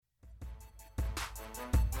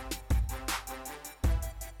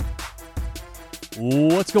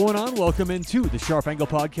What's going on? Welcome into the Sharp Angle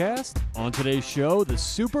Podcast. On today's show, the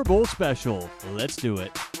Super Bowl special. Let's do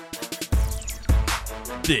it.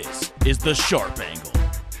 This is the Sharp Angle.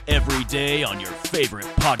 Every day on your favorite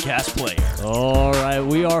podcast player. All right,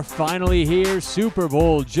 we are finally here. Super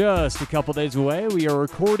Bowl just a couple days away. We are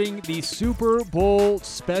recording the Super Bowl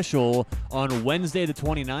special on Wednesday the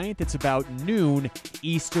 29th. It's about noon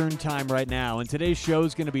Eastern time right now. And today's show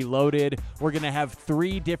is going to be loaded. We're going to have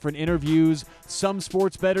 3 different interviews, some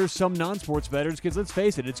sports bettors, some non-sports bettors, because let's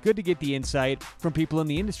face it, it's good to get the insight from people in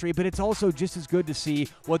the industry, but it's also just as good to see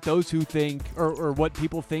what those who think or what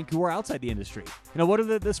people think who are outside the industry. You know, what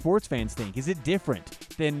do the sports fans think? Is it different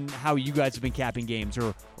than how you guys have been capping games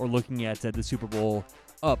or looking at the Super Bowl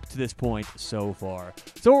up to this point so far?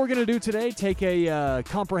 So what we're going to do today, take a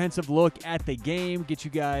comprehensive look at the game, get you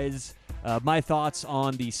guys my thoughts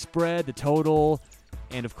on the spread, the total,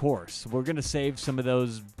 and of course, we're going to save some of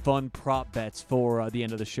those fun prop bets for the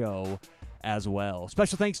end of the show as well.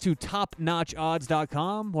 Special thanks to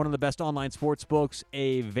TopNotchOdds.com, one of the best online sports books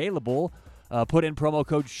available. Put in promo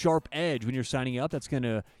code SHARPEDGE when you're signing up. That's going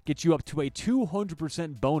to get you up to a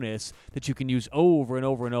 200% bonus that you can use over and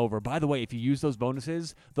over and over. By the way, if you use those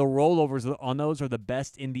bonuses, the rollovers on those are the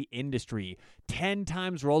best in the industry. 10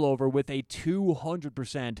 times rollover with a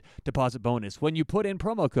 200% deposit bonus when you put in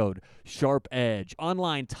promo code SHARPEDGE.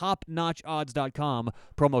 Online, TopNotchOdds.com,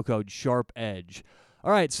 promo code SHARPEDGE.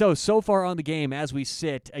 All right, so far on the game as we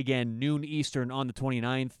sit, again, noon Eastern on the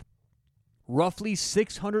 29th, roughly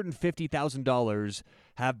 $650,000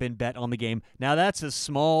 have been bet on the game. Now, that's a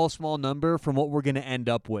small number from what we're going to end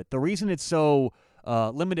up with. The reason it's so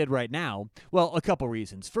limited right now, well, a couple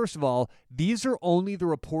reasons. First of all, these are only the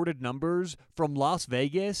reported numbers from Las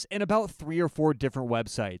Vegas and about 3 or 4 different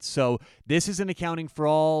websites. So this isn't accounting for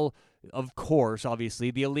all, of course,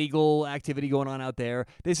 obviously, the illegal activity going on out there.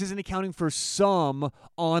 This isn't accounting for some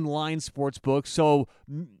online sports books. So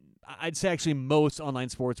I'd say actually most online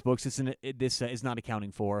sports books this is not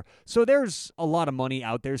accounting for. So there's a lot of money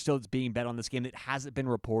out there still that's being bet on this game that hasn't been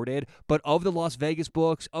reported. But of the Las Vegas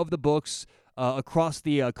books, of the books across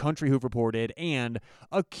the country who've reported, and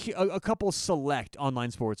a couple select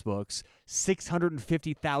online sports books,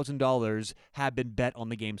 $650,000 have been bet on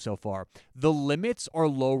the game so far. The limits are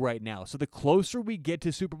low right now. So the closer we get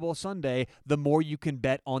to Super Bowl Sunday, the more you can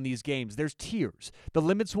bet on these games. There's tiers. The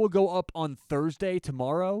limits will go up on Thursday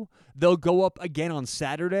tomorrow. They'll go up again on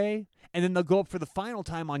Saturday. And then they'll go up for the final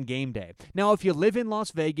time on game day. Now, if you live in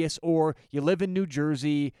Las Vegas or you live in New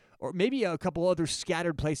Jersey or maybe a couple other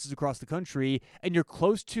scattered places across the country, and you're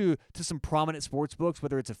close to some prominent sports books,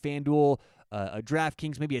 whether it's a FanDuel, a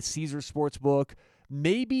DraftKings, maybe a Caesars Sportsbook,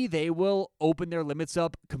 maybe they will open their limits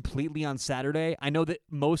up completely on Saturday. I know that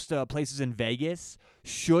most places in Vegas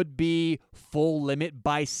should be full limit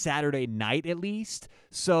by Saturday night at least.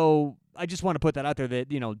 So I just want to put that out there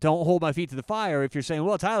that, you know, don't hold my feet to the fire if you're saying,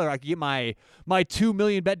 well, Tyler, I could get my $2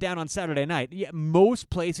 million bet down on Saturday night. Yeah, most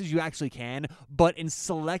places you actually can, but in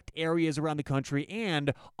select areas around the country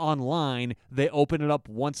and online, they open it up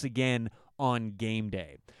once again on game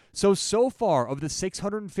day. So far, of the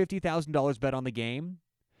 $650,000 bet on the game,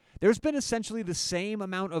 there's been essentially the same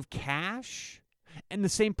amount of cash and the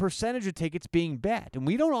same percentage of tickets being bet. And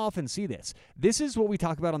we don't often see this. This is what we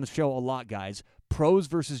talk about on the show a lot, guys. Pros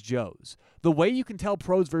versus Joes. The way you can tell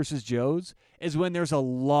pros versus Joes is when there's a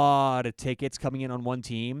lot of tickets coming in on one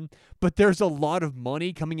team, but there's a lot of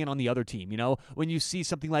money coming in on the other team. You know, when you see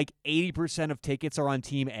something like 80% of tickets are on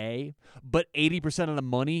team A, but 80% of the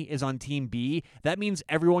money is on team B, that means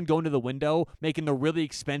everyone going to the window, making the really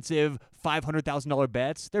expensive $500,000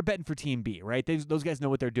 bets, they're betting for team B, right? Those guys know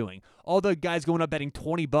what they're doing. All the guys going up betting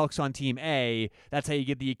 $20 on team A, that's how you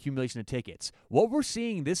get the accumulation of tickets. What we're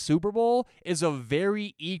seeing this Super Bowl is a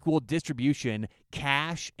very equal distribution,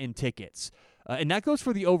 cash and tickets. And that goes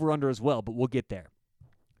for the over-under as well, but we'll get there.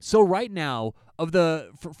 So right now,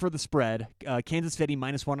 for the spread, Kansas City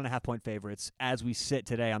minus 1.5 point favorites as we sit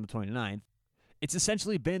today on the 29th. It's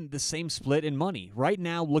essentially been the same split in money. Right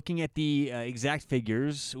now, looking at the exact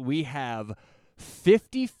figures, we have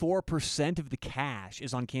 54% of the cash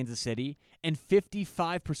is on Kansas City and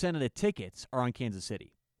 55% of the tickets are on Kansas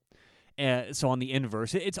City. So on the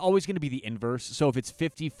inverse, it's always going to be the inverse. So if it's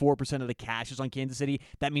 54% of the cash is on Kansas City,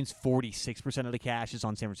 that means 46% of the cash is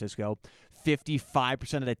on San Francisco.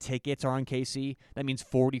 55% of the tickets are on KC. That means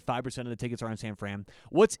 45% of the tickets are on San Fran.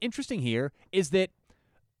 What's interesting here is that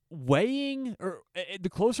the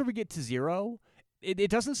closer we get to zero,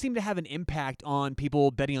 it doesn't seem to have an impact on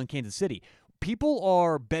people betting on Kansas City. People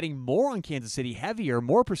are betting more on Kansas City, heavier,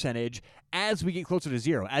 more percentage, as we get closer to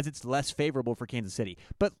zero, as it's less favorable for Kansas City.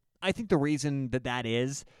 But I think the reason that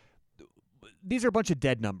is, these are a bunch of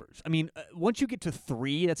dead numbers. I mean, once you get to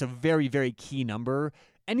 3, that's a very, very key number.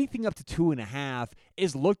 Anything up to 2.5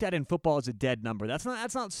 is looked at in football as a dead number. That's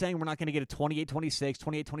not saying we're not going to get a 28-26,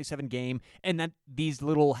 28-27 game and that these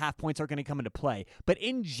little half points are going to come into play. But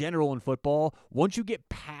in general in football, once you get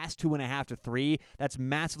past 2.5 to 3, that's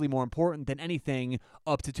massively more important than anything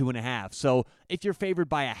up to 2.5. So if you're favored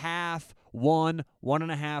by a half, 1,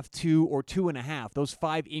 1.5, 2, or 2.5, those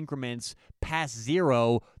 5 increments past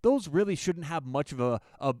 0, those really shouldn't have much of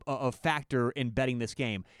a factor in betting this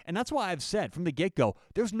game. And that's why I've said from the get-go,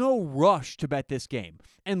 there's no rush to bet this game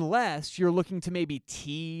unless you're looking to maybe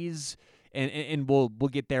tease, and we'll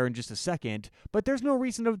get there in just a second. But there's no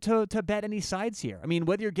reason to bet any sides here. I mean,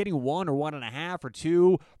 whether you're getting 1 or 1.5 or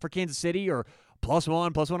 2 for Kansas City or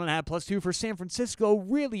 +1, +1.5, +2 for San Francisco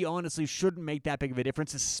really honestly shouldn't make that big of a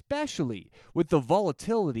difference, especially with the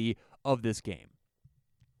volatility of this game.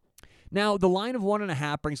 Now, the line of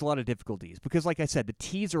 1.5 brings a lot of difficulties because, like I said, the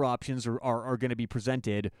teaser options are going to be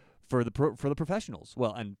presented for the professionals.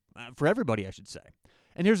 Well, and for everybody, I should say.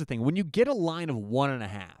 And here's the thing. When you get a line of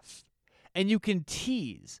 1.5, and you can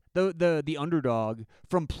tease the underdog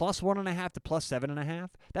from +1.5 to +7.5,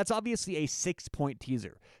 that's obviously a 6-point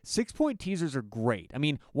teaser. 6-point teasers are great. I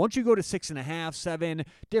mean, once you go to 6.5, 7,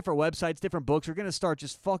 different websites, different books are going to start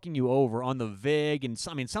just fucking you over on the VIG. And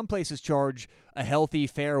some places charge a healthy,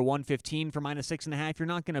 fair 115 for -6.5. You're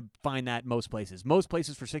not going to find that most places. Most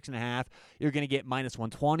places for 6.5, you're going to get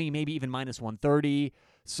 -120, maybe even -130.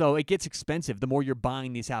 So it gets expensive the more you're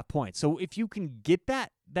buying these half points. So if you can get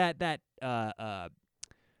that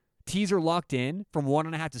teaser locked in from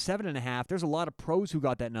 1.5 to 7.5, there's a lot of pros who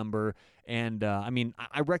got that number. And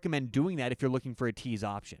I recommend doing that if you're looking for a tease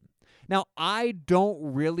option. Now, I don't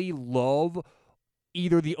really love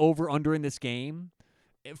either the over-under in this game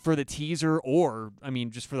for the teaser or,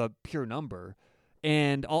 just for the pure number.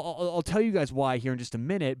 And I'll tell you guys why here in just a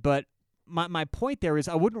minute, but my point there is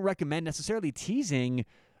I wouldn't recommend necessarily teasing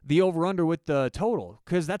the over-under with the total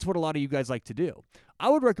because that's what a lot of you guys like to do. I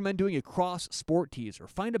would recommend doing a cross-sport teaser.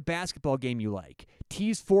 Find a basketball game you like.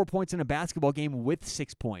 Tease 4 points in a basketball game with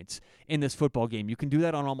 6 points in this football game. You can do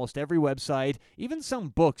that on almost every website. Even some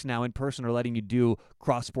books now in person are letting you do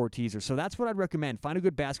cross-sport teasers. So that's what I'd recommend. Find a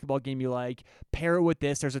good basketball game you like. Pair it with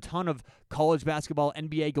this. There's a ton of college basketball,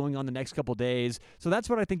 NBA going on the next couple days. So that's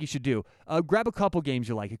what I think you should do. Grab a couple games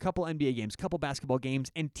you like, a couple NBA games, a couple basketball games,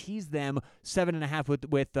 and tease them 7.5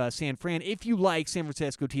 with San Fran if you like San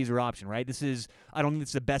Francisco teaser option, right? I don't think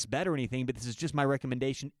it's the best bet or anything, but this is just my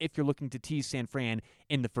recommendation if you're looking to tease San Fran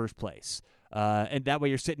in the first place. And that way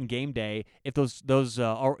you're sitting game day. If those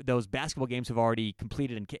basketball games have already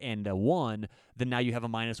completed and won, then now you have a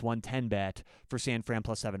 -110 bet for San Fran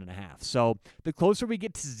 +7.5. So the closer we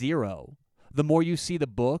get to 0, the more you see the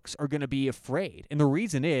books are going to be afraid. And the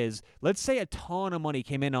reason is, let's say a ton of money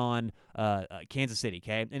came in on Kansas City,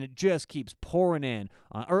 okay? And it just keeps pouring in,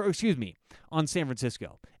 on San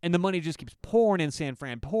Francisco. And the money just keeps pouring in San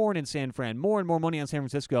Fran, more and more money on San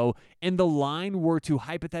Francisco. And the line were to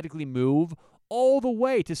hypothetically move all the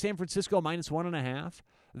way to San Francisco -1.5.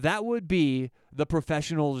 That would be the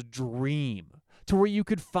professional's dream, to where you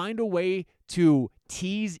could find a way to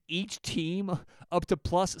tease each team up to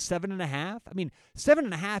 +7.5.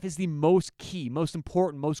 7.5 is the most key, most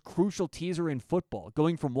important, most crucial teaser in football,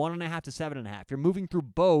 going from 1.5 to 7.5. You're moving through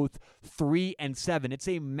both 3 and 7. It's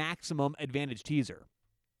a maximum advantage teaser.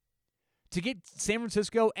 To get San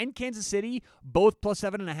Francisco and Kansas City both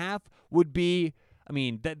 +7.5 would be,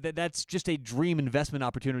 that's just a dream investment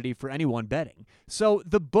opportunity for anyone betting. So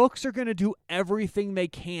the books are going to do everything they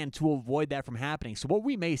can to avoid that from happening. So what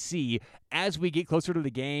we may see as we get closer to the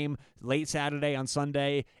game, late Saturday on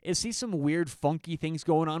Sunday, is see some weird, funky things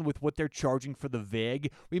going on with what they're charging for the VIG.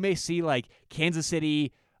 We may see like Kansas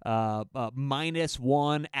City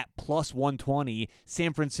 -1 at +120,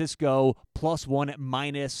 San Francisco +1 at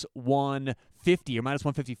 -150 or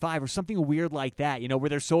 -155 or something weird like that, where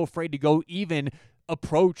they're so afraid to go even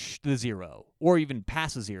approach the 0 or even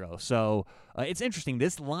pass a 0. So it's interesting.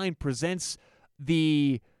 This line presents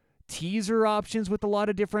the teaser options with a lot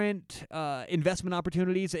of different investment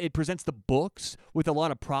opportunities. It presents the books with a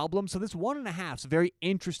lot of problems. So this 1.5 is a very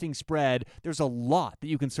interesting spread. There's a lot that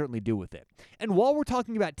you can certainly do with it. And while we're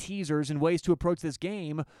talking about teasers and ways to approach this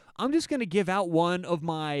game, I'm just going to give out one of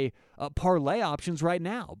my parlay options right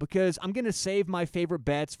now because I'm going to save my favorite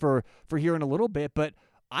bets for here in a little bit, but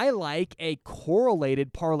I like a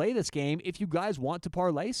correlated parlay this game. If you guys want to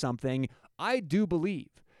parlay something, I do believe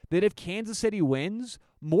that if Kansas City wins,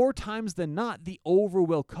 more times than not, the over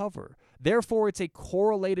will cover. Therefore, it's a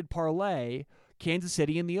correlated parlay. Kansas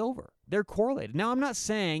City and the over. They're correlated. Now, I'm not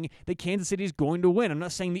saying that Kansas City is going to win. I'm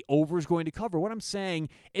not saying the over is going to cover. What I'm saying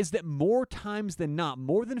is that more times than not,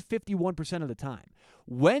 more than 51% of the time,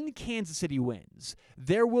 when Kansas City wins,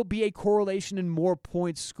 there will be a correlation in more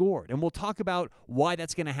points scored. And we'll talk about why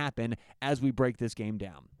that's going to happen as we break this game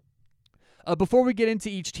down. Before we get into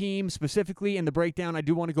each team specifically in the breakdown, I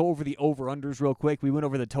do want to go over the over-unders real quick. We went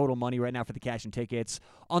over the total money right now for the cash and tickets.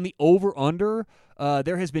 On the over-under,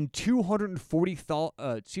 there has been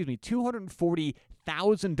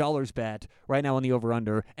 $240,000 bet right now on the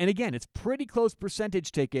over-under. And again, it's pretty close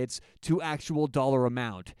percentage tickets to actual dollar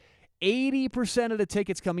amount. 80% of the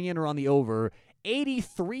tickets coming in are on the over.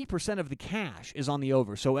 83% of the cash is on the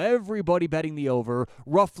over. So everybody betting the over,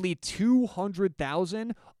 roughly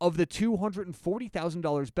 $200,000 of the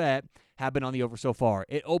 $240,000 bet have been on the over so far.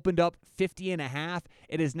 It opened up 50.5.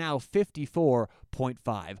 It is now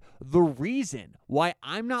 54.5. The reason why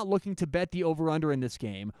I'm not looking to bet the over-under in this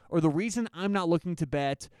game, or the reason I'm not looking to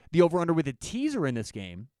bet the over-under with a teaser in this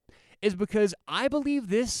game, is because I believe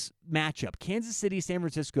this matchup, Kansas City, San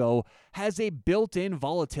Francisco, has a built-in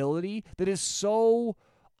volatility that is so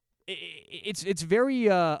it's very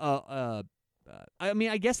I mean,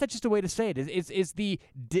 I guess that's just a way to say it. It's the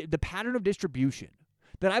pattern of distribution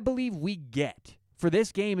that I believe we get for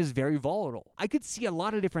this game is very volatile. I could see a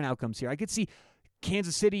lot of different outcomes here. I could see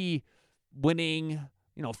Kansas City winning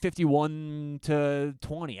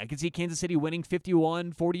 51-20. I could see Kansas City winning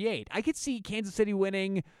 51-48. I could see Kansas City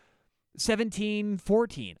winning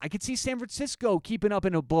 17-14. I could see San Francisco keeping up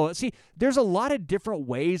in a blowout. See, there's a lot of different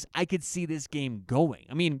ways I could see this game going.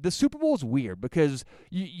 I mean, the Super Bowl is weird because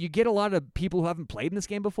you get a lot of people who haven't played in this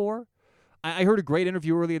game before. I heard a great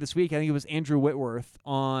interview earlier this week. I think it was Andrew Whitworth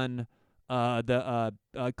on the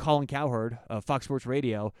Colin Cowherd, Fox Sports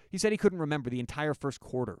Radio. He said he couldn't remember the entire first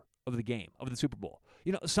quarter of the game, of the Super Bowl.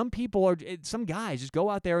 Some guys just go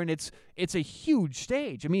out there and it's a huge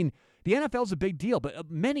stage. I mean, the NFL is a big deal, but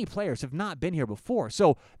many players have not been here before.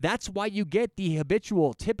 So that's why you get the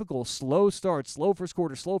habitual, typical slow start, slow first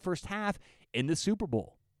quarter, slow first half in the Super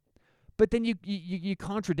Bowl. But then you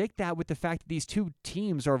contradict that with the fact that these two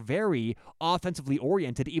teams are very offensively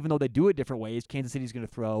oriented, even though they do it different ways. Kansas City's going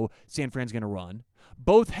to throw, San Fran's going to run.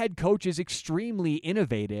 Both head coaches extremely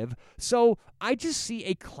innovative. So I just see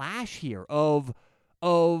a clash here of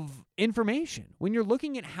information. When you're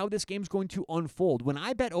looking at how this game's going to unfold, when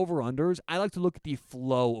I bet over-unders, I like to look at the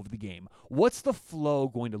flow of the game. What's the flow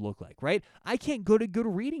going to look like, right? I can't go to good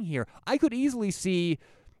reading here. I could easily see,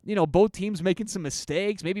 both teams making some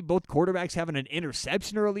mistakes, maybe both quarterbacks having an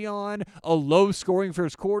interception early on, a low-scoring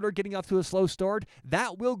first quarter, getting off to a slow start.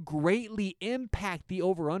 That will greatly impact the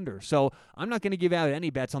over-under. So I'm not going to give out any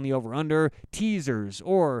bets on the over-under, teasers,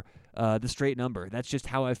 or the straight number. That's just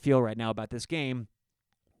how I feel right now about this game.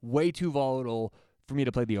 Way too volatile for me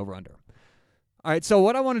to play the over-under. All right, so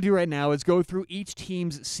what I want to do right now is go through each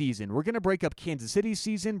team's season. We're going to break up Kansas City's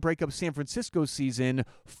season, break up San Francisco's season,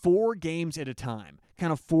 4 games at a time,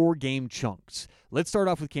 kind of 4-game chunks. Let's start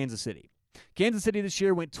off with Kansas City. Kansas City this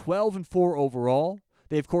year went 12-4 overall.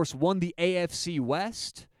 They, of course, won the AFC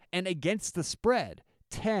West, and against the spread,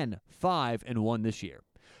 10-5-1 this year.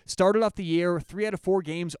 Started off the year 3 out of 4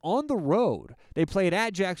 games on the road. They played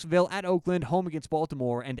at Jacksonville, at Oakland, home against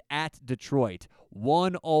Baltimore, and at Detroit.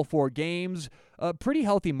 Won all 4 games. A pretty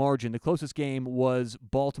healthy margin. The closest game was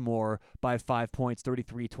Baltimore by 5 points,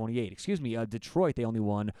 33-28. Detroit, they only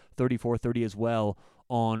won 34-30 as well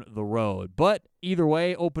on the road. But either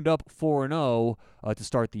way, opened up 4-0 to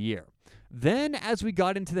start the year. Then, as we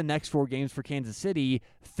got into the next 4 games for Kansas City,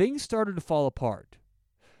 things started to fall apart.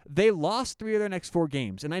 They lost 3 of their next 4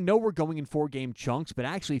 games, and I know we're going in 4-game chunks, but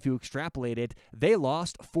actually, if you extrapolate it, they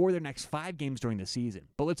lost 4 of their next 5 games during the season.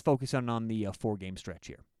 But let's focus on the 4-game stretch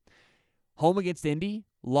here. Home against Indy,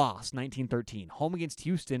 lost 19-13. Home against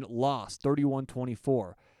Houston, lost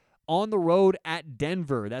 31-24. On the road at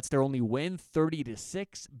Denver, that's their only win,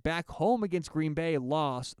 30-6. Back home against Green Bay,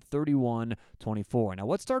 lost 31-24. Now,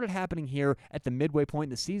 what started happening here at the midway point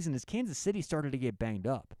in the season is Kansas City started to get banged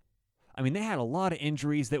up. I mean, they had a lot of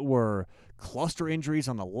injuries that were cluster injuries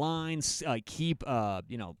on the lines,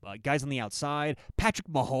 guys on the outside. Patrick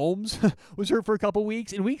Mahomes was hurt for a couple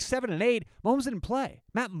weeks. In weeks 7 and 8, Mahomes didn't play.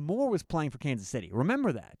 Matt Moore was playing for Kansas City.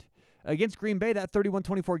 Remember that. Against Green Bay, that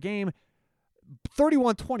 31-24 game,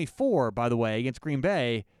 31-24, by the way, against Green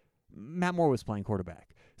Bay, Matt Moore was playing quarterback.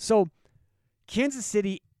 So Kansas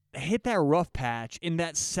City hit that rough patch in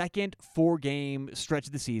that second 4-game stretch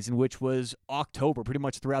of the season, which was October, pretty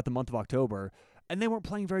much throughout the month of October, and they weren't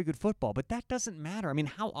playing very good football. But that doesn't matter. I mean,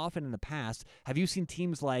 how often in the past have you seen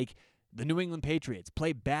teams like The New England Patriots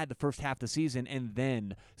play bad the first half of the season and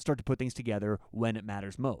then start to put things together when it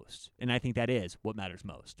matters most. And I think that is what matters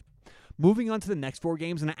most. Moving on to the next 4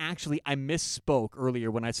 games, and I misspoke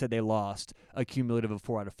earlier when I said they lost a cumulative of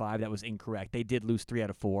 4 out of 5. That was incorrect. They did lose 3 out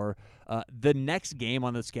of 4. The next game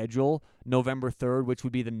on the schedule, November 3rd, which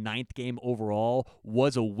would be the 9th game overall,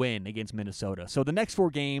 was a win against Minnesota. So the next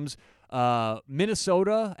 4 games,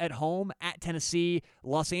 Minnesota at home, at Tennessee,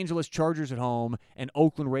 Los Angeles Chargers at home, and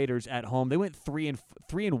Oakland Raiders at home. They went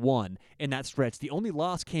 3-1 in that stretch. The only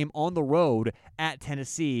loss came on the road at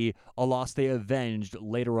Tennessee, a loss they avenged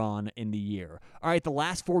later on in the year. All right, the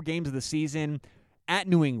last 4 games of the season, at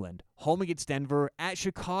New England, home against Denver, at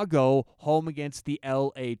Chicago, home against the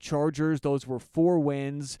LA Chargers. Those were 4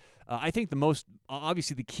 wins. I think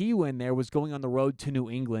obviously the key win there was going on the road to New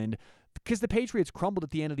England, because the Patriots crumbled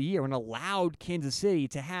at the end of the year and allowed Kansas City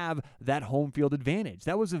to have that home field advantage.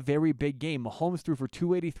 That was a very big game. Mahomes threw for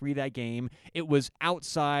 283 that game. It was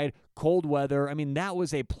outside, cold weather. I mean, that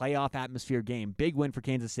was a playoff atmosphere game. Big win for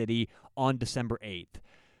Kansas City on December 8th.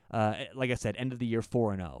 Like I said, end of the year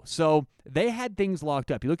 4-0. So they had things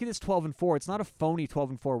locked up. You look at this 12-4, it's not a phony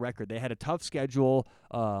 12-4 record. They had a tough schedule,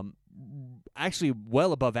 actually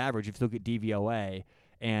well above average if you look at DVOA.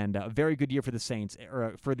 And a very good year for the Saints,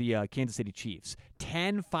 or for the Kansas City Chiefs.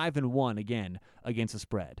 10-5-1 again against the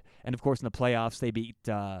spread. And of course, in the playoffs, they beat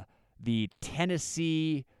the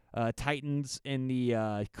Tennessee Titans in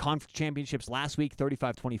the conference championships last week,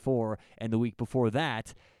 35-24, and the week before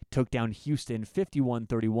that took down Houston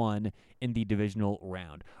 51-31 in the divisional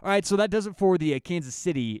round. All right, so that does it for the Kansas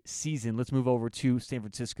City season. Let's move over to San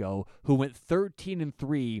Francisco, who went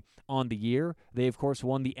 13-3 on the year. They, of course,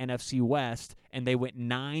 won the NFC West, and they went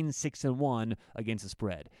 9-6-1 against the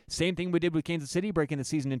spread. Same thing we did with Kansas City, breaking the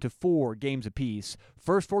season into 4 games apiece.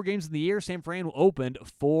 First 4 games of the year, San Fran opened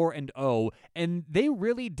 4-0, and they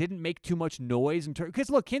really didn't make too much noise in terms, because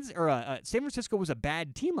look, San Francisco was a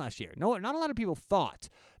bad team last year. No, not a lot of people thought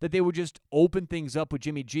that they would just open things up with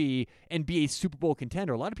Jimmy G and be a Super Bowl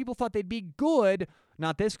contender. A lot of people thought they'd be good,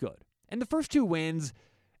 not this good. And the first 2 wins,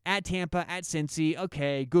 at Tampa, at Cincy,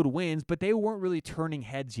 okay, good wins, but they weren't really turning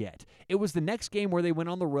heads yet. It was the next game where they went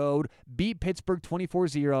on the road, beat Pittsburgh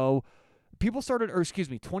 24-0.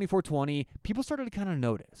 24-20. People started to kind of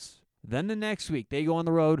notice. Then the next week, they go on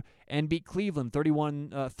the road and beat Cleveland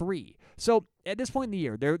 31-3. So at this point in the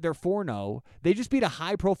year, they're 4-0. They just beat a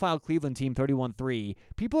high-profile Cleveland team 31-3.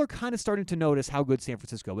 People are kind of starting to notice how good San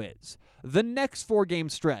Francisco is. The next 4-game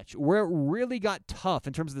stretch, where it really got tough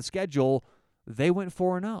in terms of the schedule, they went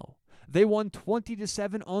 4-0. They won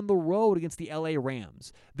 20-7 on the road against the LA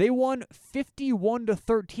Rams. They won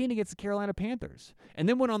 51-13 against the Carolina Panthers, and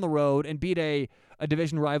then went on the road and beat a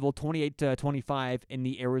division rival 28-25 in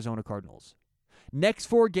the Arizona Cardinals. Next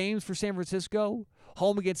 4 games for San Francisco: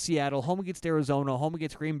 home against Seattle, home against Arizona, home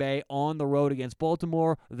against Green Bay, on the road against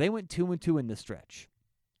Baltimore. They went 2-2 in this stretch.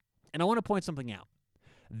 And I want to point something out.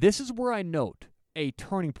 This is where I note a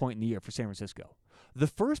turning point in the year for San Francisco. The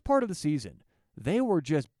first part of the season, they were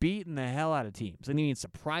just beating the hell out of teams. I mean,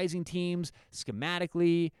 surprising teams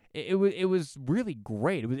schematically. It was really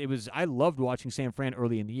great. I loved watching San Fran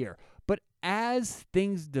early in the year. But as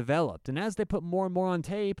things developed and as they put more and more on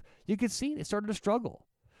tape, you could see they started to struggle.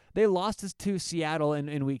 They lost to Seattle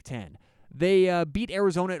in Week 10. They beat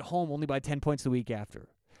Arizona at home only by 10 points the week after.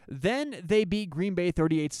 Then they beat Green Bay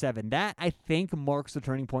 38-7. That, I think, marks the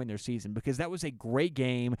turning point in their season, because that was a great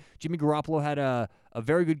game. Jimmy Garoppolo had a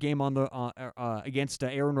very good game on against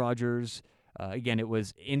Aaron Rodgers. Again, it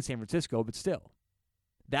was in San Francisco, but still.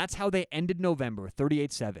 That's how they ended November,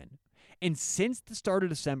 38-7. And since the start of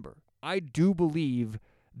December, I do believe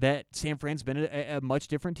that San Fran's been a much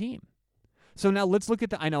different team. So now let's look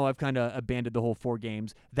at I know I've kind of abandoned the whole 4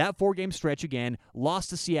 games. That 4-game stretch again: lost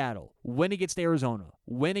to Seattle, win against Arizona,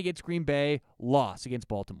 win against Green Bay, loss against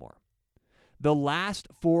Baltimore. The last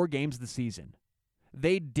 4 games of the season,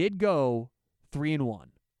 they did go 3-1.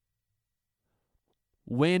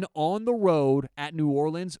 Win on the road at New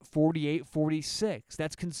Orleans, 48-46.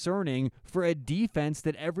 That's concerning for a defense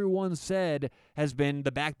that everyone said has been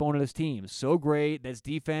the backbone of this team. So great, that's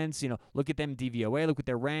defense. Look at them DVOA, look what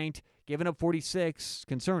they're ranked. Giving up 46,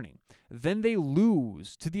 concerning. Then they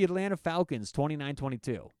lose to the Atlanta Falcons,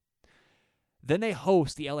 29-22. Then they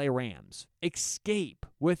host the LA Rams. Escape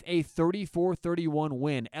with a 34-31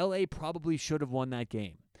 win. LA probably should have won that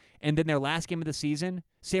game. And then their last game of the season,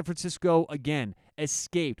 San Francisco, again,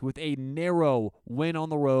 escaped with a narrow win on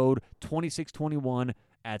the road, 26-21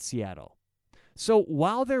 at Seattle. So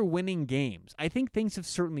while they're winning games, I think things have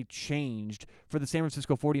certainly changed for the San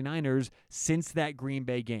Francisco 49ers since that Green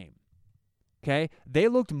Bay game. Okay, they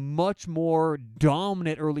looked much more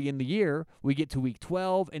dominant early in the year. We get to week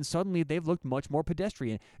 12, and suddenly they've looked much more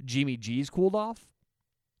pedestrian. Jimmy G's cooled off.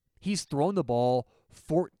 He's thrown the ball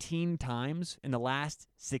 14 times in the last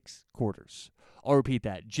 6 quarters. I'll repeat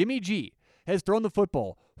that. Jimmy G has thrown the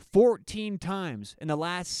football 14 times in the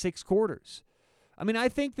last 6 quarters. I mean, I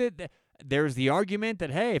think that there's the argument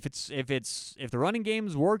that, hey, if the running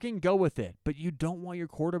game's working, go with it. But you don't want your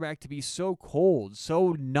quarterback to be so cold,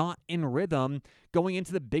 so not in rhythm going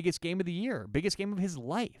into the biggest game of the year, biggest game of his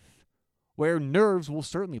life, where nerves will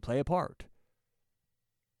certainly play a part.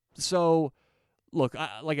 So, look,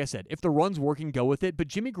 like I said, if the run's working, go with it. But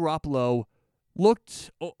Jimmy Garoppolo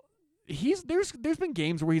looked there's been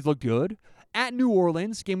games where he's looked good. At New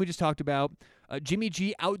Orleans, game we just talked about, Jimmy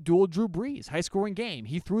G outdueled Drew Brees, high-scoring game.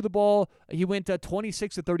 He threw the ball. He went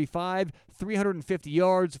 26 to 35, 350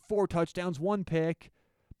 yards, 4 touchdowns, 1 pick.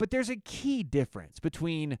 But there's a key difference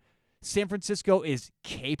between San Francisco is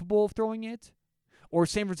capable of throwing it or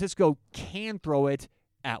San Francisco can throw it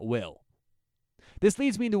at will. This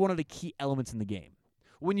leads me into one of the key elements in the game.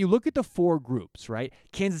 When you look at the 4 groups, right,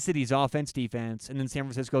 Kansas City's offense, defense, and then San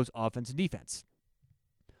Francisco's offense and defense,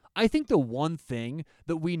 I think the one thing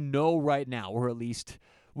that we know right now, or at least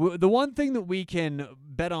the one thing that we can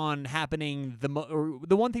bet on happening, or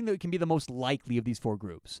the one thing that can be the most likely of these 4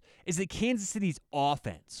 groups, is that Kansas City's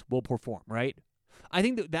offense will perform, right? I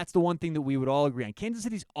think that's the one thing that we would all agree on. Kansas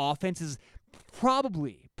City's offense is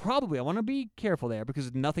probably, I want to be careful there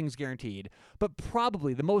because nothing's guaranteed, but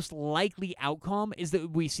probably the most likely outcome is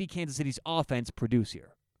that we see Kansas City's offense produce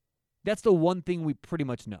here. That's the one thing we pretty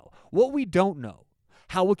much know. What we don't know,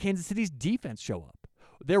 how will Kansas City's defense show up?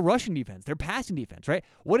 Their rushing defense, their passing defense, right?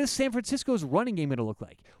 What is San Francisco's running game going to look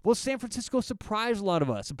like? Will San Francisco surprise a lot of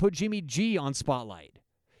us and put Jimmy G on spotlight?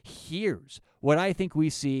 Here's what I think we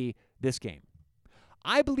see this game.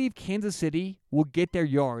 I believe Kansas City will get their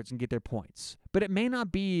yards and get their points, but it may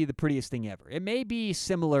not be the prettiest thing ever. It may be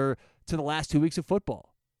similar to the last 2 weeks of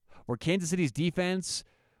football, where Kansas City's defense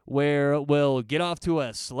will get off to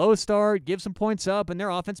a slow start, give some points up, and their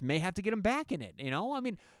offense may have to get them back in it. I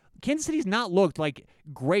mean, Kansas City's not looked like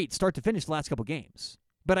great start to finish the last couple games,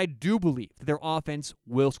 but I do believe that their offense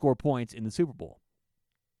will score points in the Super Bowl.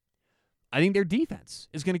 I think their defense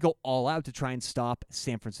is going to go all out to try and stop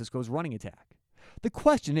San Francisco's running attack. The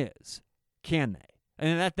question is, can they?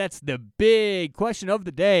 And that's the big question of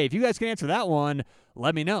the day. If you guys can answer that one,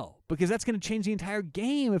 let me know, because that's going to change the entire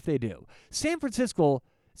game if they do. San Francisco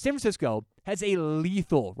has a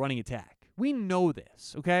lethal running attack. We know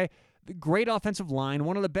this, okay? The great offensive line,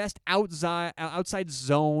 one of the best outside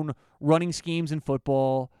zone running schemes in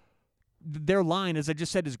football. Their line, as I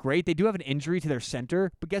just said, is great. They do have an injury to their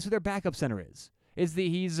center, but guess who their backup center is?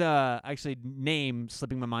 He's actually name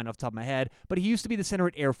slipping my mind off the top of my head, but he used to be the center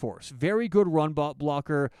at Air Force. Very good run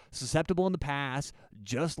blocker, susceptible in the pass,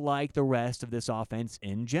 just like the rest of this offense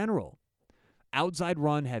in general. Outside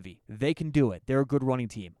run heavy. They can do it. They're a good running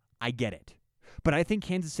team. I get it. But I think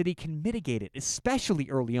Kansas City can mitigate it, especially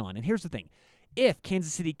early on. And here's the thing. If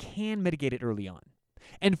Kansas City can mitigate it early on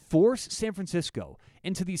and force San Francisco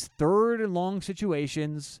into these 3rd and long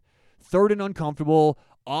situations, 3rd and uncomfortable,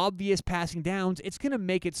 obvious passing downs, it's going to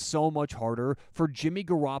make it so much harder for Jimmy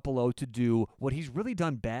Garoppolo to do what he's really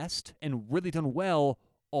done best and really done well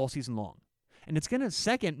all season long. And it's going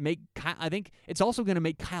to, I think it's also going to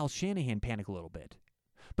make Kyle Shanahan panic a little bit,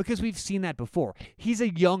 because we've seen that before. He's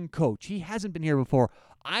a young coach. He hasn't been here before.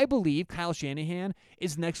 I believe Kyle Shanahan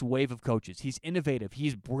is the next wave of coaches. He's innovative.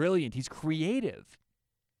 He's brilliant. He's creative.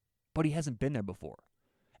 But he hasn't been there before.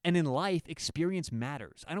 And in life, experience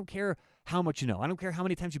matters. I don't care how much you know. I don't care how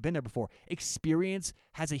many times you've been there before. Experience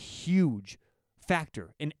has a huge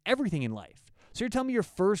factor in everything in life. So you're telling me your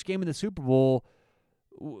first game in the Super Bowl,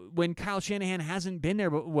 when Kyle Shanahan hasn't been there,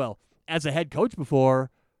 well, as a head coach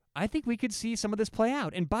before, I think we could see some of this play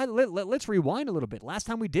out. And let's rewind a little bit. Last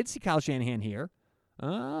time we did see Kyle Shanahan here,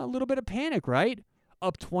 a little bit of panic, right?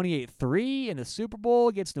 Up 28-3 in the Super Bowl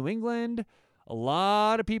against New England. A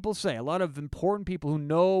lot of people say, a lot of important people who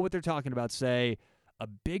know what they're talking about say, a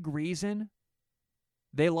big reason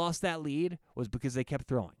they lost that lead was because they kept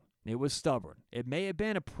throwing. It was stubborn. It may have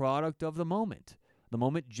been a product of the moment. The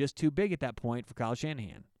moment just too big at that point for Kyle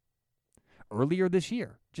Shanahan. Earlier this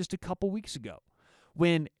year, just a couple weeks ago,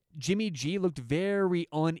 when Jimmy G looked very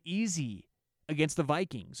uneasy against the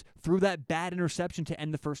Vikings, threw that bad interception to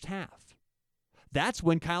end the first half. That's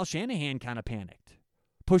when Kyle Shanahan kind of panicked.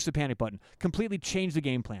 Pushed the panic button. Completely changed the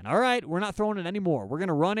game plan. All right, we're not throwing it anymore. We're going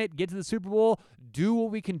to run it, get to the Super Bowl, do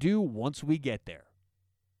what we can do once we get there.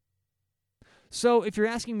 So if you're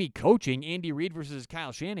asking me coaching, Andy Reid versus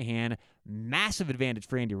Kyle Shanahan, massive advantage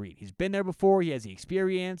for Andy Reid. He's been there before. He has the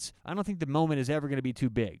experience. I don't think the moment is ever going to be too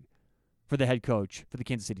big for the head coach for the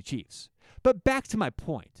Kansas City Chiefs. But back to my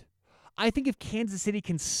point. I think if Kansas City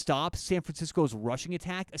can stop San Francisco's rushing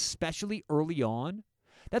attack, especially early on,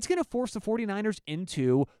 that's going to force the 49ers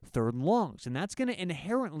into third and longs, and that's going to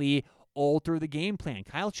inherently alter the game plan.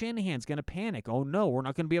 Kyle Shanahan's going to panic. Oh, no, we're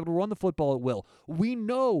not going to be able to run the football at will. We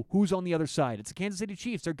know who's on the other side. It's the Kansas City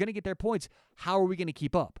Chiefs. They're going to get their points. How are we going to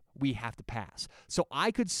keep up? We have to pass. So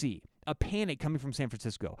I could see a panic coming from San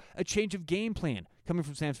Francisco, a change of game plan coming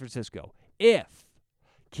from San Francisco, if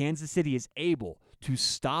Kansas City is able to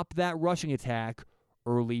stop that rushing attack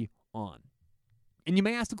early on. And you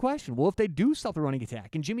may ask the question, well, if they do stop the running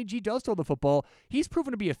attack and Jimmy G does throw the football, he's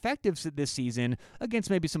proven to be effective this season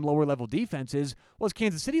against maybe some lower-level defenses. What does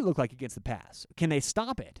Kansas City look like against the pass? Can they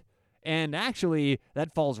stop it? And actually,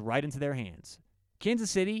 that falls right into their hands.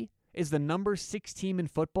 Kansas City is the number 6 team in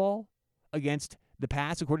football against the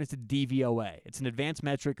pass according to DVOA. It's an advanced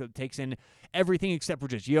metric that takes in everything except for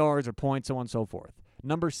just yards or points, so on and so forth.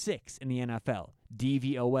 Number 6 in the NFL,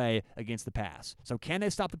 DVOA against the pass. So can they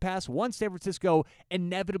stop the pass once San Francisco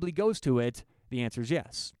inevitably goes to it? The answer is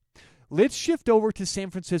yes. Let's shift over to San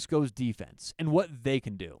Francisco's defense and what they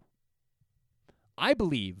can do. I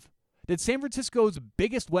believe that San Francisco's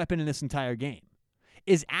biggest weapon in this entire game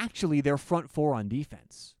is actually their front four on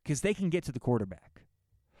defense because they can get to the quarterback.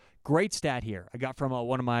 Great stat here I got from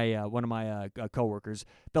one of my coworkers.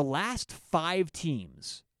 The last 5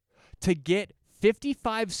 teams to get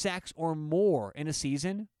 55 sacks or more in a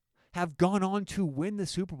season have gone on to win the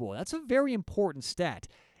Super Bowl. That's a very important stat.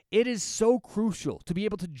 It is so crucial to be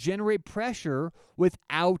able to generate pressure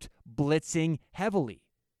without blitzing heavily.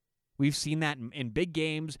 We've seen that in big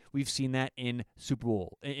games. We've seen that in Super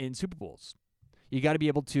Bowls. You got to be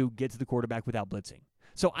able to get to the quarterback without blitzing.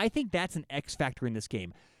 So I think that's an X factor in this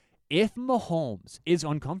game. If Mahomes is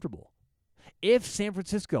uncomfortable, if San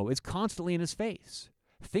Francisco is constantly in his face,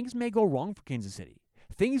 things may go wrong for Kansas City.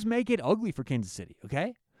 Things may get ugly for Kansas City,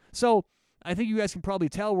 okay? So I think you guys can probably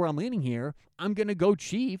tell where I'm leaning here. I'm going to go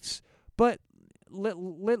Chiefs, but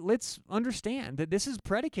let's understand that this is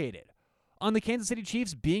predicated on the Kansas City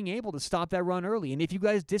Chiefs being able to stop that run early. And if you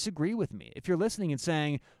guys disagree with me, if you're listening and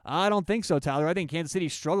saying, I don't think so, Tyler, I think Kansas City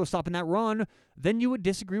struggles stopping that run, then you would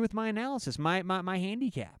disagree with my analysis, my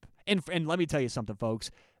handicap. And let me tell you something,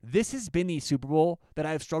 folks. This has been the Super Bowl that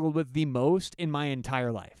I've struggled with the most in my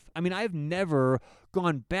entire life. I mean, I've never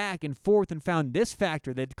gone back and forth and found this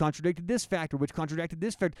factor that contradicted this factor, which contradicted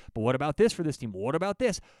this factor. But what about this for this team? What about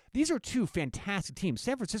this? These are 2 fantastic teams.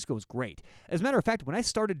 San Francisco is great. As a matter of fact, when I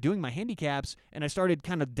started doing my handicaps and I started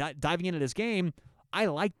kind of diving into this game, I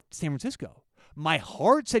liked San Francisco. My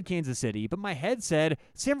heart said Kansas City, but my head said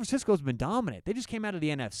San Francisco's been dominant. They just came out of the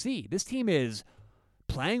NFC. This team is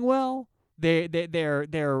playing well.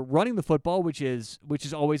 They're running the football, which is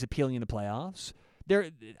always appealing in the playoffs.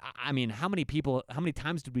 How many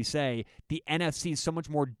times did we say the NFC is so much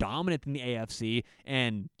more dominant than the AFC,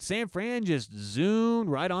 and San Fran just zoomed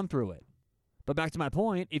right on through it. But back to my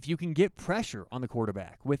point, if you can get pressure on the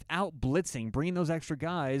quarterback without blitzing, bringing those extra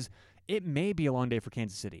guys, it may be a long day for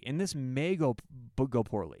Kansas City, and this may go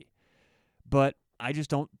poorly. But I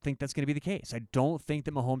just don't think that's going to be the case. I don't think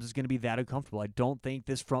that Mahomes is going to be that uncomfortable. I don't think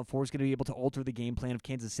this front four is going to be able to alter the game plan of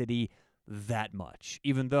Kansas City that much,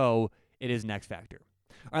 even though it is an X factor.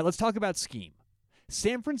 All right, let's talk about scheme.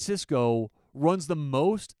 San Francisco runs the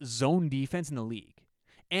most zone defense in the league,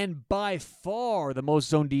 and by far the most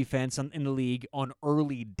zone defense in the league on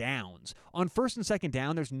early downs. On first and second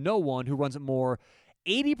down, there's no one who runs it more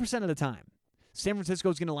 80% of the time. San Francisco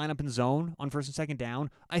is going to line up in zone on first and second down.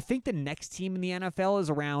 I think the next team in the NFL is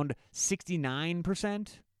around 69%.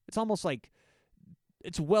 It's almost like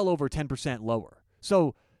it's well over 10% lower.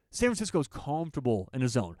 So San Francisco is comfortable in a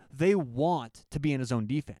zone. They want to be in a zone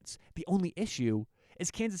defense. The only issue is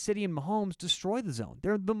Kansas City and Mahomes destroy the zone.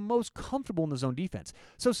 They're the most comfortable in the zone defense.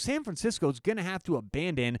 So San Francisco is going to have to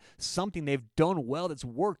abandon something they've done well that's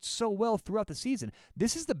worked so well throughout the season.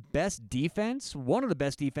 This is the best defense, one of the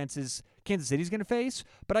best defenses Kansas City is going to face,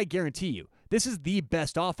 but I guarantee you, this is the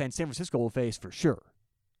best offense San Francisco will face for sure.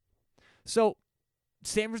 So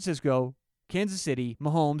San Francisco, Kansas City,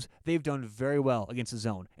 Mahomes, they've done very well against the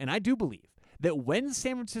zone. And I do believe that when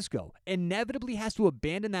San Francisco inevitably has to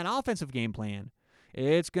abandon that offensive game plan,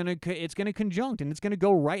 it's gonna conjunct, and it's gonna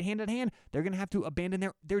go right hand in hand. They're gonna have to abandon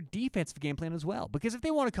their defensive game plan as well, because if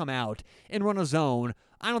they want to come out and run a zone,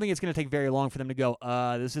 I don't think it's gonna take very long for them to go,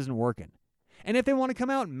 this isn't working. And if they want to come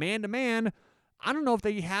out man to man, I don't know if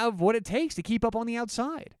they have what it takes to keep up on the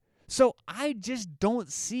outside. So I just don't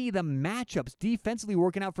see the matchups defensively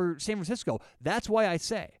working out for San Francisco. That's why I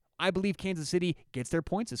say I believe Kansas City gets their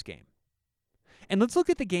points this game. And let's look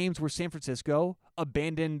at the games where San Francisco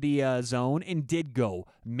abandoned the zone and did go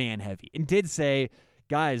man heavy and did say,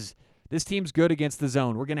 guys, this team's good against the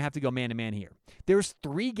zone. We're going to have to go man-to-man here. There's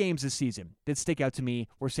 3 games this season that stick out to me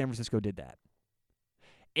where San Francisco did that.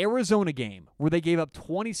 Arizona game where they gave up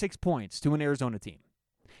 26 points to an Arizona team.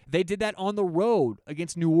 They did that on the road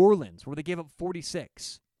against New Orleans where they gave up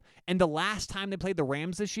 46. And the last time they played the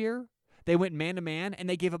Rams this year, they went man-to-man and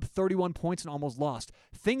they gave up 31 points and almost lost.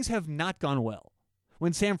 Things have not gone well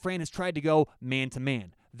when San Fran has tried to go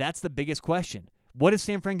man-to-man. That's the biggest question. What is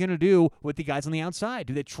San Fran going to do with the guys on the outside?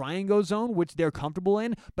 Do they try and go zone, which they're comfortable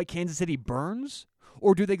in, but Kansas City burns?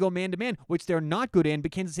 Or do they go man-to-man, which they're not good in,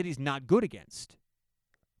 but Kansas City's not good against?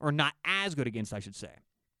 Or not as good against, I should say.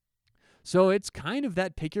 So it's kind of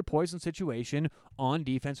that pick-your-poison situation on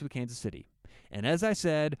defense with Kansas City. And as I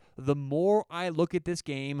said, the more I look at this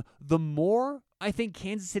game, the more I think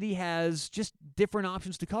Kansas City has just different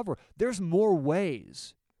options to cover. There's more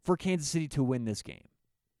ways for Kansas City to win this game.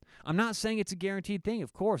 I'm not saying it's a guaranteed thing,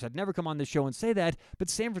 of course. I'd never come on this show and say that, but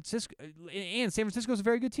San Francisco's a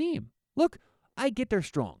very good team. Look, I get they're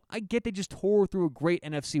strong. I get they just tore through a great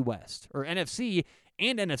NFC West, or NFC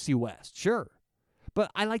and NFC West, sure.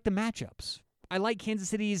 But I like the matchups. I like Kansas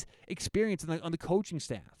City's experience on the coaching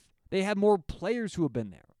staff. They have more players who have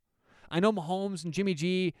been there. I know Mahomes and Jimmy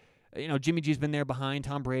G, Jimmy G's been there behind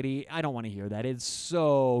Tom Brady. I don't want to hear that. It's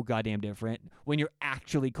so goddamn different when you're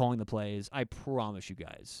actually calling the plays. I promise you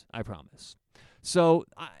guys. I promise. So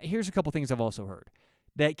here's a couple things I've also heard.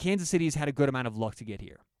 That Kansas City's had a good amount of luck to get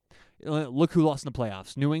here. Look who lost in the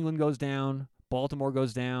playoffs. New England goes down. Baltimore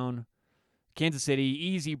goes down. Kansas City,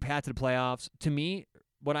 easy path to the playoffs. To me,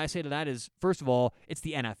 what I say to that is, first of all, it's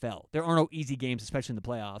the NFL. There are no easy games, especially in the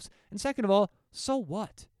playoffs. And second of all, so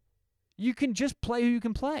what? You can just play who you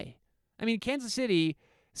can play. I mean, Kansas City,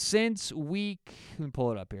 since week 10,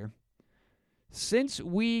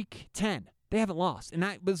 they haven't lost. And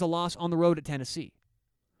that was a loss on the road at Tennessee.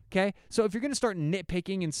 Okay? So if you're going to start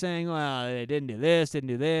nitpicking and saying, well, they didn't do this,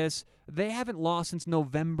 they haven't lost since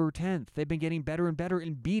November 10th. They've been getting better and better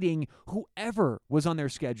in beating whoever was on their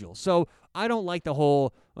schedule. So I don't like the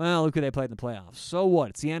whole, well, look who they played in the playoffs. So what?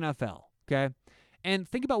 It's the NFL. Okay? And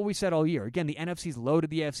think about what we said all year. Again, the NFC's loaded,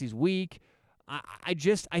 the AFC's weak. I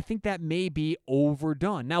think that may be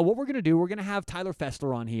overdone. Now, what we're going to do, we're going to have Tyler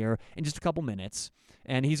Fessler on here in just a couple minutes,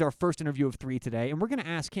 and he's our first interview of 3 today, and we're going to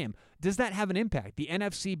ask him, does that have an impact? The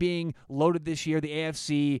NFC being loaded this year, the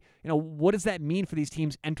AFC, what does that mean for these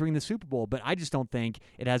teams entering the Super Bowl? But I just don't think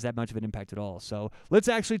it has that much of an impact at all. So let's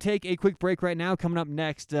actually take a quick break right now. Coming up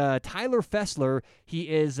next, Tyler Fessler. He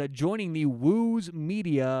is joining the Wooz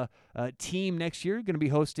Media team next year. Going to be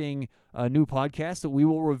hosting a new podcast that we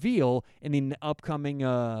will reveal in the upcoming,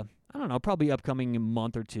 probably upcoming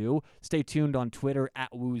month or two. Stay tuned on Twitter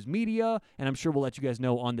at Wooz Media, and I'm sure we'll let you guys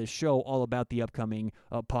know on this show all about the upcoming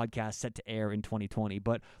podcast set to air in 2020.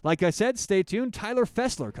 But like I said, stay tuned. Tyler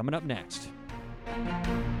Fessler coming up next.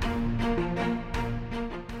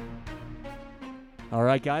 All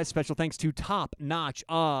right, guys, special thanks to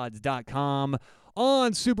TopNotchOdds.com.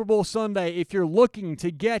 On Super Bowl Sunday, if you're looking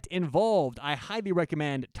to get involved, I highly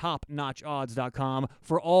recommend TopNotchOdds.com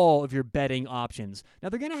for all of your betting options. Now,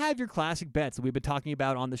 they're going to have your classic bets that we've been talking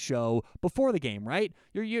about on the show before the game, right?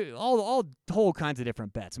 All whole kinds of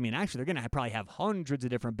different bets. I mean, actually, they're going to probably have hundreds of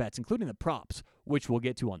different bets, including the props, which we'll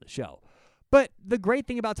get to on the show. But the great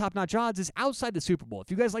thing about Top Notch Odds is outside the Super Bowl,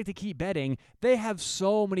 if you guys like to keep betting, they have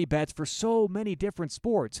so many bets for so many different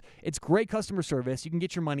sports. It's great customer service. You can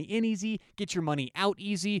get your money in easy, get your money out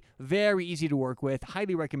easy, very easy to work with.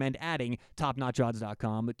 Highly recommend adding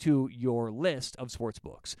TopNotchOdds.com to your list of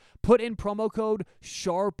sportsbooks. Put in promo code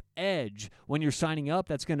SHARPEDGE when you're signing up.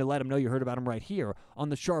 That's going to let them know you heard about them right here on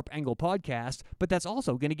the Sharp Angle podcast, but that's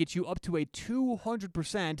also going to get you up to a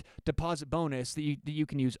 200% deposit bonus that you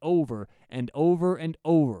can use over and over and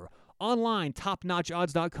over. Online,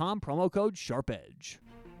 topnotchodds.com, promo code SHARPEDGE.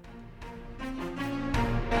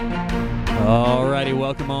 Alrighty,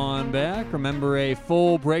 welcome on back. Remember, a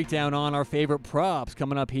full breakdown on our favorite props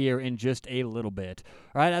coming up here in just a little bit.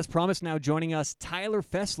 All right, as promised, now joining us, Tyler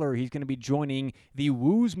Fessler. He's going to be joining the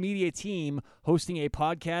Wooz Media team, hosting a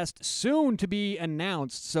podcast soon to be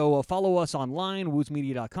announced. So follow us online,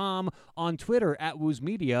 woozmedia.com, on Twitter at Wooz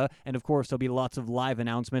Media, and of course, there'll be lots of live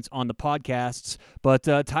announcements on the podcasts. But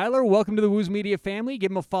Tyler, welcome to the Wooz Media family. Give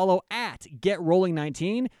him a follow at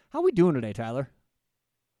GetRolling19. How we doing today, Tyler?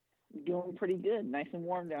 Doing pretty good. Nice and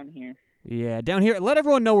warm down here. Yeah, down here. Let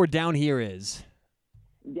everyone know where down here is.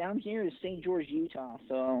 Down here is St. George, Utah,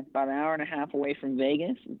 so about an hour and a half away from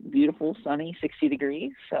Vegas. Beautiful, sunny, 60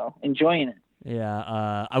 degrees, so enjoying it.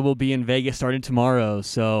 Yeah, I will be in Vegas starting tomorrow,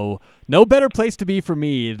 so no better place to be for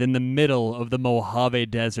me than the middle of the Mojave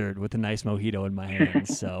Desert with a nice mojito in my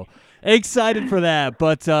hands. So excited for that.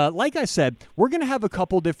 But like I said, we're going to have a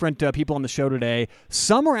couple different people on the show today.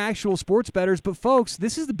 Some are actual sports bettors, but folks,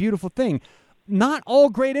 this is the beautiful thing. Not all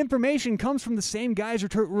great information comes from the same guys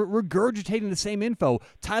regurgitating the same info.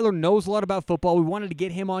 Tyler knows a lot about football. We wanted to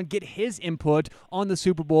get him on, get his input on the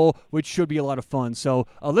Super Bowl, which should be a lot of fun. So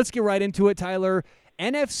let's get right into it, Tyler.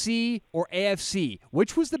 NFC or AFC,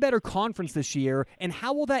 which was the better conference this year, and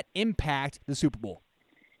how will that impact the Super Bowl?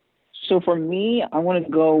 So for me, I want to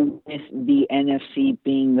go with the NFC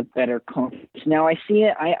being the better conference. Now, I see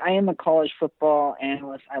it. I am a college football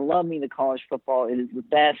analyst. I love me the college football. It is the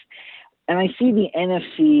best. And I see the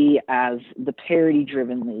NFC as the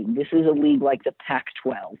parity-driven league. This is a league like the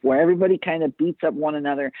Pac-12, where everybody kind of beats up one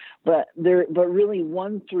another, but really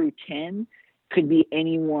 1 through 10 could be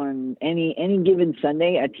anyone, any given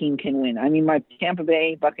Sunday, a team can win. I mean, my Tampa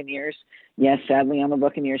Bay Buccaneers, yes, sadly, I'm a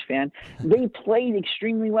Buccaneers fan. They played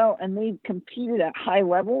extremely well, and they competed at high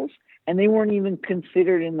levels, and they weren't even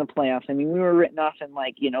considered in the playoffs. I mean, we were written off in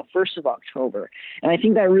 1st of October. And I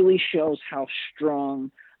think that really shows how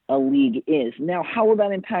strong a league is. Now, how will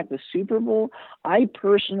that impact the Super Bowl? I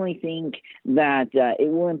personally think that it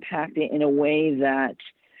will impact it in a way that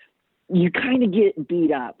you kind of get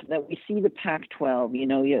beat up, that we see the Pac-12,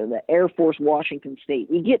 the Air Force, Washington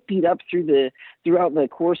State. You get beat up throughout the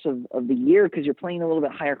course of the year because you're playing a little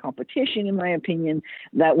bit higher competition, in my opinion,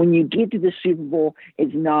 that when you get to the Super Bowl,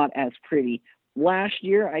 it's not as pretty. Last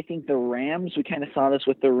year, I think the Rams, we kind of saw this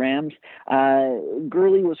with the Rams.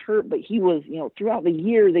 Gurley was hurt, but he was, throughout the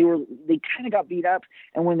year, they kind of got beat up.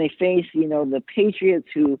 And when they face, the Patriots,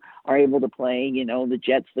 who are able to play, the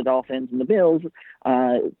Jets, the Dolphins, and the Bills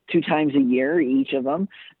 2 times a year, each of them,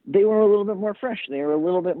 they were a little bit more fresh. They were a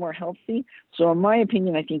little bit more healthy. So in my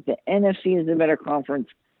opinion, I think the NFC is a better conference,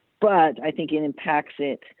 but I think it impacts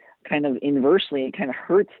it kind of inversely. It kind of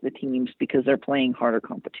hurts the teams because they're playing harder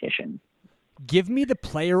competition. Give me the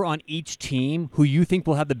player on each team who you think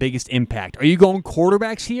will have the biggest impact. Are you going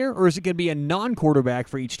quarterbacks here, or is it going to be a non-quarterback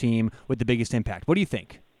for each team with the biggest impact? What do you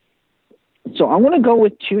think? So I want to go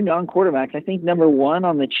with 2 non-quarterbacks. I think number 1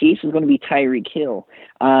 on the Chiefs is going to be Tyreek Hill.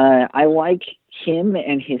 I like him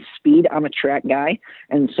and his speed. I'm a track guy,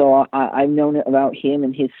 and so I've known about him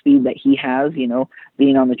and his speed that he has,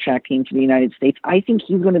 being on the track team for the United States. I think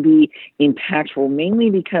he's going to be impactful,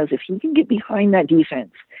 mainly because if he can get behind that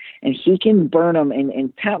defense and he can burn them,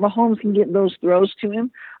 and Pat Mahomes can get those throws to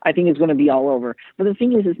him, I think it's going to be all over. But the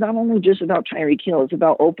thing is, it's not only just about Tyreek Hill. It's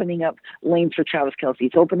about opening up lanes for Travis Kelce.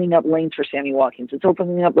 It's opening up lanes for Sammy Watkins. It's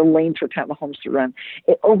opening up the lanes for Pat Mahomes to run.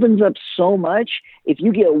 It opens up so much. If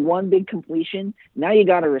you get one big completion, now you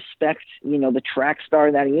got to respect, the track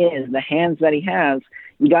star that he is, the hands that he has.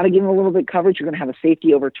 You got to give him a little bit coverage. You're going to have a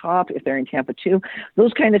safety over top if they're in Tampa too.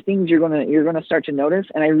 Those kind of things you're going to start to notice,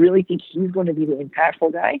 and I really think he's going to be the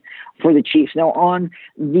impactful guy for the Chiefs. Now on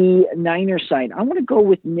the Niners side, I want to go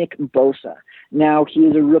with Nick Bosa. Now he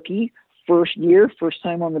is a rookie. First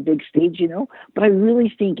time on the big stage, but I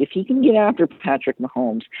really think if he can get after Patrick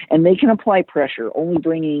Mahomes and they can apply pressure, only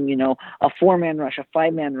bringing, a 4-man rush, a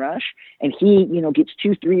 5-man rush, and he, gets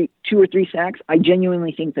 2 or 3 sacks, I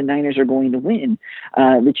genuinely think the Niners are going to win.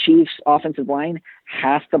 The Chiefs offensive line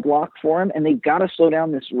has to block for him, and they've got to slow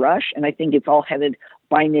down this rush, and I think it's all headed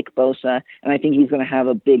by Nick Bosa, and I think he's going to have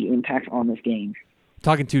a big impact on this game.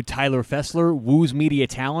 Talking to Tyler Fessler, Woo's media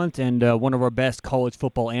talent, and one of our best college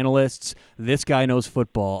football analysts. This guy knows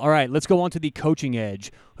football. All right, let's go on to the coaching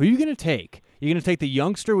edge. Who are you going to take? You going to take the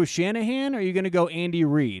youngster with Shanahan, or are you going to go Andy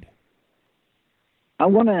Reid? I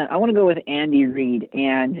want to go with Andy Reid,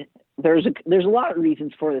 and there's a lot of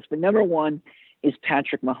reasons for this, but number 1 is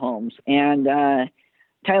Patrick Mahomes. And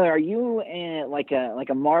Tyler, are you like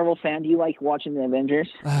a Marvel fan? Do you like watching the Avengers?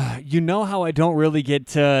 You know how I don't really get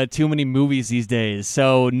too many movies these days,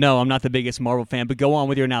 so no, I'm not the biggest Marvel fan. But go on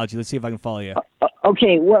with your analogy. Let's see if I can follow you.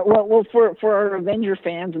 Okay, well, for our Avenger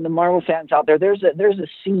fans and the Marvel fans out there, there's a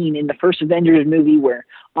scene in the first Avengers movie where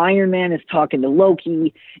Iron Man is talking to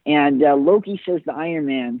Loki, and Loki says to Iron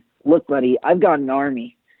Man, "Look, buddy, I've got an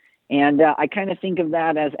army." And I kind of think of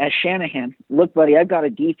that as Shanahan. Look, buddy, I've got a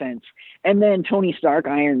defense. And then Tony Stark,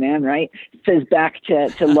 Iron Man, right, says back to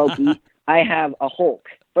Loki, I have a Hulk.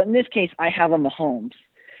 But in this case, I have a Mahomes.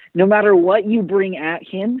 No matter what you bring at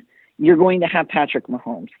him, you're going to have Patrick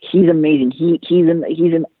Mahomes. He's amazing. He's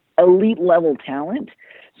an elite level talent.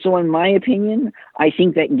 So in my opinion, I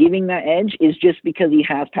think that giving that edge is just because he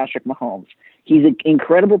has Patrick Mahomes. He's an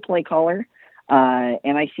incredible play caller.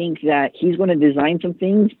 And I think that he's going to design some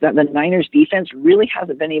things that the Niners defense really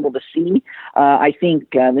hasn't been able to see. I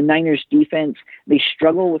think the Niners defense, they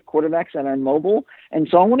struggle with quarterbacks that are mobile. And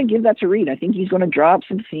so I want to give that to Reed. I think he's going to drop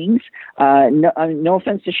some things. No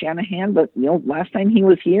offense to Shanahan, but last time he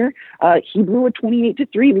was here, he blew a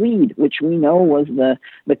 28-3 lead, which we know was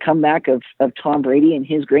the comeback of Tom Brady and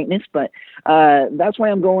his greatness. But that's why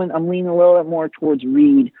I'm leaning a little bit more towards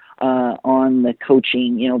Reed on the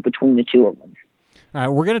coaching, between the two of them. All right,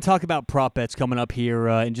 we're going to talk about prop bets coming up here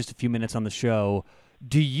in just a few minutes on the show.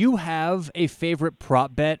 Do you have a favorite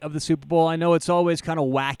prop bet of the Super Bowl? I know it's always kind of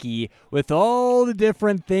wacky with all the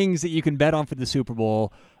different things that you can bet on for the Super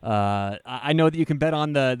Bowl. I know that you can bet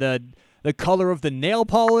on the color of the nail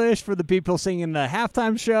polish for the people singing the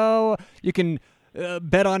halftime show. You can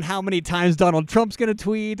bet on how many times Donald Trump's going to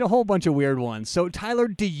tweet, a whole bunch of weird ones. So, Tyler,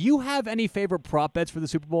 do you have any favorite prop bets for the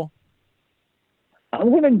Super Bowl? I'm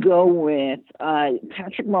going to go with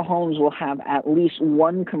Patrick Mahomes will have at least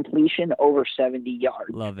one completion over 70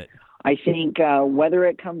 yards. Love it. I think whether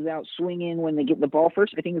it comes out swinging when they get the ball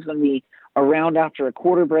first, I think it's going to be around after a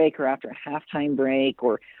quarter break or after a halftime break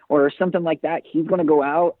or something like that. He's going to go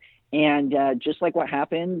out. And just like what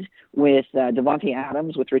happened with Devontae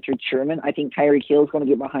Adams with Richard Sherman, I think Tyreek Hill is going to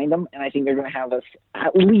get behind them, and I think they're going to have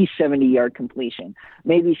at least 70-yard completion,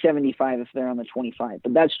 maybe 75 if they're on the 25.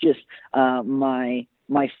 But that's just my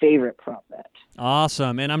favorite prop bet.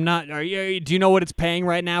 Awesome. And do you know what it's paying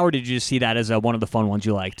right now, or did you just see that as one of the fun ones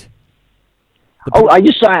you liked? I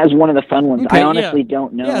just saw it as one of the fun ones. Okay, I honestly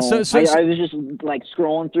don't know. Yeah, so I was just like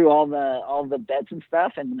scrolling through all the bets and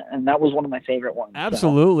stuff, and that was one of my favorite ones.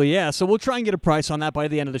 Absolutely, so. Yeah. So we'll try and get a price on that by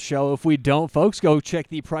the end of the show. If we don't, folks, go check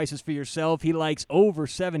the prices for yourself. He likes over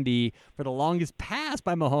 70 for the longest pass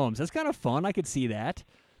by Mahomes. That's kind of fun. I could see that.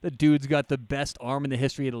 The dude's got the best arm in the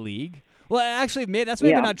history of the league. Well, actually, that's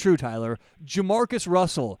maybe not true, Tyler. Jamarcus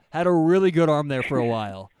Russell had a really good arm there for a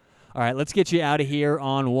while. All right, let's get you out of here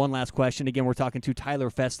on one last question. Again, we're talking to Tyler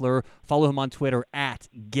Fessler. Follow him on Twitter at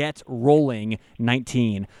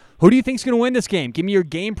GetRolling19. Who do you think's going to win this game? Give me your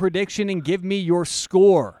game prediction and give me your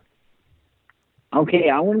score. Okay,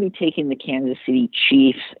 I want to be taking the Kansas City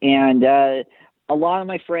Chiefs, and a lot of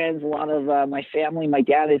my friends, a lot of my family, my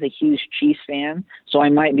dad is a huge Chiefs fan, so I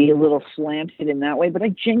might be a little slanted in that way, but I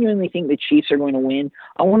genuinely think the Chiefs are going to win.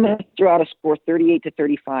 I want to throw out a score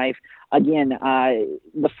 38-35. Again,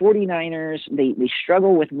 the 49ers, they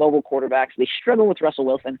struggle with mobile quarterbacks. They struggle with Russell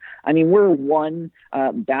Wilson. I mean, we're one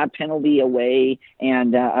bad penalty away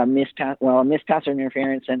and a missed pass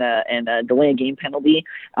interference and a delay of game penalty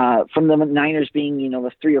from the Niners being,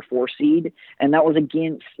 the 3 or 4 seed. And that was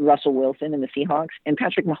against Russell Wilson and the Seahawks. And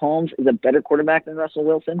Patrick Mahomes is a better quarterback than Russell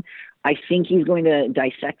Wilson. I think he's going to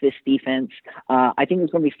dissect this defense. I think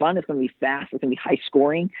it's going to be fun. It's going to be fast. It's going to be high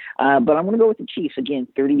scoring. But I'm going to go with the Chiefs again,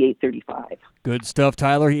 38-35. Good stuff,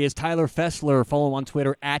 Tyler. He is Tyler Fessler. Follow him on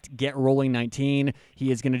Twitter at GetRolling19. He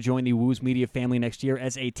is going to join the Woos Media family next year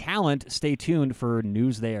as a talent. Stay tuned for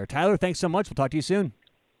news there. Tyler, thanks so much. We'll talk to you soon.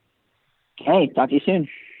 Hey, talk to you soon.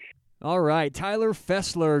 All right, Tyler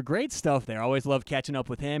Fessler, great stuff there. Always love catching up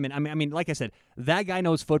with him. And I mean, like I said, that guy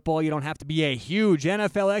knows football. You don't have to be a huge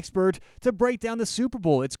NFL expert to break down the Super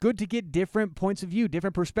Bowl. It's good to get different points of view,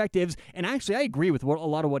 different perspectives. And actually, I agree with a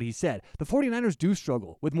lot of what he said. The 49ers do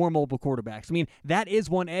struggle with more mobile quarterbacks. I mean, that is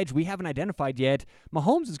one edge we haven't identified yet.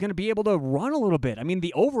 Mahomes is going to be able to run a little bit. I mean,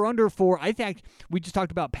 the over-under for, I think we just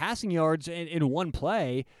talked about passing yards in one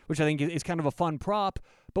play, which I think is kind of a fun prop.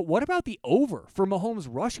 But what about the over for Mahomes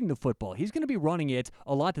rushing the football? He's going to be running it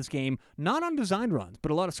a lot this game, not on design runs, but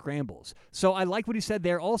a lot of scrambles. So I like what he said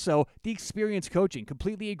there. Also, the experience coaching.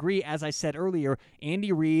 Completely agree. As I said earlier,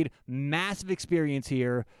 Andy Reid, massive experience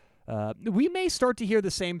here. We may start to hear the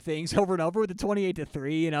same things over and over with the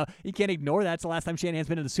 28-3. You can't ignore that. It's the last time Shanahan's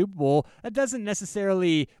been in the Super Bowl. That doesn't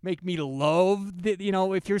necessarily make me love that.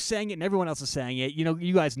 If you're saying it and everyone else is saying it,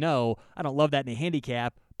 you guys know I don't love that in a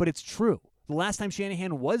handicap, but it's true. The last time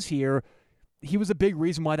Shanahan was here, he was a big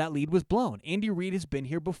reason why that lead was blown. Andy Reid has been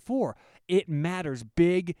here before. It matters.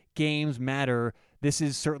 Big games matter. This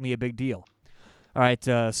is certainly a big deal. All right,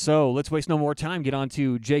 so let's waste no more time. Get on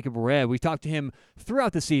to Jacob Rebb. We've talked to him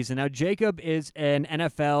throughout the season. Now, Jacob is an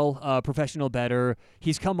NFL professional bettor.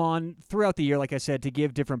 He's come on throughout the year, like I said, to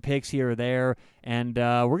give different picks here or there, and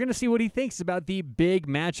we're going to see what he thinks about the big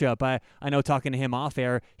matchup. I know talking to him off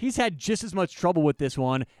air, he's had just as much trouble with this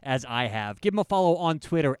one as I have. Give him a follow on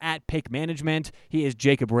Twitter at Pick Management. He is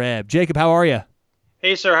Jacob Rebb. Jacob, how are you?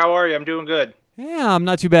 Hey, sir, how are you? I'm doing good. Yeah, I'm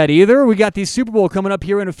not too bad either. We got the Super Bowl coming up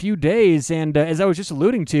here in a few days, and as I was just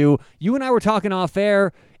alluding to, you and I were talking off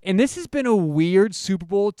air, and this has been a weird Super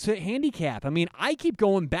Bowl to handicap. I mean, I keep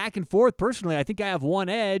going back and forth personally. I think I have one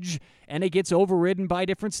edge, and it gets overridden by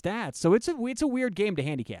different stats. So it's a weird game to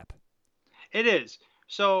handicap. It is.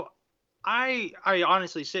 So I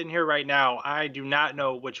honestly, sitting here right now, I do not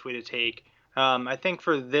know which way to take. I think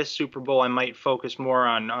for this Super Bowl, I might focus more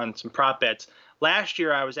on some prop bets. Last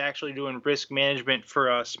year, I was actually doing risk management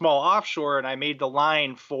for a small offshore, and I made the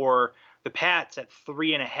line for the Pats at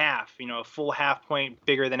 3.5. A full half point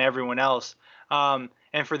bigger than everyone else. And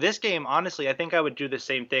for this game, honestly, I think I would do the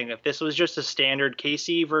same thing. If this was just a standard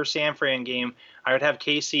KC versus San Fran game, I would have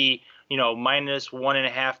KC, minus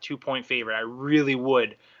 1.5, 2-point favorite. I really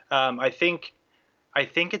would. I think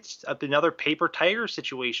it's another paper tiger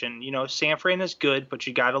situation. San Fran is good, but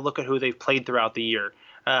you got to look at who they've played throughout the year.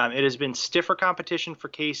 It has been stiffer competition for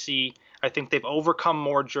KC. I think they've overcome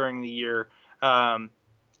more during the year.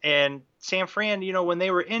 And San Fran, when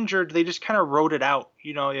they were injured, they just kind of rode it out.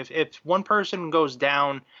 If one person goes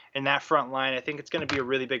down in that front line, I think it's going to be a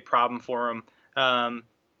really big problem for them.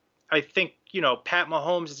 I think, Pat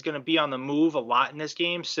Mahomes is going to be on the move a lot in this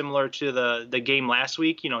game, similar to the game last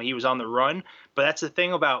week. He was on the run. But that's the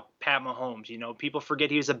thing about Pat Mahomes. People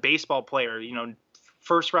forget he was a baseball player,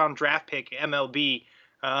 first-round draft pick, MLB.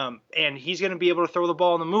 And he's going to be able to throw the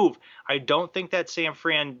ball on the move. I don't think that San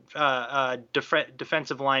Fran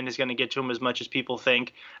defensive line is going to get to him as much as people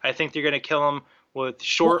think. I think they're going to kill him with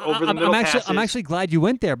short over-the-middle passes. I'm actually glad you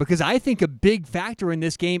went there because I think a big factor in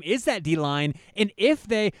this game is that D-line. And if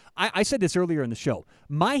I said this earlier in the show,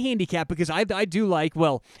 my handicap, because I do like,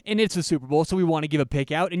 and it's a Super Bowl, so we want to give a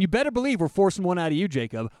pick out. And you better believe we're forcing one out of you,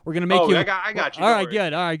 Jacob. We're going to make you. I got you. All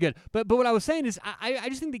right, good. But what I was saying is I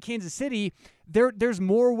just think that Kansas City, there's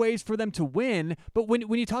more ways for them to win. But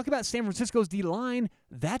when you talk about San Francisco's D-line,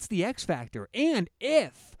 that's the X factor. And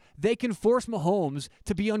if they can force Mahomes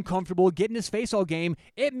to be uncomfortable, get in his face all game,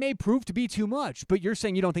 it may prove to be too much. But you're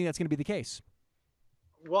saying you don't think that's going to be the case.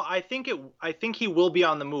 Well, I think he will be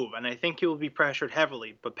on the move, and I think he will be pressured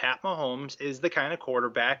heavily. But Pat Mahomes is the kind of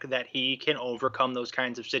quarterback that he can overcome those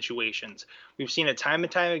kinds of situations. We've seen it time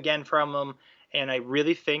and time again from him, and I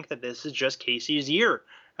really think that this is just Casey's year.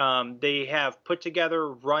 They have put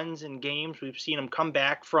together runs in games. We've seen them come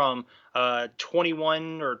back from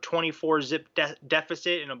 21 or 24 zip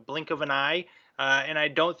deficit in a blink of an eye. And I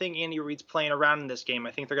don't think Andy Reid's playing around in this game.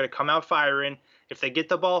 I think they're going to come out firing. If they get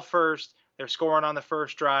the ball first, they're scoring on the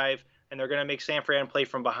first drive, and they're going to make San Fran play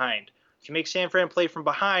from behind. If you make San Fran play from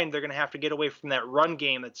behind, they're going to have to get away from that run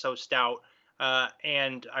game that's so stout.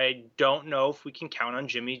 And I don't know if we can count on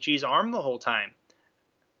Jimmy G's arm the whole time.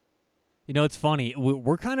 It's funny.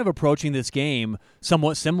 We're kind of approaching this game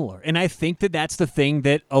somewhat similar, and I think that that's the thing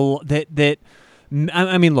that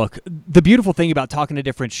I mean, look, the beautiful thing about talking to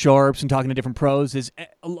different sharps and talking to different pros is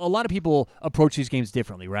a lot of people approach these games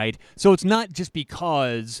differently, right? So it's not just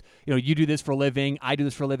because, you do this for a living, I do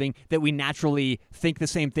this for a living, that we naturally think the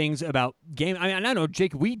same things about game. I mean, I know,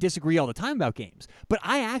 Jake, we disagree all the time about games, but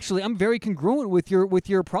I'm very congruent with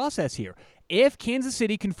your process here. If Kansas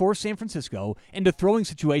City can force San Francisco into throwing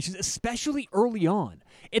situations, especially early on,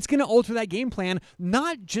 it's going to alter that game plan,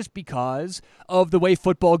 not just because of the way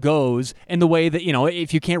football goes and the way that,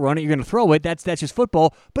 if you can't run it, you're going to throw it. That's just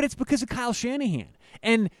football, but it's because of Kyle Shanahan.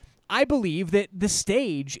 And I believe that the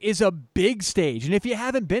stage is a big stage. And if you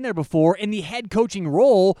haven't been there before in the head coaching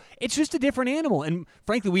role, it's just a different animal. And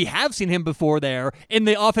frankly, we have seen him before there in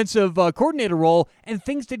the offensive coordinator role, and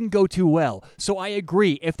things didn't go too well. So I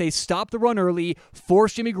agree. If they stop the run early,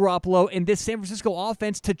 force Jimmy Garoppolo and this San Francisco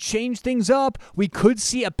offense to change things up, we could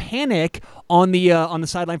see a panic on the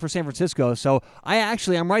sideline for San Francisco. So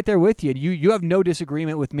I'm right there with you. You have no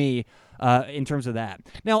disagreement with me in terms of that.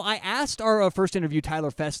 Now, I asked our first interview,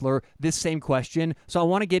 Tyler Fessler, this same question, so I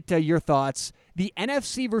want to get your thoughts. The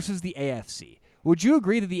NFC versus the AFC. Would you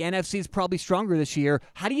agree that the NFC is probably stronger this year?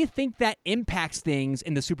 How do you think that impacts things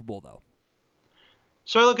in the Super Bowl, though?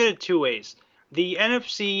 So I look at it two ways. The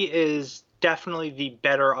NFC is definitely the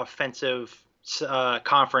better offensive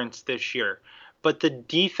conference this year, but the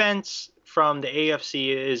defense from the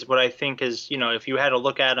AFC is what I think is, if you had to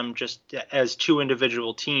look at them just as two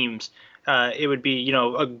individual teams, it would be,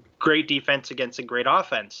 a great defense against a great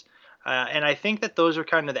offense. And I think that those are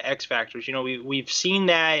kind of the X factors. We've seen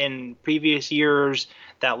that in previous years,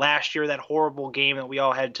 that last year, that horrible game that we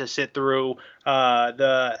all had to sit through,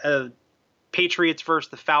 the Patriots versus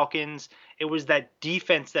the Falcons. It was that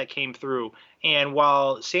defense that came through. And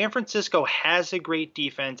while San Francisco has a great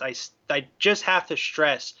defense, I just have to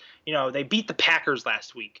stress, they beat the Packers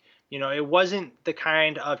last week. It wasn't the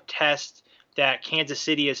kind of test that Kansas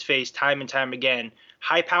City has faced time and time again.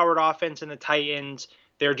 High-powered offense in the Titans,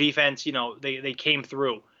 their defense, they came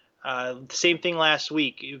through. Same thing last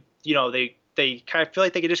week. They kind of feel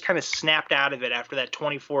like they just kind of snapped out of it after that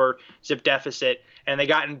 24-zip deficit, and they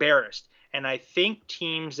got embarrassed. And I think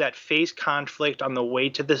teams that face conflict on the way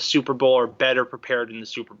to the Super Bowl are better prepared in the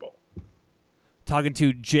Super Bowl. Talking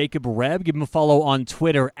to Jacob Rebb. Give him a follow on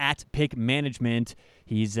Twitter at Pick Management.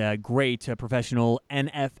 He's a great professional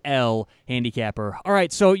NFL handicapper. All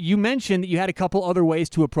right, so you mentioned that you had a couple other ways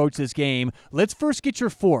to approach this game. Let's first get your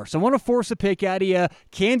force. I want to force a pick out of you.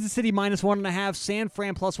 Kansas City -1.5, San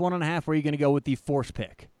Fran +1.5. Where are you going to go with the force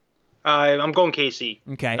pick? I'm going KC.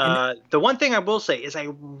 Okay. The one thing I will say is I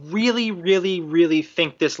really, really, really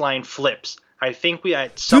think this line flips. I think we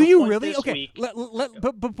at some Do you point really? this Okay. week.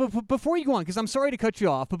 But before you go on, because I'm sorry to cut you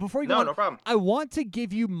off, but before you go on, no problem. I want to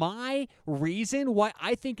give you my reason why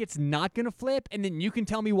I think it's not going to flip, and then you can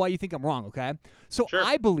tell me why you think I'm wrong, okay? So Sure.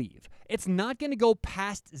 I believe it's not going to go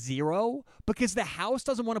past 0 because the house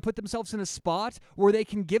doesn't want to put themselves in a spot where they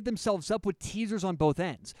can give themselves up with teasers on both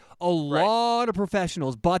ends. A lot of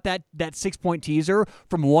professionals bought that 6-point teaser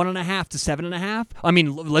from 1.5 to 7.5. I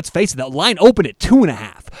mean, let's face it, that line opened at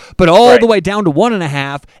 2.5, but all the way down to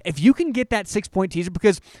 1.5. If you can get that 6-point teaser,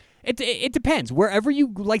 because it depends. Wherever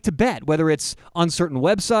you like to bet, whether it's on certain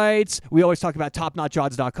websites, we always talk about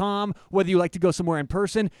topnotchodds.com, whether you like to go somewhere in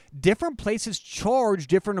person, different places charge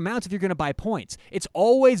different amounts if you're going to buy points. It's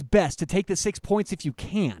always best to take the 6 points if you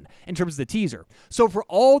can in terms of the teaser. So for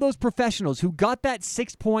all those professionals who got that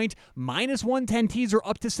 6-point -110 teaser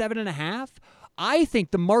up to 7.5, I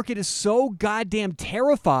think the market is so goddamn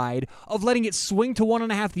terrified of letting it swing to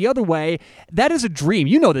 1.5 the other way. That is a dream.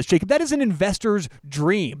 You know this, Jacob. That is an investor's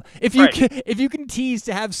dream. If you can tease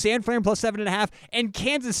to have San Fran +7.5 and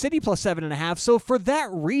Kansas City +7.5. So for that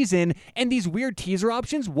reason and these weird teaser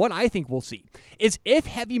options, what I think we'll see is if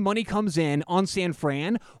heavy money comes in on San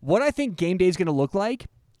Fran, what I think game day is going to look like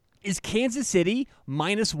is Kansas City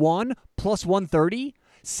 -1 +130.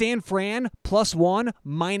 San Fran +1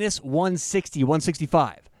 -160,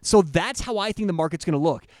 165. So that's how I think the market's going to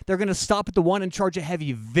look. They're going to stop at the 1 and charge a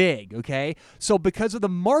heavy vig, okay? So because of the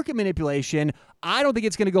market manipulation, I don't think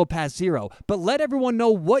it's going to go past 0. But let everyone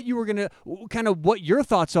know what you were going to, kind of what your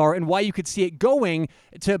thoughts are and why you could see it going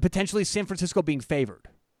to potentially San Francisco being favored.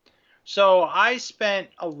 So I spent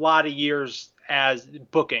a lot of years as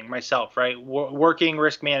booking myself, right? Working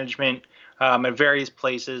risk management at various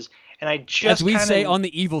places. And I just as we say on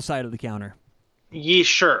the evil side of the counter. Yeah,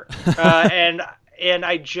 sure. And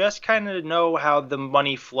I just kind of know how the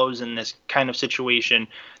money flows in this kind of situation.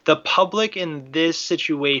 The public in this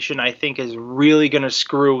situation, I think, is really going to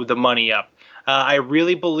screw the money up. I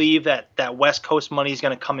really believe that West Coast money is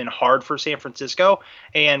going to come in hard for San Francisco.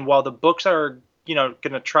 And while the books are going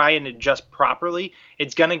to try and adjust properly,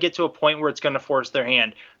 it's going to get to a point where it's going to force their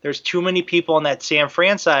hand. There's too many people on that San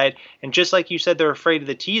Fran side, and just like you said, they're afraid of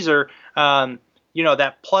the teaser.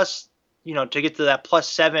 That plus, to get to that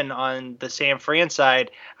 +7 on the San Fran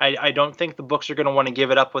side, I don't think the books are going to want to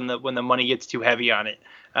give it up when the money gets too heavy on it.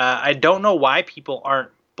 I don't know why people aren't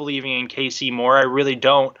believing in KC more. I really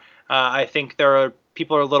don't. I think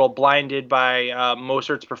people are a little blinded by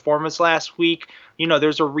Mostert's performance last week.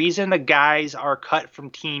 There's a reason the guys are cut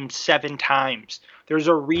from teams 7 times. There's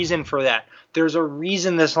a reason for that. There's a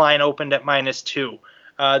reason this line opened at -2.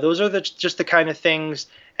 Those are just the kind of things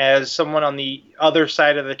as someone on the other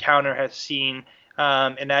side of the counter has seen.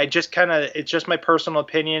 And I just it's just my personal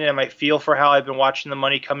opinion and my feel for how I've been watching the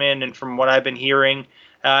money come in and from what I've been hearing.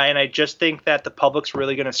 And I just think that the public's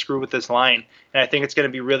really going to screw with this line. And I think it's going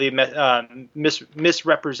to be really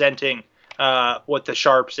misrepresenting what the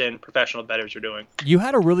sharps and professional bettors are doing. You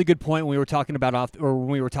had a really good point when we were talking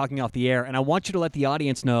off the air, and I want you to let the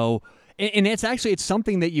audience know. And it's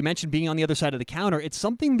something that you mentioned being on the other side of the counter. It's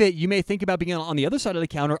something that you may think about being on the other side of the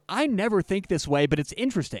counter. I never think this way, but it's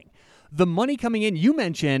interesting. The money coming in, you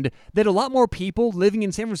mentioned that a lot more people living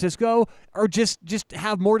in San Francisco are just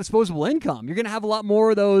have more disposable income. You're going to have a lot more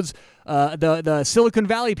of those, the Silicon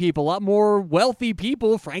Valley people, a lot more wealthy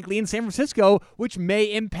people, frankly, in San Francisco, which may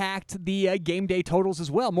impact the game day totals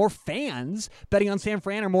as well. More fans betting on San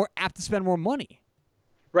Fran are more apt to spend more money.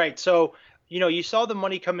 Right. So, you saw the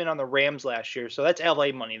money come in on the Rams last year. So that's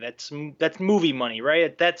LA money. That's movie money,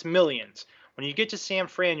 right? That's millions. When you get to San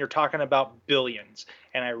Fran, you're talking about billions.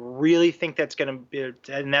 And I really think that's going to be,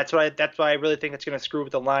 and that's why I really think it's going to screw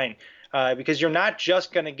with the line. Because you're not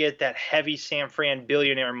just going to get that heavy San Fran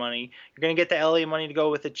billionaire money. You're going to get the LA money to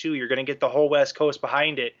go with it too. You're going to get the whole West Coast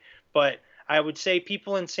behind it. But I would say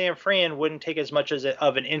people in San Fran wouldn't take as much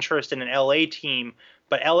of an interest in an LA team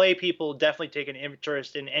But LA people definitely take an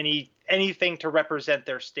interest in anything to represent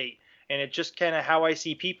their state. And it's just kind of how I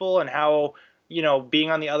see people and how,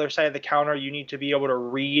 being on the other side of the counter, you need to be able to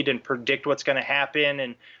read and predict what's going to happen,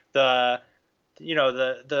 and the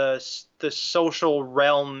social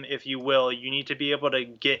realm, if you will. You need to be able to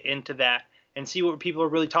get into that and see what people are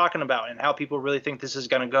really talking about and how people really think this is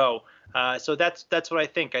going to go. So that's what I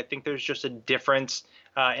think. I think there's just a difference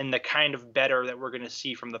in the kind of better that we're going to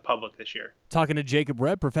see from the public this year. Talking to Jacob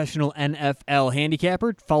Rebb, professional NFL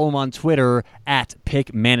handicapper. Follow him on Twitter at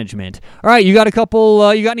Pick Management. All right, you got a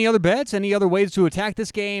couple. You got any other bets? Any other ways to attack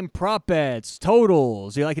this game? Prop bets,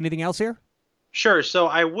 totals. You like anything else here? Sure. So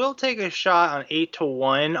I will take a shot on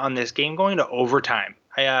 8-1 on this game going to overtime.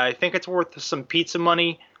 I think it's worth some pizza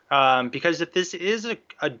money because if this is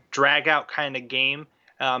a drag out kind of game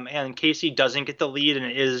and KC doesn't get the lead and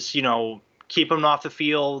it is, keep them off the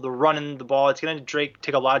field, the running the ball, it's going to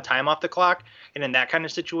take a lot of time off the clock. And in that kind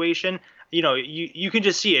of situation, you can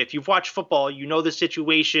just see it. If you've watched football, the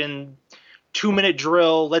situation, 2-minute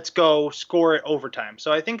drill, let's go, score it overtime.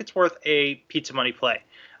 So I think it's worth a pizza money play.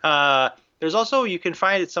 There's also, you can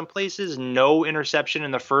find at some places, no interception in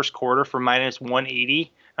the first quarter for -180.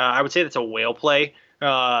 I would say that's a whale play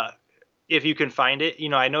if you can find it.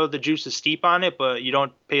 I know the juice is steep on it, but you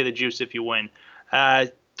don't pay the juice if you win.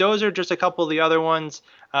 Those are just a couple of the other ones.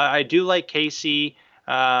 I do like KC.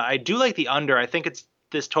 I do like the under. I think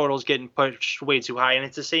this total is getting pushed way too high, and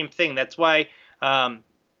it's the same thing. That's why,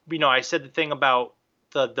 I said the thing about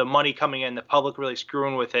the money coming in, the public really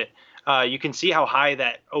screwing with it. You can see how high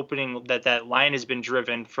that opening that line has been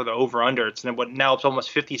driven for the over/under. Now it's almost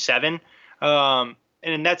 57,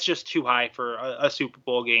 and that's just too high for a Super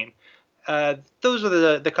Bowl game. Those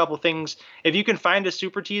are the couple things. If you can find a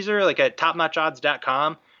super teaser, like at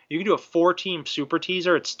topnotchodds.com, you can do a 4-team super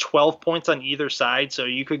teaser. It's 12 points on either side. So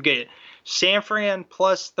you could get San Fran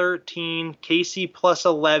plus 13, KC plus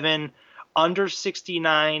 11, under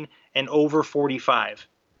 69, and over 45.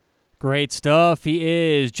 Great stuff. He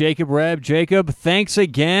is Jacob Rebb. Jacob, thanks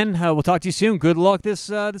again. We'll talk to you soon. Good luck this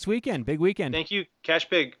weekend. Big weekend. Thank you. Cash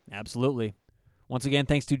big. Absolutely. Once again,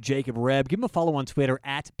 thanks to Jacob Rebb. Give him a follow on Twitter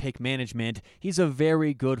at Pick Management. He's a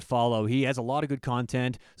very good follow. He has a lot of good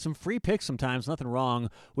content, some free picks sometimes, nothing wrong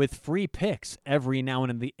with free picks every now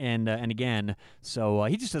and again. So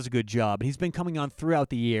he just does a good job. He's been coming on throughout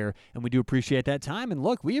the year, and we do appreciate that time. And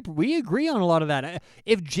look, we agree on a lot of that.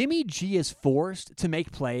 If Jimmy G is forced to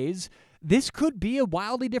make plays, this could be a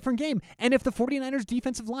wildly different game. And if the 49ers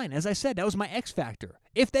defensive line, as I said, that was my X factor.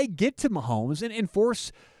 If they get to Mahomes and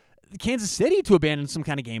force Kansas City to abandon some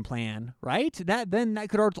kind of game plan, right? Then that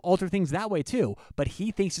could alter things that way too. But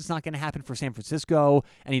he thinks it's not going to happen for San Francisco,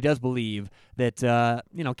 and he does believe that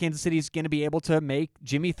Kansas City is going to be able to make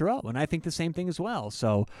Jimmy throw, and I think the same thing as well.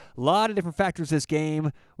 So a lot of different factors this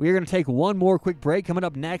game. We are going to take one more quick break. Coming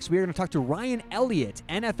up next, we are going to talk to Ryan Elliott,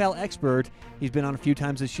 NFL expert. He's been on a few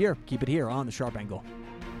times this year. Keep it here on the Sharp Angle.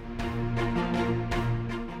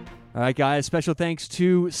 All right, guys, special thanks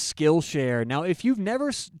to Skillshare. Now, if you've never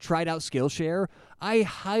tried out Skillshare, I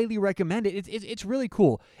highly recommend it. It's really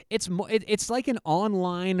cool. It's like an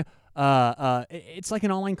online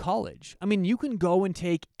college. I mean, you can go and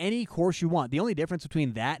take any course you want. The only difference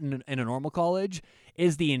between that and a normal college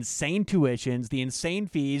is the insane tuitions, the insane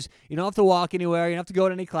fees. You don't have to walk anywhere. You don't have to go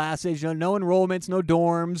to any classes. No enrollments, no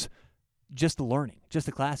dorms, just the learning, just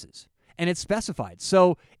the classes. And it's specified.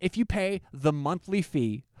 So if you pay the monthly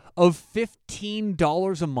fee of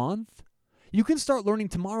 $15 a month, you can start learning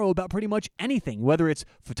tomorrow about pretty much anything, whether it's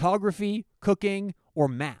photography, cooking, or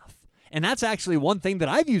math. And that's actually one thing that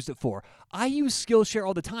I've used it for. I use Skillshare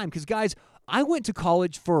all the time because, guys, I went to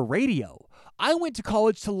college for radio. I went to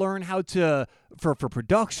college to learn how to, for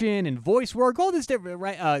production and voice work, all this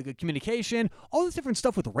different communication, all this different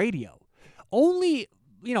stuff with radio. Only,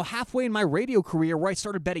 halfway in my radio career where I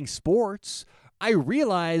started betting sports, I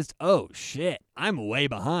realized, oh shit, I'm way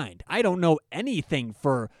behind. I don't know anything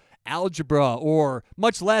for algebra or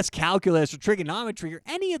much less calculus or trigonometry or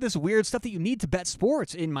any of this weird stuff that you need to bet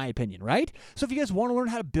sports, in my opinion, right? So if you guys want to learn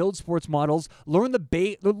how to build sports models, learn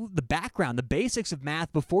the background, the basics of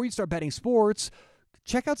math before you start betting sports,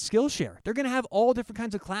 check out Skillshare. They're going to have all different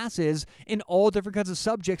kinds of classes in all different kinds of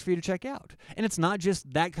subjects for you to check out. And it's not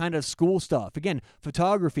just that kind of school stuff. Again,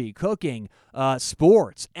 photography, cooking,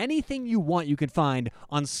 sports, anything you want you can find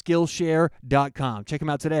on Skillshare.com. Check them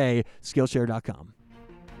out today, Skillshare.com.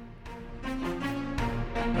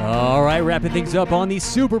 All right, wrapping things up on the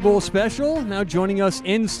Super Bowl special. Now joining us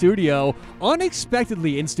in studio,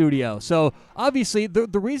 unexpectedly in studio. So obviously,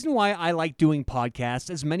 the reason why I like doing podcasts,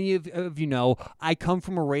 as many of you know, I come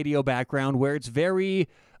from a radio background where it's very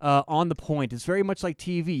on the point. It's very much like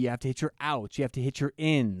TV. You have to hit your outs. You have to hit your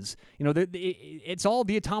ins. It's all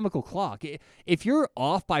the atomical clock. If you're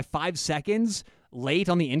off by 5 seconds late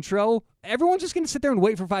on the intro, everyone's just going to sit there and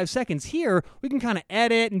wait for 5 seconds. Here, we can kind of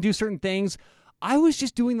edit and do certain things. I was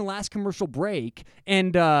just doing the last commercial break,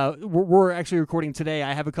 and we're actually recording today.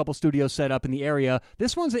 I have a couple studios set up in the area.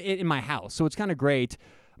 This one's in my house, so it's kind of great.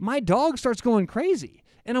 My dog starts going crazy,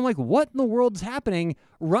 and I'm like, what in the world is happening?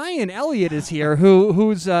 Ryan Elliott is here,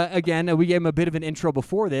 who's, again, we gave him a bit of an intro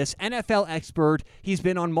before this, NFL expert. He's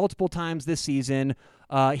been on multiple times this season.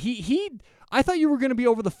 I thought you were going to be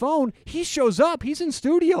over the phone. He shows up. He's in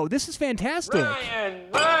studio. This is fantastic.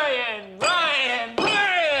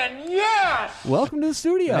 Ryan, yes! Welcome to the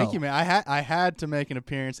studio. Thank you, man. I had to make an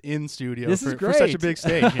appearance in studio This is for such a great. big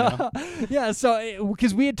stage. Yeah, so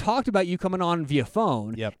because we had talked about you coming on via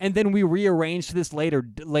phone, Yep. and then we rearranged to this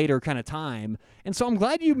later kind of time, and so I'm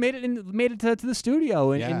glad you made it to the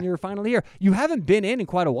studio, and you're finally here. You haven't been in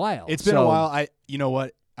quite a while. It's been a while. You know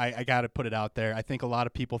what? I got to put it out there. I think a lot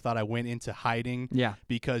of people thought I went into hiding. Yeah.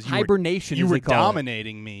 Because hibernation. You as were they call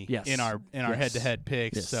dominating me Yes. in our Yes. head-to-head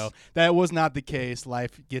picks. Yes. So that was not the case.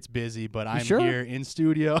 Life gets busy, but I'm sure? here in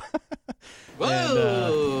studio.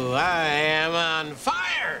 Whoa, I am on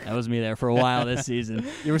fire! it. That was me there for a while this season.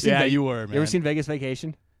 You ever seen? Yeah, you were, man. You ever seen Vegas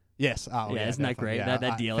Vacation? Yes. Oh, Yeah, isn't that definitely. great? Yeah,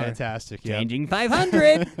 That dealer. Fantastic. Yeah. Changing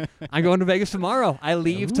 500. I'm going to Vegas tomorrow. I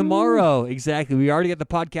leave tomorrow. Exactly. We already got the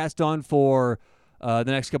podcast on for the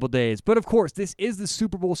next couple days. But, of course, this is the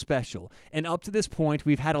Super Bowl special. And up to this point,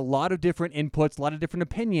 we've had a lot of different inputs, a lot of different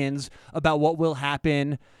opinions about what will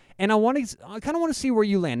happen. And I kind of want to see where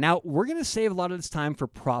you land. Now, we're going to save a lot of this time for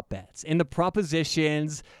prop bets and the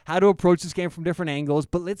propositions, how to approach this game from different angles.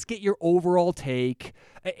 But let's get your overall take.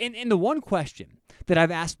 And the one question that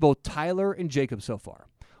I've asked both Tyler and Jacob so far,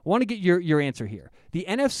 I want to get your answer here. The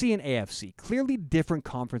NFC and AFC, clearly different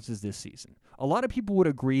conferences this season. A lot of people would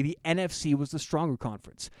agree the NFC was the stronger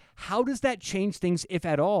conference. How does that change things, if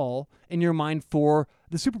at all, in your mind for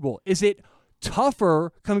the Super Bowl? Is it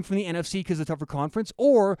tougher coming from the NFC because of the tougher conference,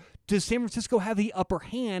 or does San Francisco have the upper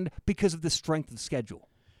hand because of the strength of the schedule?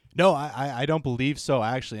 No, I don't believe so,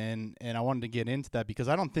 actually, and I wanted to get into that because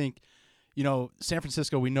I don't think, San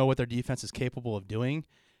Francisco, we know what their defense is capable of doing,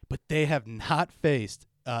 but they have not faced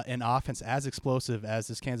an offense as explosive as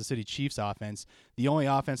this Kansas City Chiefs offense. The only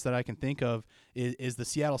offense that I can think of is the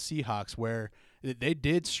Seattle Seahawks, where they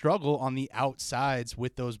did struggle on the outsides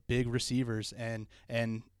with those big receivers, and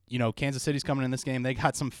Kansas City's coming in this game. They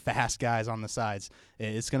got some fast guys on the sides.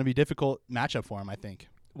 It's going to be a difficult matchup for them, I think.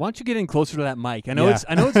 Why don't you get in closer to that mic? I know Yeah.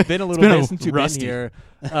 it's been a little been bit since you've rusty. been here.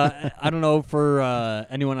 I don't know for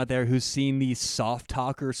anyone out there who's seen the Soft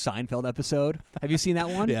Talker Seinfeld episode. Have you seen that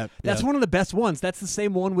one? Yeah, That's yeah. one of the best ones. That's the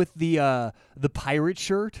same one with the pirate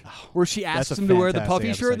shirt, where she asks That's a him to wear the fantastic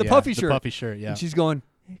puffy shirt. episode. The Yeah, puffy the shirt. puffy shirt, yeah. And she's going,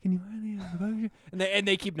 hey, can you wear the puffy shirt? And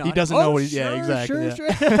they keep nodding. doesn't know what he- yeah, exactly, Sure.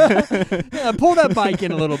 Yeah, pull that mic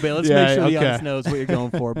in a little bit. Let's Yeah, make sure the okay. audience knows what you're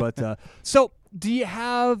going for. But so. Do you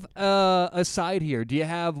have a side here? Do you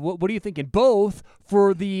have what are you thinking? Both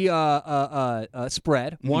for the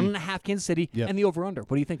spread, 1.5 Kansas City, Yep. and the over/under.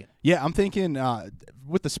 What are you thinking? Yeah, I'm thinking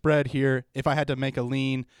with the spread here, if I had to make a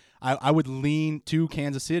lean, I would lean to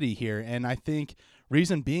Kansas City here. And I think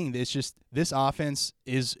reason being, it's just this offense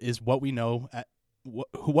is what we know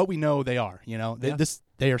what we know they are.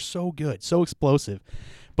 They are so good, so explosive.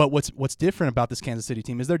 But what's different about this Kansas City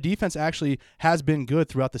team is their defense actually has been good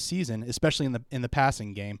throughout the season, especially in the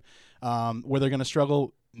passing game. Where they're going to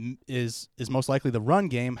struggle is most likely the run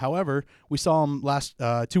game. However, we saw them last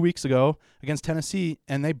 2 weeks ago against Tennessee,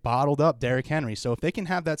 and they bottled up Derrick Henry. So if they can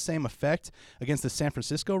have that same effect against the San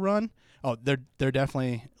Francisco run, they're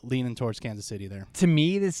definitely leaning towards Kansas City there. To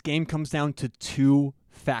me, this game comes down to two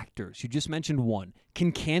factors. You just mentioned one.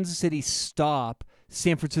 Can Kansas City stop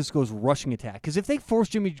San Francisco's rushing attack? Because if they force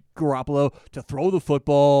Jimmy Garoppolo to throw the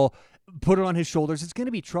football, put it on his shoulders, it's going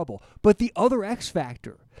to be trouble. But the other X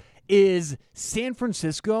factor is San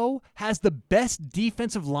Francisco has the best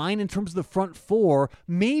defensive line in terms of the front four,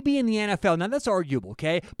 maybe in the NFL. Now, that's arguable,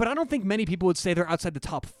 okay? But I don't think many people would say they're outside the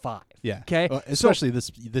top 5. Yeah. Okay? Especially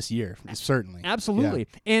this year, certainly. Absolutely.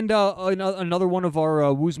 Yeah. And another one of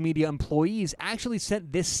our Wooz Media employees actually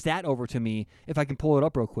sent this stat over to me, if I can pull it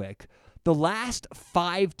up real quick. The last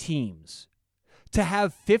 5 teams to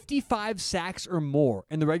have 55 sacks or more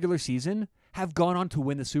in the regular season have gone on to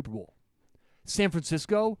win the Super Bowl. San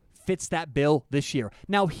Francisco, fits that bill this year.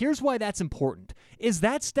 Now, here's why that's important. Is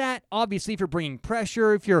that stat, obviously, if you're bringing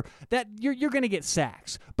pressure, if you're going to get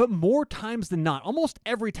sacks. But more times than not, almost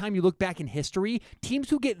every time you look back in history, teams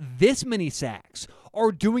who get this many sacks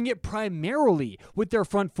are doing it primarily with their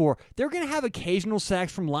front four. They're going to have occasional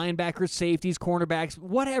sacks from linebackers, safeties, cornerbacks,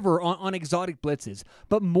 whatever, on exotic blitzes.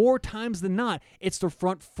 But more times than not, it's the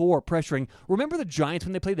front four pressuring. Remember the Giants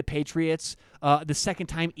when they played the Patriots, the second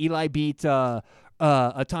time Eli beat Tom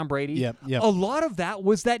Brady? Yep. A lot of that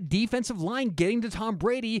was that defensive line getting to Tom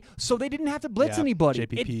Brady so they didn't have to blitz anybody.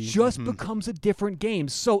 JPP. It just becomes a different game.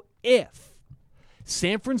 So if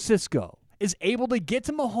San Francisco is able to get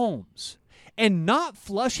to Mahomes and not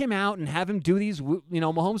flush him out and have him do these,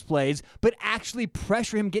 Mahomes plays, but actually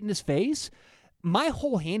pressure him, get in his face, my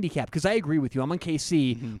whole handicap, because I agree with you, I'm on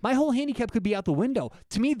KC, my whole handicap could be out the window.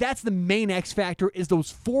 To me, that's the main X factor is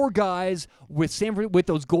those four guys with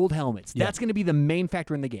those gold helmets. That's going to be the main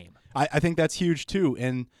factor in the game. I think that's huge too.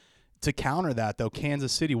 And to counter that, though,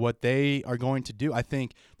 Kansas City, what they are going to do, I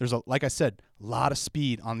think there's, like I said, a lot of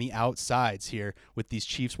speed on the outsides here with these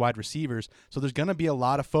Chiefs wide receivers. So there's going to be a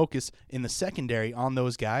lot of focus in the secondary on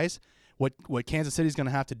those guys. What Kansas City is going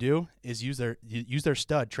to have to do is use their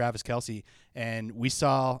stud, Travis Kelce. And we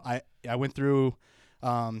saw, I went through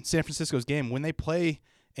San Francisco's game when they play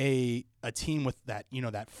a team with that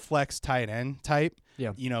that flex tight end type.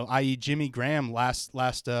 Yeah. I.e. Jimmy Graham last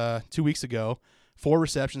 2 weeks ago, 4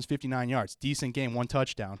 receptions, 59 yards, decent game, 1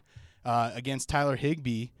 touchdown against Tyler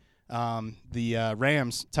Higbee, the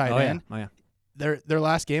Rams tight end. Oh yeah. Their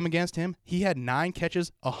last game against him, he had 9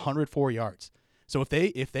 catches, 104 yards. So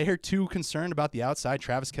if they are too concerned about the outside,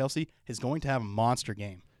 Travis Kelce is going to have a monster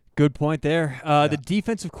game. Good point there. The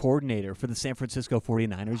defensive coordinator for the San Francisco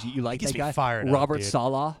 49ers, you like that guy? Me fired up, Robert dude.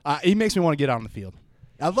 Saleh. He makes me want to get on the field.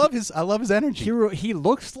 I love his energy. He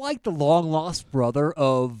looks like the long lost brother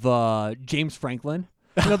of James Franklin,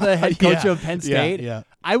 the head coach of Penn State. Yeah.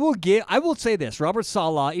 I will say this: Robert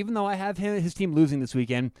Saleh, even though I have his team losing this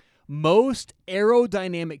weekend, most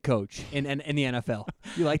aerodynamic coach in the NFL.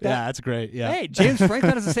 You like that? Yeah, that's great. Yeah. Hey, James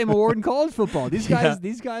Franklin has the same award in college football. These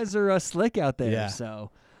guys are slick out there. Yeah.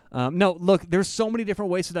 So, no, look, there's so many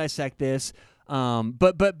different ways to dissect this.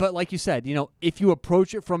 But like you said, if you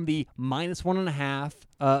approach it from the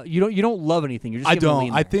 -1.5, you don't love anything. You're just giving a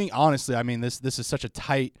lean there. I think honestly, this is such a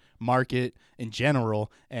tight market in general,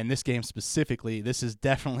 and this game specifically, this is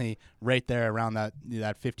definitely right there around that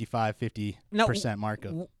 55-50%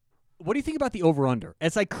 markup. What do you think about the over/under?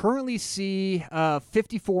 As I currently see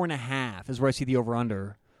 54.5 is where I see the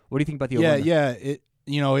over/under. What do you think about the over/under? Yeah.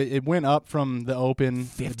 It went up from the open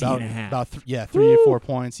 50.5. about 3 to 4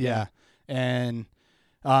 points. Yeah. And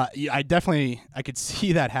I could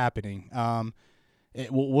see that happening.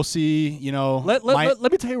 We'll see. Let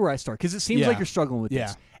me tell you where I start, because it seems like you're struggling with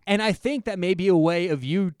this, and I think that may be a way of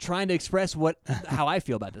you trying to express how I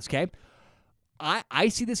feel about this. Okay, I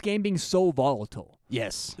see this game being so volatile.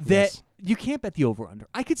 Yes. That you can't bet the over/under.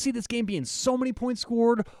 I could see this game being so many points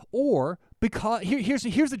scored, or because here's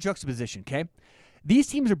the juxtaposition. Okay, these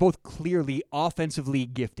teams are both clearly offensively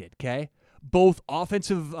gifted. Okay. Both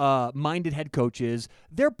offensive-minded head coaches,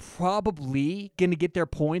 they're probably going to get their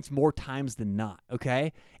points more times than not,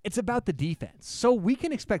 okay? It's about the defense. So we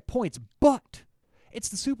can expect points, but it's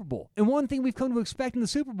the Super Bowl. And one thing we've come to expect in the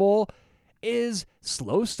Super Bowl is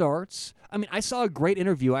slow starts. I mean, I saw a great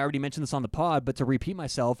interview. I already mentioned this on the pod, but to repeat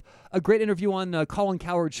myself, a great interview on Colin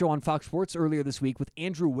Cowherd's show on Fox Sports earlier this week with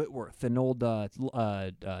Andrew Whitworth, an old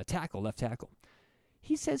left tackle.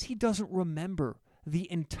 He says he doesn't remember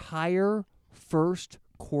the entire first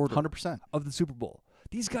quarter 100% of the Super Bowl.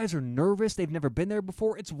 These guys are nervous. They've never been there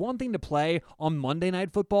before. It's one thing to play on Monday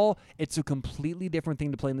Night Football. It's a completely different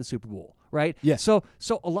thing to play in the Super Bowl, right? Yeah. So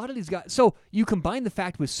a lot of these guys. So you combine the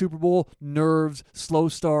fact with Super Bowl, nerves, slow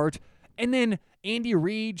start, and then Andy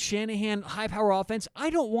Reid, Shanahan, high-power offense.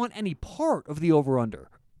 I don't want any part of the over/under.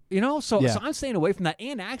 So I'm staying away from that.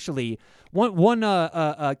 And actually, one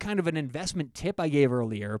kind of an investment tip I gave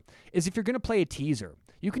earlier is if you're going to play a teaser,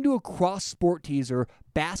 you can do a cross-sport teaser,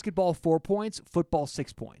 basketball 4 points, football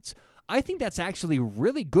 6 points. I think that's actually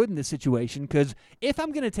really good in this situation, because if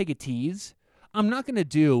I'm going to take a tease, I'm not going to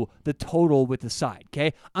do the total with the side,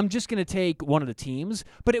 okay? I'm just going to take one of the teams,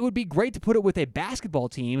 but it would be great to put it with a basketball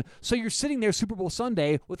team, so you're sitting there Super Bowl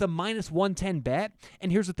Sunday with a -110 bet.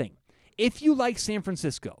 And here's the thing. If you like San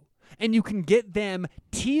Francisco, and you can get them,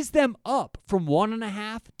 tease them up from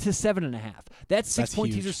 1.5 to 7.5. That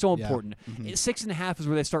 6-point teaser is so Yeah. important. 6.5 is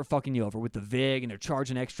where they start fucking you over with the VIG, and they're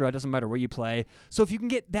charging extra. It doesn't matter where you play. So if you can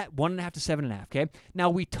get that 1.5 to 7.5, okay? Now,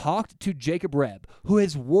 we talked to Jacob Rebb, who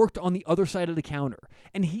has worked on the other side of the counter,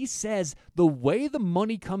 and he says the way the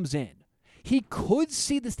money comes in, he could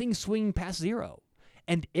see this thing swinging past 0.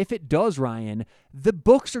 And if it does, Ryan, the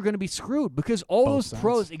books are going to be screwed because all Both those sides.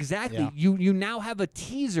 pros, exactly, Yeah. you now have a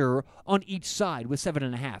teaser on each side with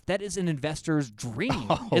 7.5. That is an investor's dream,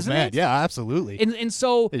 Oh, isn't man. it? Yeah, absolutely. And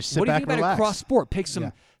so, what do you Just sit think back, about relax. it cross sport? Pick some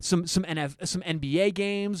Yeah. some NBA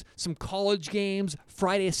games, some college games,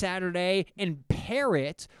 Friday, Saturday, and pair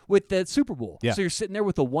it with the Super Bowl. Yeah. So you're sitting there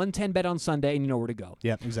with a 110 bet on Sunday, and you know where to go.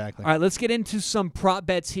 Yeah, exactly. All right, let's get into some prop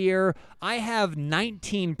bets here. I have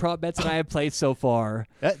 19 prop bets that I have played so far.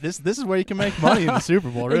 This is where you can make money in the Super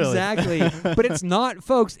Bowl, really. Exactly. But it's not,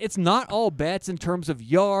 folks, it's not all bets in terms of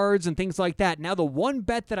yards and things like that. Now, the one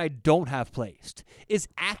bet that I don't have placed is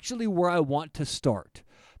actually where I want to start.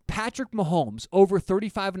 Patrick Mahomes, over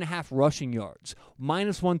 35.5 rushing yards,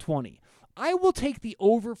 minus 120. I will take the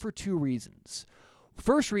over for 2 reasons.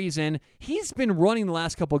 First reason, he's been running the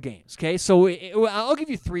last couple games, okay? So I'll give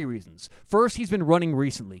you 3 reasons. First, he's been running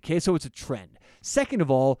recently, okay? So it's a trend. Second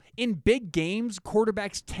of all, in big games,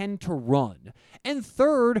 quarterbacks tend to run. And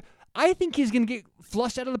third, I think he's going to get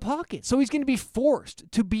flushed out of the pocket. So he's going to be forced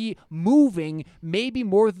to be moving maybe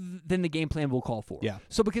more than the game plan will call for. Yeah.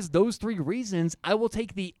 So because those 3 reasons, I will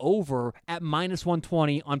take the over at minus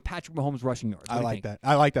 120 on Patrick Mahomes rushing yards. What I do you like think? that.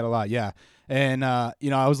 I like that a lot, yeah. And, I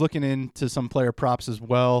was looking into some player props as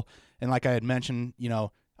well. And like I had mentioned,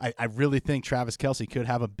 I really think Travis Kelce could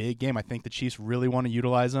have a big game. I think the Chiefs really want to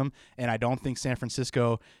utilize him, and I don't think San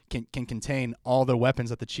Francisco can contain all the weapons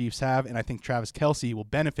that the Chiefs have, and I think Travis Kelce will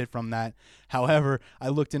benefit from that. However, I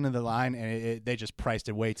looked into the line, and they just priced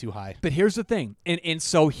it way too high. But here's the thing, and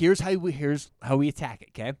so here's how we attack it,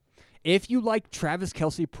 okay? If you like Travis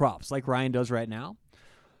Kelce props like Ryan does right now,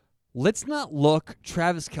 let's not look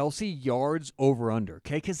Travis Kelce yards over under,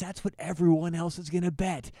 okay? Because that's what everyone else is going to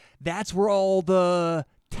bet. That's where all the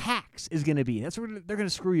tax is going to be. That's where they're going to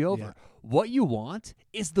screw you over. Yeah. What you want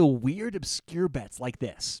is the weird, obscure bets like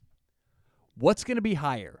this. What's going to be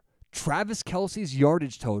higher, Travis Kelce's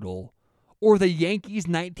yardage total or the Yankees'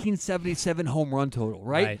 1977 home run total,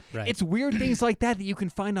 right? Right. It's weird things like that you can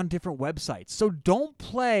find on different websites. So don't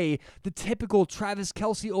play the typical Travis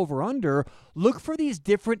Kelce over-under. Look for these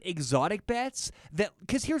different exotic bets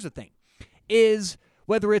because here's the thing, is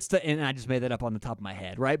whether it's and I just made that up on the top of my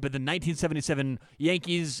head, right? But the 1977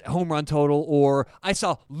 Yankees home run total, or I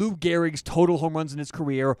saw Lou Gehrig's total home runs in his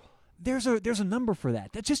career. There's a number for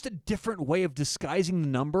that. That's just a different way of disguising the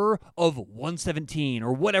number of 117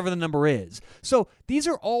 or whatever the number is. So these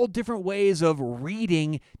are all different ways of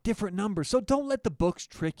reading different numbers. So don't let the books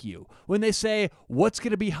trick you. When they say, what's going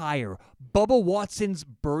to be higher, Bubba Watson's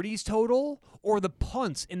birdies total or the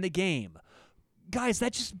punts in the game? Guys,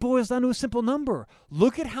 that just boils down to a simple number.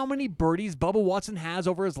 Look at how many birdies Bubba Watson has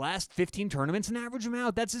over his last 15 tournaments and average them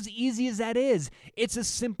out. That's as easy as that is. It's a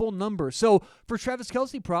simple number. So for Travis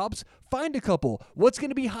Kelce props, find a couple. What's going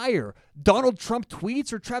to be higher? Donald Trump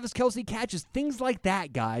tweets or Travis Kelce catches? Things like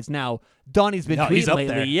that, guys. Now, Donnie's been he's tweeting up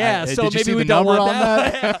lately. there. Yeah, Did so you see maybe we the don't number want on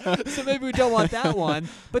that. Yeah. So maybe we don't want that one.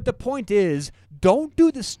 But the point is, don't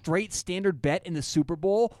do the straight standard bet in the Super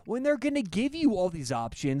Bowl when they're going to give you all these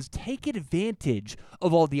options. Take advantage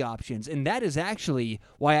of all the options. And that is actually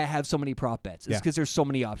why I have so many prop bets. It's because there's so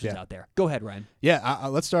many options out there. Go ahead, Ryan. Yeah,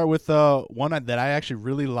 let's start with one that I actually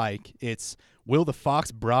really like. It's, will the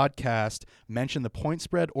Fox broadcast mention the point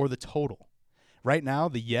spread or the total? Right now,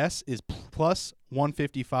 the yes is plus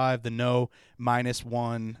 155, the no minus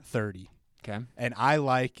 130. Okay. And I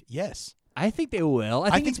like yes. I think they will. I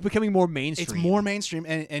think it's becoming more mainstream. It's more mainstream.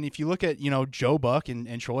 And if you look at, Joe Buck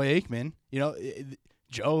and Troy Aikman,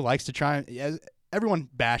 Joe likes to try. Everyone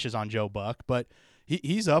bashes on Joe Buck, but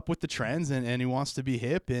he's up with the trends and he wants to be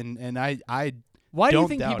hip. And I Why do you don't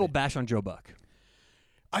think doubt people it. bash on Joe Buck?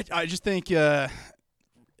 I just think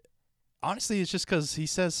honestly, it's just because he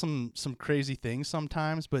says some crazy things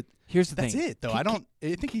sometimes. But Here's the that's thing. it, though. I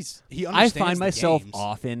think he I understands find the myself games.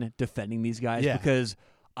 often defending these guys Yeah. because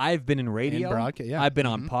I've been in radio. broadcast, yeah. I've been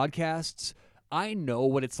on podcasts. I know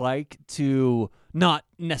what it's like to not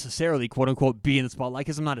necessarily, quote unquote, be in the spotlight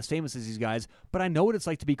because I'm not as famous as these guys, but I know what it's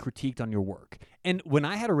like to be critiqued on your work. And when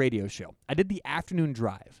I had a radio show, I did the afternoon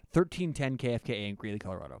drive, 1310 KFKA in Greeley,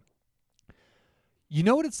 Colorado. You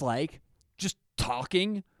know what it's like just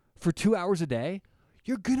talking for 2 hours a day?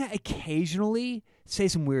 You're going to occasionally say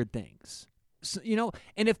some weird things.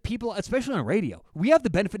 and if people, especially on radio, we have the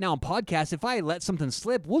benefit now on podcasts. If I let something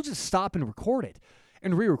slip, we'll just stop and record it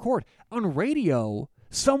and re-record. On radio,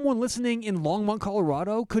 someone listening in Longmont,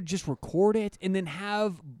 Colorado could just record it and then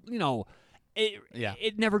have,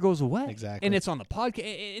 it never goes away. Exactly. And it's on the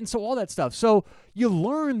podcast, and so all that stuff. So you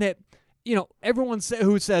learn that, everyone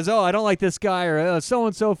who says, oh, I don't like this guy or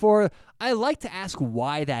so-and-so forth, I like to ask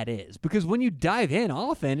why that is. Because when you dive in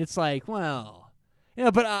often, it's like, well,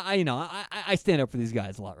 but I stand up for these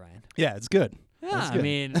guys a lot, Ryan. Yeah, it's good. Yeah, I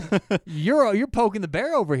mean, you're poking the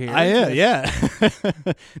bear over here. I am, yeah.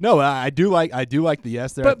 No, I do like the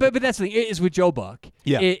yes there. But that's the thing. It is with Joe Buck.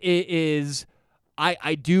 Yeah. It is.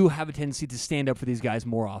 I do have a tendency to stand up for these guys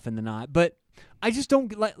more often than not, but I just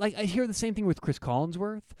don't like. I hear the same thing with Chris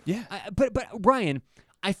Collinsworth. Yeah. But Ryan,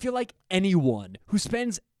 I feel like anyone who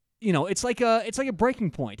spends, it's like a breaking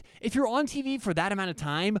point. If you're on TV for that amount of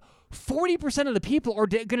time, 40% of the people are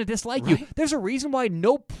going to dislike you. There's a reason why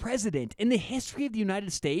no president in the history of the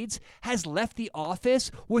United States has left the office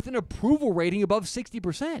with an approval rating above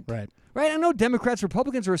 60%. Right? I know Democrats,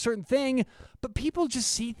 Republicans are a certain thing, but people just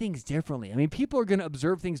see things differently. I mean, people are going to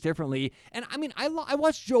observe things differently. And I mean, I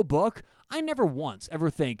watch Joe Buck. I never once ever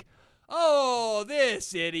think, oh,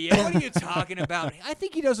 this idiot, what are you talking about? I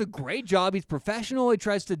think he does a great job. He's professional. He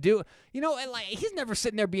tries to do, and he's never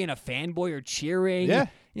sitting there being a fanboy or cheering. Yeah.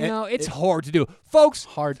 It's hard to do. Folks,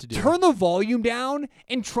 hard to do. Turn the volume down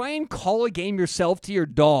and try and call a game yourself to your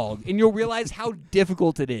dog, and you'll realize how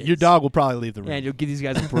difficult it is. Your dog will probably leave the room. And you'll give these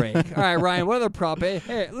guys a break. All right, Ryan, what other prop?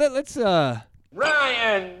 Hey, let's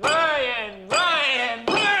Ryan,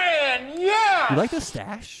 yeah! You like the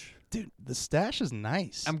stash? Dude, the stash is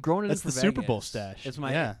nice. I'm growing it. That's for the Super Vegas. Bowl stash. It's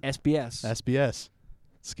my SBS. SBS.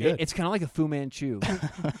 It's good. It's kind of like a Fu Manchu.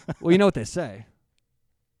 Well, you know what they say.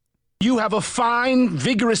 You have a fine,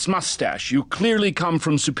 vigorous mustache. You clearly come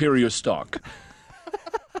from superior stock.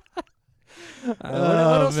 What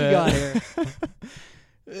else you got here?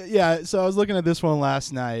 Yeah, so I was looking at this one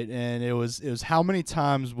last night, and it was how many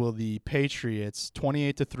times will the Patriots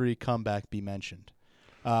 28-3 comeback be mentioned?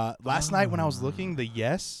 Last night when I was looking, the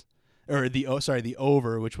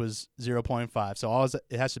over, which was 0.5, so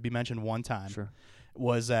it has to be mentioned one time. Sure.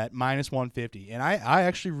 Was at -150, and I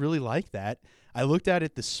actually really like that. I looked at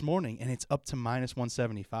it this morning, and it's up to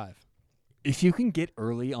 -175. If you can get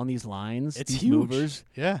early on these lines, It's these huge. movers,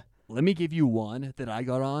 Yeah. let me give you one that I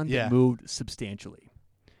got on Yeah. that moved substantially.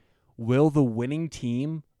 Will the winning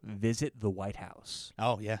team visit the White House?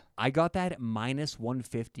 Oh, yeah. I got that at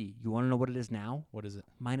 -150. You want to know what it is now? What is it?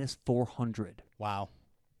 -400. Wow.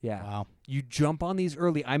 Yeah. Wow. You jump on these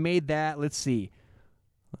early. I made that, let's see.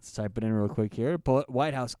 Let's type it in real quick here.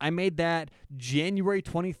 White House. I made that January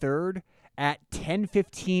 23rd at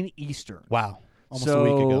 10:15 Eastern. Wow. Almost a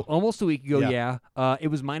week ago. Almost a week ago, Yeah. yeah. It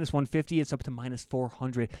was -150. It's up to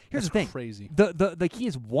 -400. Here's That's the thing. crazy. The key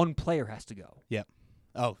is one player has to go. Yep.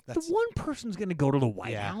 Oh, that's The one person's going to go to the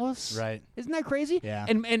White Yeah, House. right. Isn't that crazy? Yeah.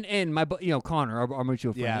 And my Connor, our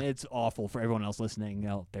mutual friend. Yeah. It's awful for everyone else listening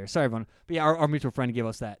out there. Sorry, everyone. But yeah, our mutual friend gave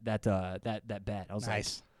us that bet. I was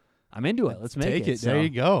nice. like, I'm into it. Let's make Take it. So, There you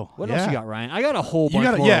go. What yeah. else you got, Ryan? I got a whole You bunch.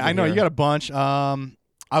 got more yeah, over I know here. you got a bunch.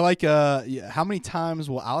 I like how many times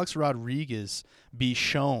will Alex Rodriguez be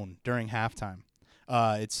shown during halftime?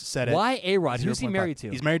 It's set at Why A-Rod? Who's he 0.5. married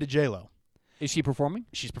to? He's married to J-Lo. Is she performing?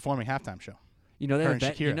 She's performing halftime show. You know they Her have a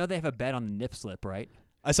and bet. Shakira. You know they have a bet on the nip slip, right?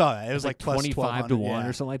 I saw that. It was like plus 25 to 1,200, 1 yeah.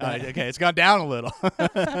 or something like that. Okay, it's gone down a little.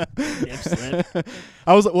 Nip slip.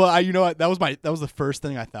 You know what? That was the first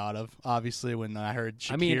thing I thought of. Obviously, when I heard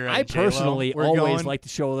Shakira I mean, and I J-Lo personally were always going. like to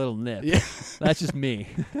show a little nip. Yeah. That's just me.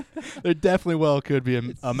 There definitely could be a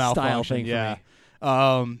malfunction. Style thing yeah.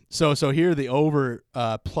 for me. So here the over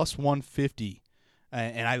plus 150,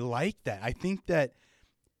 and I like that. I think that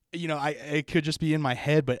it could just be in my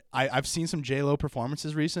head, but I've seen some J-Lo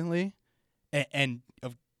performances recently, and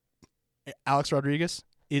of Alex Rodriguez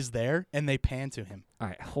is there, and they pan to him. All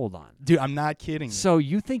right, hold on. Dude, I'm not kidding. you. So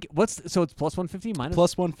you think so it's plus 150 minus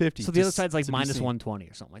Plus 150. So the other just side's like to be minus seen. 120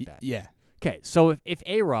 or something like that. Yeah. Okay, so if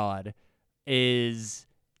A-Rod is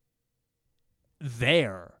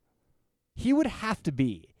there, he would have to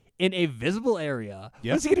be in a visible area.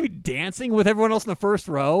 Yep. Is he going to be dancing with everyone else in the first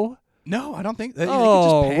row? No, I don't think. They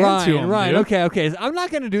Oh, could just pan to him, Ryan. dude. Okay. I'm not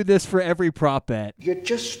going to do this for every prop bet. You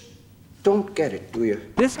just don't get it, do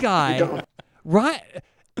you? This guy, don't. Ryan,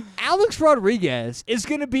 Alex Rodriguez is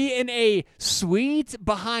going to be in a suite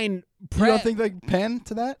behind. You don't think they pan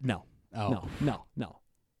to that? No. Oh. No. No.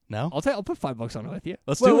 I'll put $5 on it with you.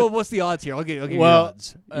 Let's do it. What's the odds here? I'll give you Well, the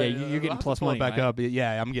odds. Yeah, you're I'll getting have to plus pull money. it back right? up.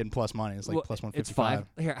 Yeah, I'm getting plus money. It's like Well, plus 155. It's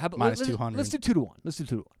 5. Here, how about minus let's 200. Let's do 2 to 1. Let's do 2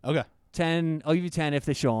 to 1. Okay. 10. I'll give you 10 if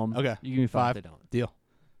they show them. Okay. You give me 5 if they don't.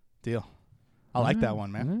 Deal. I like that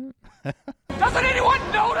one, man. Doesn't anyone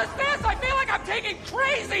notice this? I feel like I'm taking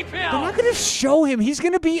crazy pills. They're not going to show him. He's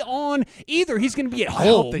going to be on either. He's going to be at home. I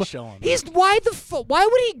hope they show him. Why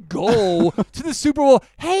would he go to the Super Bowl?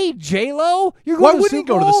 Hey, J-Lo, you're going Why to the would he Super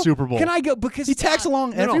go to the Bowl? Super Bowl? Can I go? Because He tags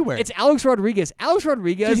along no, everywhere. It's Alex Rodriguez. Alex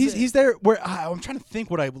Rodriguez. Dude, he's there. Where I'm trying to think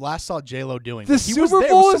what I last saw J-Lo doing. The He was Super there.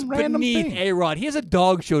 It Bowl was is some random beneath thing. A-Rod. He has a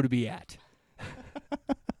dog show to be at.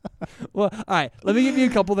 Well, all right. Let me give you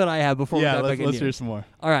a couple that I have before we dive back in let's here. hear some more.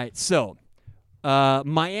 All right, so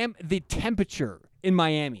Miami, the temperature in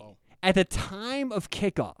Miami at the time of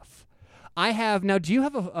kickoff. I have now. Do you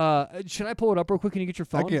have a? Should I pull it up real quick? Can you get your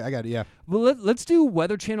phone? I got it. Yeah. Well, let's do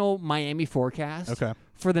Weather Channel Miami forecast. Okay.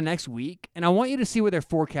 For the next week, and I want you to see what they're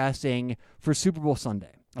forecasting for Super Bowl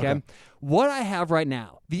Sunday. Okay. Okay. What I have right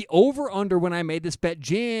now, the over/under when I made this bet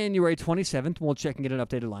January 27th. We'll check and get an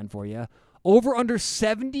updated line for you. Over under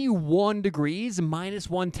 71 degrees, minus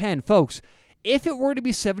 110. Folks, if it were to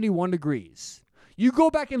be 71 degrees, you go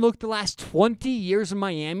back and look the last 20 years in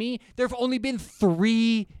Miami, there have only been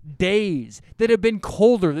 3 days that have been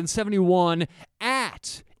colder than 71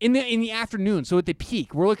 in the afternoon. So at the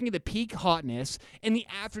peak, we're looking at the peak hotness in the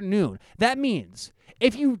afternoon. That means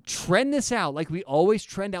if you trend this out like we always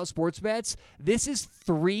trend out sports bets, this is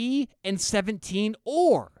 3-17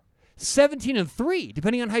 or 17-3,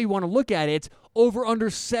 depending on how you want to look at it, over under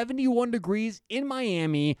 71 degrees in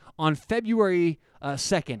Miami on February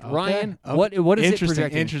 2nd. Okay. Ryan, Okay. what is it Interesting.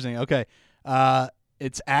 projecting? Interesting. Okay.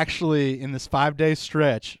 It's actually in this 5-day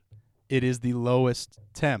stretch. It is the lowest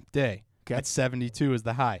temp day. Okay. At 72 is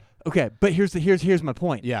the high. Okay, but here's my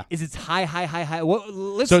point. Yeah. Is it's high.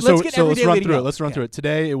 Let's So get every let's day run leading through it. up. Let's run Okay. through it.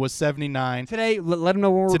 Today it was 79. Today, let them know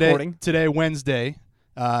when we're recording. Today, Wednesday.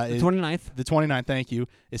 The 29th. The 29th, thank you,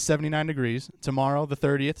 is 79 degrees. Tomorrow, the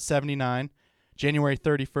 30th, 79. January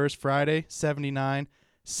 31st, Friday, 79.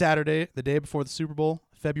 Saturday, the day before the Super Bowl,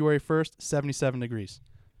 February 1st, 77 degrees.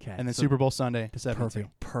 Okay. And then so Super Bowl Sunday, 72.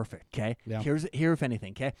 Perfect. Okay. Yeah. Here if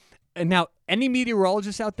anything. Okay. And now, any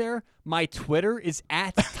meteorologists out there, my Twitter is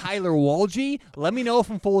at Tyler Walgie. Let me know if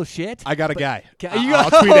I'm full of shit. I got a guy. Okay,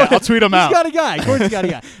 I'll tweet him out. He's got a guy. Of course, he's got a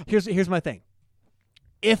guy. Here's my thing.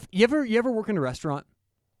 If you ever work in a restaurant,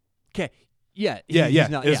 okay, Yeah. he's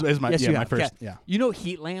not- Is yeah. my Yes, you my have. first. Okay. Yeah. You know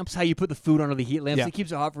heat lamps? How you put the food under the heat lamps? Yeah. It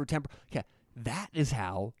keeps it hot for a temper. Okay, that is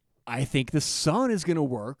how I think the sun is going to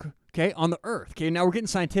work. Okay, on the Earth. Okay, now we're getting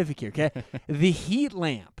scientific here. Okay, the heat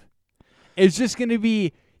lamp is just going to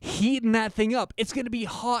be heating that thing up. It's going to be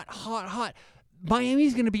hot.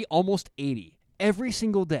 Miami's going to be almost 80 every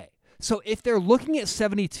single day. So if they're looking at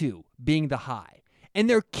 72 being the high, and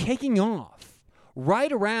they're kicking off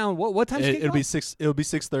right around what time? It'll be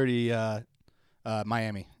 6:30.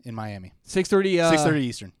 Miami in Miami. 6:30. 6:30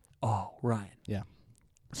 Eastern. Oh, Ryan. Yeah.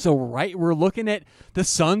 So we're looking at the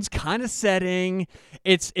sun's kind of setting.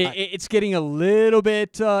 It's getting a little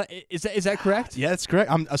bit. Is that correct? Yeah, that's correct.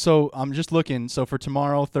 I'm just looking. So for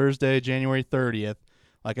tomorrow, Thursday, January 30th,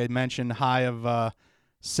 like I mentioned, high of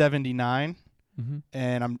 79,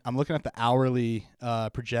 and I'm looking at the hourly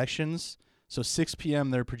projections. So 6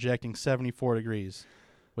 p.m. they're projecting 74 degrees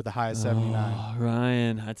with a high of 79. Oh,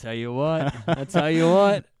 Ryan, I tell you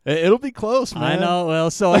what. It'll be close, man. I know. Well,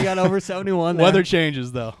 so I got over 71 there. Weather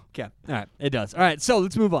changes though. Okay. All right. It does. All right. So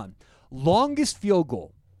let's move on. Longest field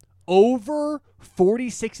goal over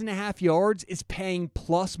 46.5 yards is paying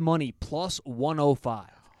plus money, plus 105.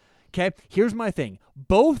 Okay. Here's my thing.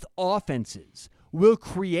 Both offenses will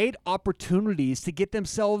create opportunities to get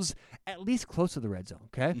themselves at least close to the red zone.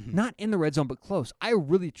 Okay. Not in the red zone, but close. I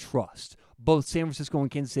really trust both San Francisco and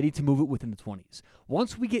Kansas City to move it within the 20s.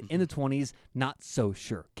 Once we get in the 20s, not so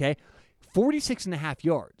sure, okay? 46.5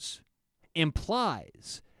 yards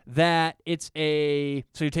implies that it's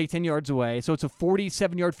so you take 10 yards away, so it's a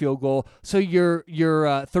 47-yard field goal, so you're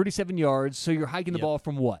 37 yards, so you're hiking the ball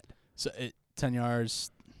from what? So 10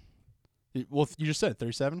 yards. Well, you just said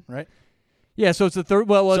 37, right? Yeah, so it's the third.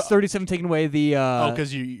 Well, it's 37 taking away the.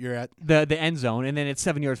 Because you're at the end zone, and then it's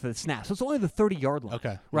 7 yards for the snap. So it's only the 30-yard line.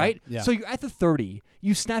 Okay. Right. Yeah. So you're at the 30.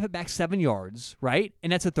 You snap it back 7 yards, right?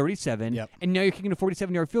 And that's a 37. Yep. And now you're kicking a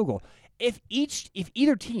 47-yard field goal. If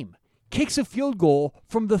either team kicks a field goal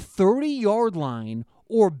from the 30-yard line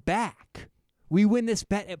or back, we win this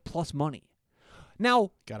bet at plus money.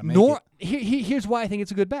 Now, Gotta make it. Here's why I think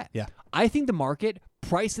it's a good bet. Yeah. I think the market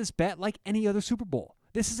priced this bet like any other Super Bowl.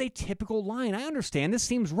 This is a typical line. I understand. This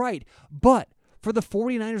seems right. But for the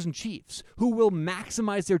 49ers and Chiefs, who will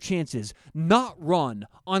maximize their chances, not run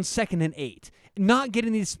on 2nd and 8, not get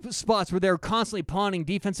in these spots where they're constantly pawning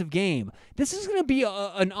defensive game, this is going to be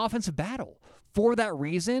an offensive battle. For that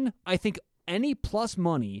reason, I think any plus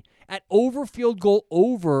money at field goal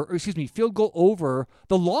over,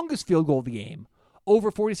 the longest field goal of the game,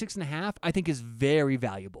 over 46.5, I think is very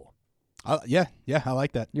valuable. Yeah, I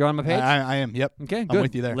like that. You're on my page? I am, yep. Okay, good. I'm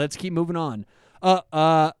with you there. Let's keep moving on.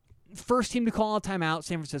 First team to call a timeout,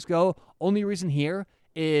 San Francisco. Only reason here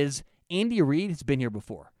is Andy Reid has been here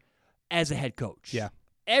before as a head coach. Yeah.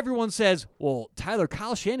 Everyone says, well,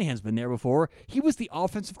 Kyle Shanahan's been there before. He was the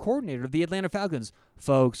offensive coordinator of the Atlanta Falcons.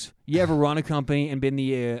 Folks, you ever run a company and been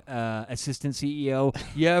the assistant CEO?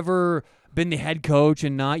 You ever been the head coach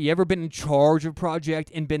and not? You ever been in charge of a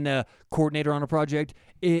project and been the coordinator on a project?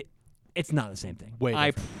 It's not the same thing.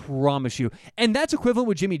 I promise you. And that's equivalent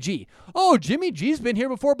with Jimmy G. Oh, Jimmy G's been here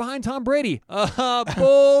before behind Tom Brady.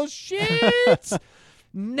 Bullshit.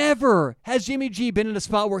 Never has Jimmy G been in a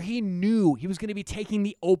spot where he knew he was going to be taking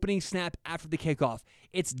the opening snap after the kickoff.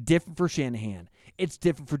 It's different for Shanahan. It's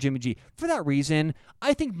different for Jimmy G. For that reason,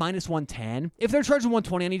 I think minus 110. If they're charging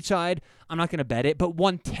 120 on each side, I'm not going to bet it, but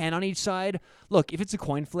 110 on each side, look, if it's a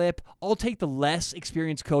coin flip, I'll take the less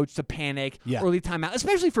experienced coach to panic, early timeout,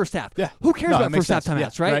 especially first half. Yeah. Who cares about first half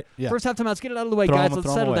timeouts, right? Yeah. First half timeouts, get it out of the way, guys.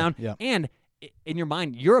 Let's settle down. Yeah. And in your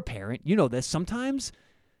mind, you're a parent. You know this. Sometimes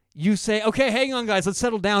you say, okay, hang on, guys, let's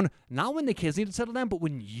settle down. Not when the kids need to settle down, but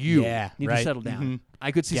when you need to settle down. Mm-hmm.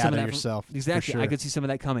 I could see Gather some of that. Yourself, Exactly. sure. I could see some of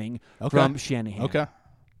that coming from Shanahan. Okay.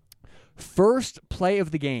 First play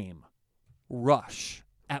of the game, rush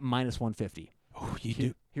at minus 150. Oh, you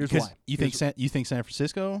do. Here's why. You think San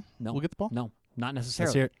Francisco will get the ball? No, not necessarily.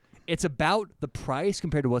 Let's hear it. It's about the price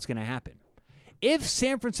compared to what's going to happen. If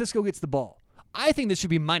San Francisco gets the ball, I think this should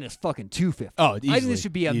be minus fucking 250. Oh, easily. I think this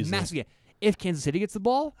should be a massive game. If Kansas City gets the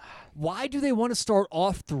ball, why do they want to start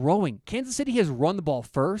off throwing? Kansas City has run the ball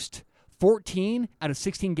first 14 out of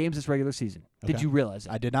 16 games this regular season. Okay. Did you realize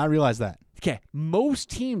that? I did not realize that. Okay, most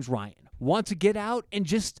teams, Ryan, want to get out and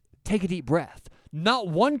just take a deep breath. Not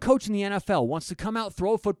one coach in the NFL wants to come out,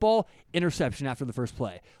 throw a football, interception after the first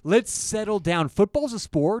play. Let's settle down. Football's a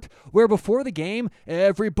sport where before the game,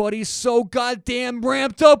 everybody's so goddamn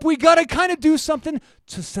ramped up. We got to kind of do something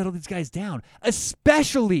to settle these guys down,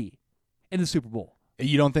 especially in the Super Bowl.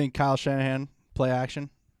 You don't think Kyle Shanahan play action?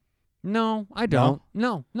 No, I don't.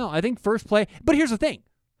 No. I think first play. But here's the thing.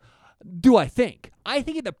 Do I think? I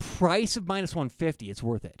think at the price of minus 150, it's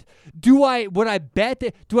worth it. Would I bet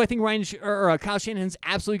that? Do I think Kyle Shanahan's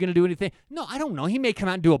absolutely going to do anything? No, I don't know. He may come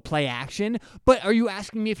out and do a play action, but are you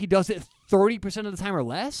asking me if he does it 30% of the time or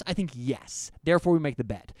less? I think yes. Therefore, we make the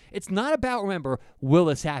bet. It's not about, remember, will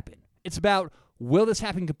this happen? It's about, will this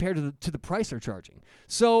happen compared to the price they're charging?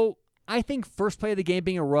 So I think first play of the game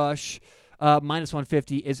being a rush, minus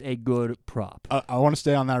 150 is a good prop. I want to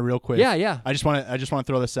stay on that real quick. Yeah. I just want to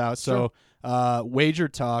throw this out. Sure. So, Wager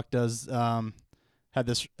Talk does had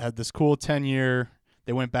this cool 10-year.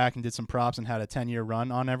 They went back and did some props and had a 10-year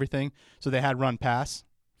run on everything. So they had run pass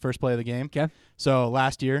first play of the game. Okay. So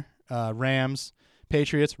last year, Rams,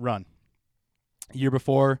 Patriots run. Year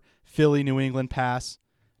before, Philly, New England pass,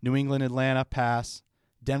 New England, Atlanta pass,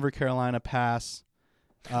 Denver, Carolina pass.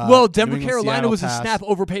 Denver, Carolina Seattle was pass. a snap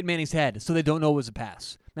over Peyton Manning's head, so they don't know it was a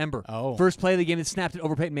pass. Remember, first play of the game, it snapped it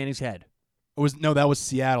over Peyton Manning's head. That was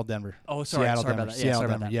Seattle, Denver. Oh, sorry Seattle, about Denver. that. Seattle, sorry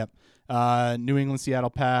Denver. about Yep. New England,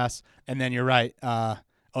 Seattle pass, and then you're right.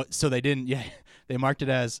 So they didn't. Yeah, they marked it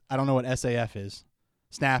as, I don't know what SAF is.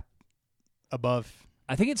 Snap above.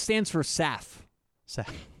 I think it stands for SAF.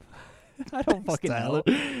 I don't fucking know.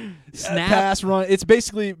 Snap pass run. It's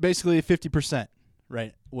basically 50%.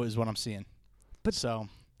 Right, was what I'm seeing.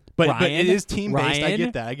 But it is team based. I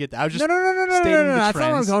get that. I was just no. stating the That's not where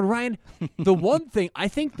I'm trends. going, Ryan. The one thing I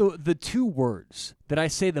think the two words that I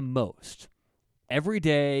say the most every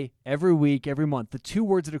day, every week, every month, the two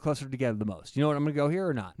words that are closer together the most. You know what I'm going to go here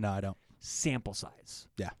or not? No, I don't. Sample size.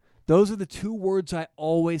 Yeah. Those are the two words I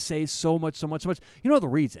always say so much. You know the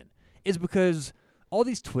reason is because all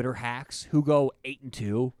these Twitter hacks who go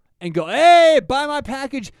 8-2 and go, hey, buy my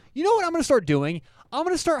package. You know what I'm going to start doing? I'm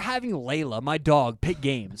going to start having Layla, my dog, pick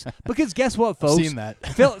games. Because guess what, folks? I've seen that.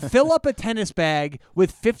 fill up a tennis bag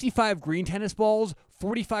with 55 green tennis balls,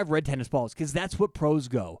 45 red tennis balls, because that's what pros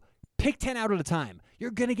go. Pick 10 out at a time. You're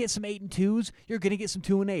going to get some 8-2s. You're going to get some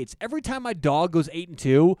 2-8s. Every time my dog goes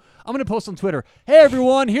 8-2, I'm going to post on Twitter, hey,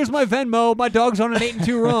 everyone, here's my Venmo. My dog's on an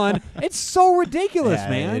 8-2 run. It's so ridiculous,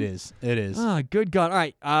 man. It is. Oh, good God. All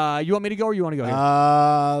right. You want me to go or you want to go here?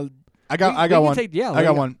 I got one. I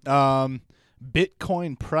got one.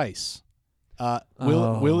 Bitcoin price.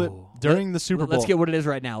 Will it during the Super Bowl? Let's get what it is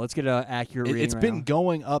right now. Let's get an accurate reading. It's been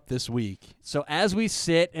going up this week. So as we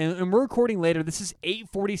sit, and we're recording later, this is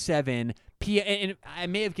 8:47. and I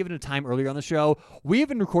may have given a time earlier on the show. We have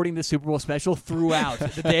been recording the Super Bowl special throughout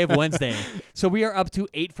the day of Wednesday. So we are up to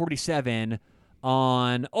 8:47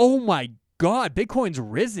 on, oh my God, Bitcoin's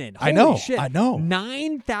risen. Holy I know. shit. I know.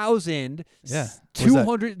 9,200, Yeah.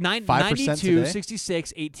 What is that, 5%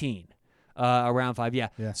 66, 18. Around 5, yeah.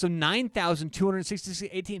 So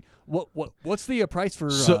 9,266.18. What's the price for?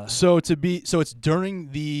 So it's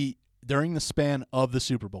during the span of the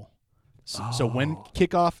Super Bowl. So when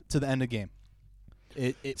kickoff to the end of the game,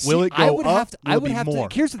 will it go up? I would have more?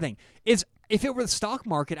 to. Here's the thing: is if it were the stock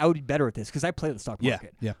market, I would be better at this because I play the stock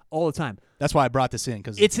market all the time. That's why I brought this in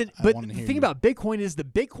because But the thing about Bitcoin is the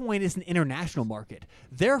Bitcoin is an international market.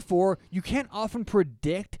 Therefore, you can't often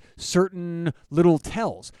predict certain little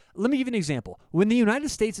tells. Let me give you an example. When the United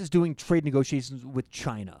States is doing trade negotiations with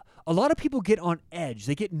China, a lot of people get on edge.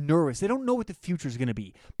 They get nervous. They don't know what the future is going to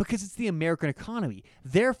be because it's the American economy.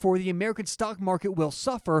 Therefore, the American stock market will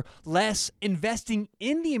suffer less investing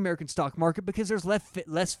in the American stock market because there's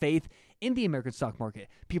less faith in the American stock market.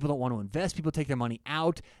 People don't want to invest. People take their money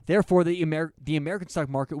out. Therefore, the American stock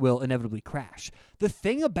market will inevitably crash. The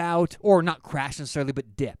thing about, or not crash necessarily,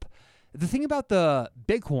 but dip. The thing about the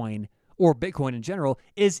Bitcoin, or Bitcoin in general,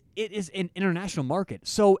 is it is an international market.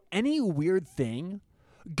 So any weird thing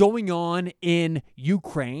going on in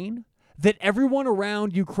Ukraine that everyone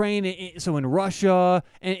around Ukraine, so in Russia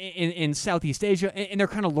and in Southeast Asia, and they're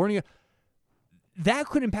kind of learning, that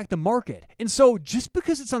could impact the market. And so just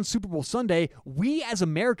because it's on Super Bowl Sunday, we as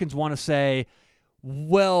Americans want to say,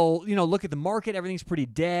 well, look at the market. Everything's pretty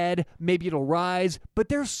dead. Maybe it'll rise. But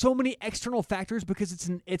there's so many external factors because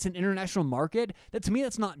it's an international market that to me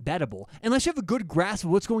that's not bettable. Unless you have a good grasp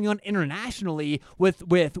of what's going on internationally with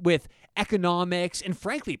economics and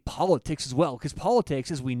frankly politics as well. Because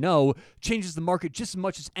politics, as we know, changes the market just as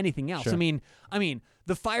much as anything else. Sure. I mean,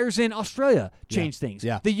 the fires in Australia change things.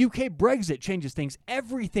 Yeah. The UK Brexit changes things.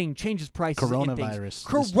 Everything changes prices. Coronavirus.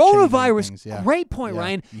 Coronavirus, great point,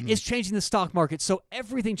 Ryan, Mm-hmm. is changing the stock market. So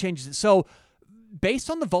everything changes it. So based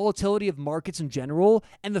on the volatility of markets in general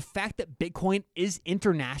and the fact that Bitcoin is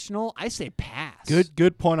international, I say pass.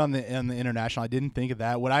 Good point on the international. I didn't think of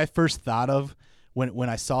that. What I first thought of when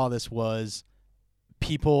I saw this was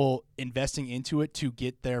people investing into it to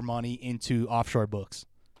get their money into offshore books.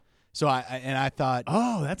 So I thought,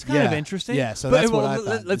 oh, that's kind of interesting. Yeah, so that's what I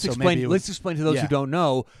thought. Let's explain. Let's explain to those who don't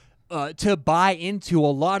know. To buy into a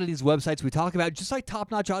lot of these websites we talk about, just like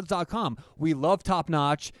TopNotchOdds.com. We love Top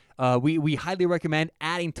Notch. We highly recommend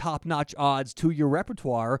adding Top Notch odds to your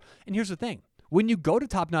repertoire. And here's the thing. When you go to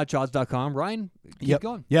TopNotchOdds.com, Ryan, keep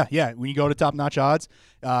going. Yeah. When you go to Top Notch Odds,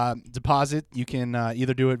 deposit, you can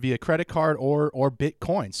either do it via credit card or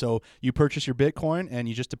Bitcoin. So you purchase your Bitcoin and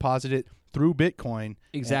you just deposit it through Bitcoin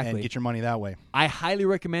and get your money that way. I highly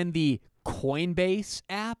recommend the Coinbase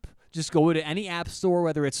app. Just go to any app store,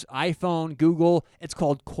 whether it's iPhone, Google. It's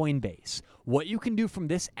called Coinbase. What you can do from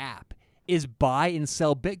this app is buy and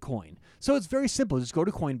sell Bitcoin. So it's very simple. Just go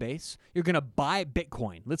to Coinbase. You're going to buy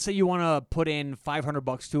Bitcoin. Let's say you want to put in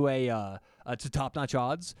 $500 to Top Notch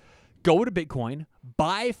Odds. Go to Bitcoin,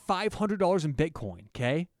 buy $500 in Bitcoin,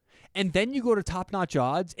 okay? And then you go to Top Notch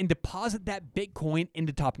Odds and deposit that Bitcoin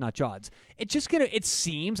into Top Notch Odds. It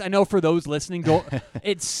seems, I know for those listening,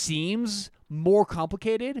 it seems more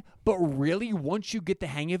complicated, but really once you get the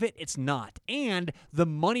hang of it, it's not. And the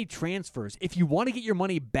money transfers. If you want to get your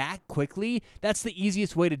money back quickly, that's the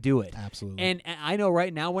easiest way to do it. Absolutely. And I know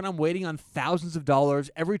right now when I'm waiting on thousands of dollars,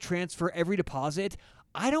 every transfer, every deposit,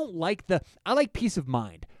 I like peace of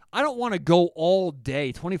mind. I don't want to go all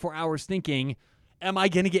day, 24 hours thinking, am I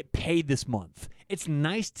going to get paid this month? It's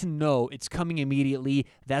nice to know it's coming immediately.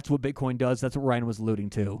 That's what Bitcoin does. That's what Ryan was alluding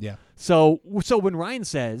to. Yeah. So when Ryan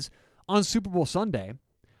says on Super Bowl Sunday,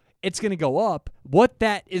 it's going to go up, what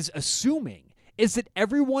that is assuming is that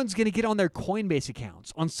everyone's going to get on their Coinbase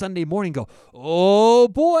accounts on Sunday morning and go, oh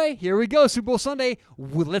boy, here we go, Super Bowl Sunday.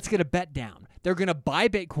 Let's get a bet down. They're going to buy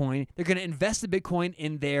Bitcoin. They're going to invest the Bitcoin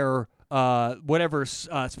in their whatever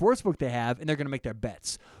sportsbook they have, and they're going to make their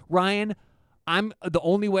bets. Ryan, I'm the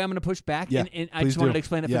only way I'm going to push back, and I just wanted to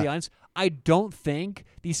explain it for the audience. I don't think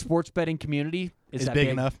the sports betting community is that big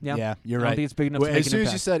enough. Yeah, you're right. I don't think it's big enough. As soon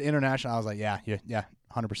as you said international, I was like, yeah,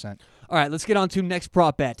 100%. All right, let's get on to next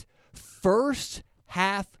prop bet. First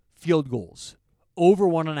half field goals over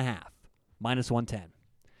 1.5 -110.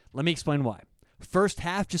 Let me explain why. First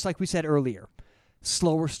half, just like we said earlier,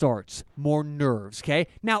 slower starts, more nerves, okay?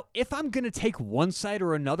 Now, if I'm going to take one side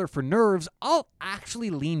or another for nerves, I'll actually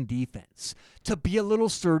lean defense to be a little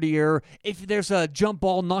sturdier. If there's a jump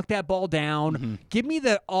ball, knock that ball down. Give me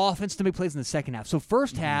the offense to make plays in the second half. So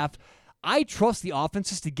first half, I trust the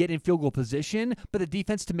offenses to get in field goal position, but the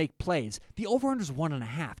defense to make plays. The over-under is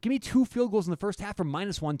 1.5. Give me 2 field goals in the first half for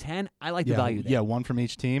 -110. I like the value there. Yeah, one from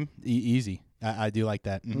each team. Easy. I do like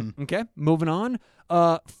that. Mm-hmm. Okay, moving on.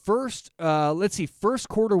 Let's see, first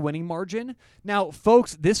quarter winning margin. Now,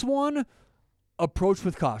 folks, this one, approach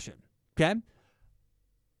with caution, okay?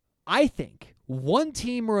 I think one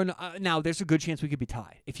team now there's a good chance we could be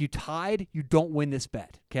tied. If you tied, you don't win this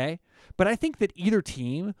bet, okay? But I think that either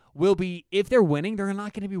team will be, if they're winning, they're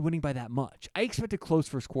not going to be winning by that much. I expect a close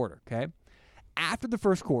first quarter, okay? After the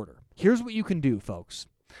first quarter, here's what you can do, folks.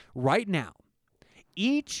 Right now,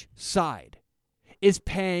 each side is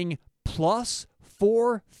paying plus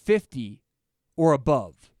 450 or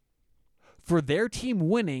above for their team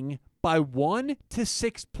winning by 1 to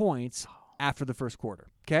 6 points after the first quarter,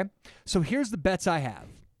 okay? So here's the bets I have.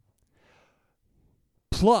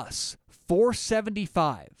 Plus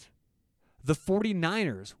 475. The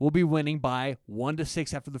 49ers will be winning by 1 to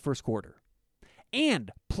 6 after the first quarter.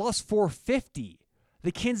 And plus 450,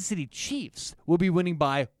 the Kansas City Chiefs will be winning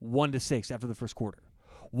by 1 to 6 after the first quarter.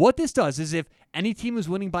 What this does is if any team is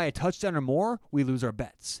winning by a touchdown or more, we lose our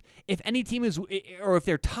bets. If any team is, or if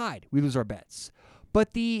they're tied, we lose our bets.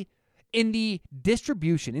 But in the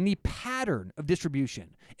distribution, in the pattern of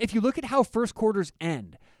distribution, if you look at how first quarters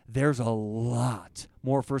end, there's a lot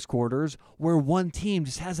more first quarters where one team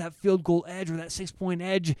just has that field goal edge or that 6-point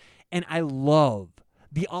edge, and I love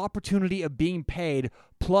the opportunity of being paid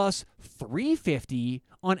plus 350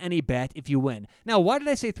 on any bet if you win. Now, why did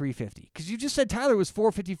I say 350? Because you just said Tyler was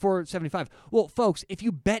 450, 475. Well, folks, if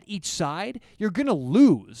you bet each side, you're going to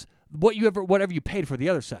lose whatever you paid for the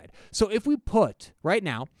other side. So if we put, right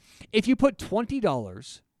now, if you put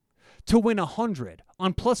 $20 to win 100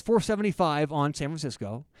 on plus 475 on San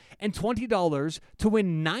Francisco and $20 to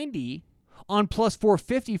win 90 on plus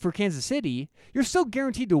 450 for Kansas City, you're still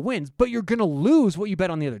guaranteed to win, but you're going to lose what you bet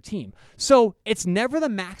on the other team. So it's never the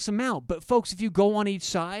max amount. But folks, if you go on each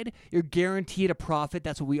side, you're guaranteed a profit.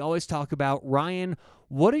 That's what we always talk about. Ryan,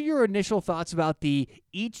 what are your initial thoughts about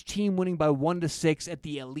each team winning by 1 to 6 at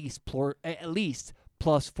the at least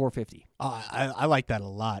plus 450? I like that a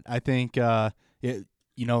lot. I think,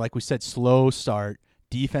 like we said, slow start,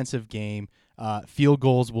 defensive game, field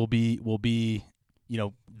goals will be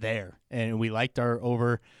there. And we liked our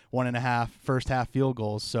over 1.5 first half field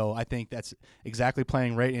goals. So I think that's exactly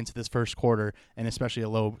playing right into this first quarter, and especially a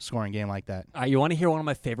low scoring game like that. You want to hear one of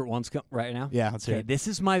my favorite ones right now? Yeah, let's hear it. This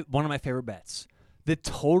is one of my favorite bets. The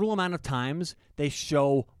total amount of times they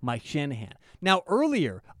show Mike Shanahan. Now,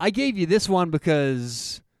 earlier, I gave you this one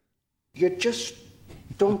because You just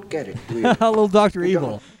don't get it, do you? a little Dr.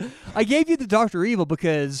 Evil. I gave you the Dr. Evil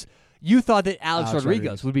because you thought that Alex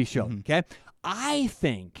Rodriguez would be shown, okay? I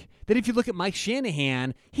think that if you look at Mike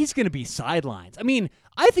Shanahan, he's going to be sidelines. I mean,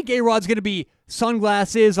 I think A-Rod's going to be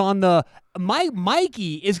sunglasses on the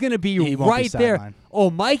Mikey is going to be right there.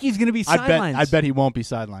 Oh, Mikey's going to be sidelines. I bet he won't be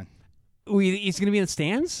sidelined. He's going to be in the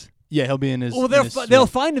stands? Yeah, he'll be in his. Well, they'll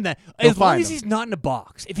find him that. As long as he's not in a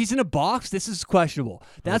box. If he's in a box, this is questionable.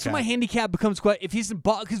 That's when my handicap becomes questionable. If he's in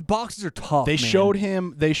box, because boxes are tough. They showed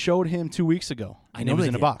him 2 weeks ago. I know he was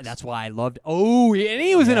in a box. That's why I loved. Oh, and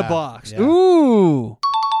he was in a box. Yeah. Ooh.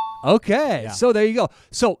 Okay, so there you go.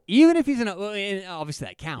 So even if he's in obviously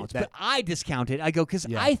that counts, but I discount it. I go because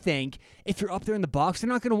I think if you're up there in the box, they're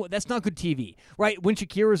not going to. That's not good TV, right? When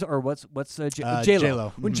Shakira's or what's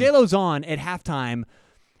J-Lo. When J-Lo's on at halftime,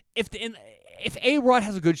 if A-Rod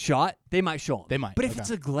has a good shot, they might show him. They might. But if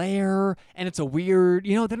it's a glare and it's a weird,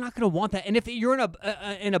 they're not going to want that. And if you're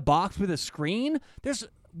in a box with a screen, there's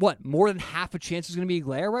more than half a chance there's going to be a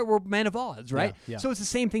glare, right? We're men of odds, right? Yeah. So it's the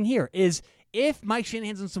same thing here. If Mike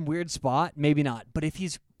Shanahan's in some weird spot, maybe not. But if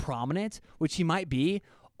he's prominent, which he might be,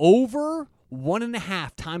 over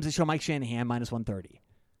 1.5 times they show Mike Shanahan minus 130.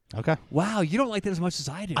 Okay. Wow, you don't like that as much as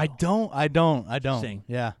I do. I don't.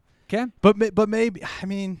 Yeah. Okay. But maybe, I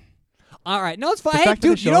mean. All right. No, it's fine. Hey,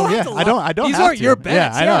 dude, you don't have to. I don't These have aren't to. your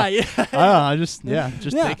bets. Yeah, I know. Yeah. I know. I'm just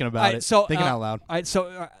thinking about it. So, thinking out loud. All right.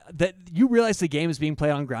 So that you realize the game is being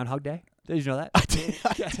played on Groundhog Day? Did you know that? I did.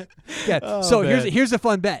 Okay. Oh, so man. here's a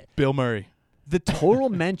fun bet. Bill Murray. The total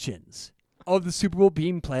mentions of the Super Bowl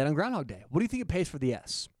being played on Groundhog Day. What do you think it pays for the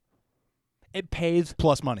S? It pays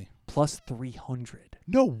plus money. Plus 300.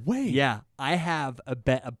 No way. Yeah, I have a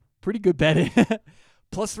pretty good bet in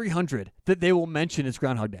plus 300 that they will mention it's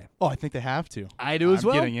Groundhog Day. Oh, I think they have to. I do as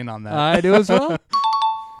well. I'm getting in on that. I do as well.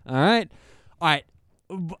 All right. I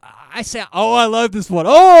say, I love this one.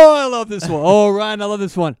 Oh, I love this one. Oh, Ryan, I love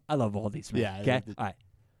this one. I love all these, man. Yeah. Okay. All right.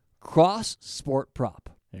 Cross sport prop.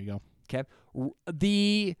 There you go. Okay.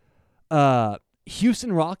 The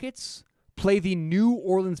Houston Rockets play the New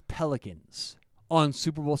Orleans Pelicans on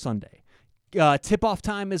Super Bowl Sunday. Tip-off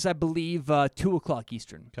time is, I believe, 2 o'clock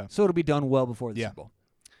Eastern. Okay. So it'll be done well before the Super Bowl.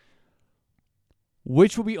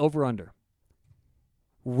 Which will be over-under?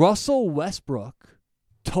 Russell Westbrook,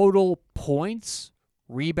 total points,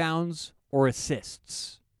 rebounds, or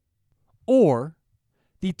assists. Or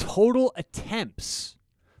the total attempts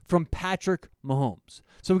from Patrick Mahomes.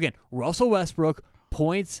 So again, Russell Westbrook,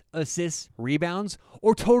 points, assists, rebounds,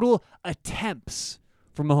 or total attempts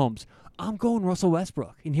from Mahomes. I'm going Russell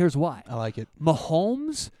Westbrook, and here's why. I like it.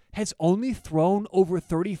 Mahomes has only thrown over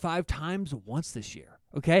 35 times once this year,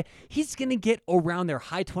 okay? He's going to get around their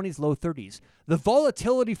high 20s, low 30s. The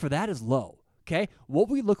volatility for that is low, okay? What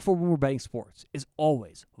we look for when we're betting sports is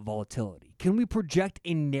always volatility. Can we project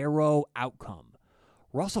a narrow outcome?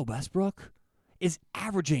 Russell Westbrook is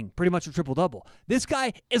averaging pretty much a triple-double. This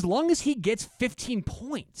guy, as long as he gets 15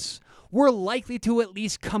 points, we're likely to at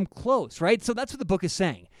least come close, right? So that's what the book is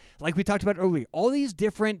saying. Like we talked about earlier, all these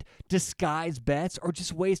different disguise bets are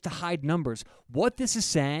just ways to hide numbers. What this is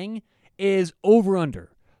saying is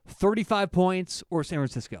over-under 35 points or San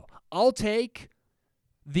Francisco. I'll take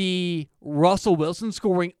the Russell Westbrook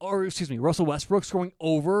scoring over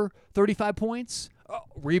 35 points,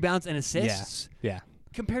 rebounds and assists. Yeah.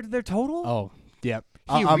 Compared to their total? Oh, yeah.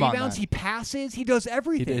 He I'm on rebounds, that. he passes, he does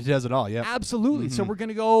everything. He does it all, yeah. Absolutely. So we're going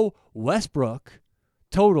to go Westbrook,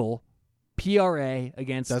 total, PRA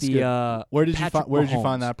against That's the good. Where did Patrick you Mahomes.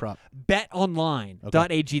 find that prop?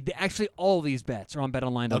 BetOnline.ag. Actually, all these bets are on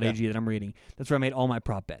BetOnline.ag that I'm reading. That's where I made all my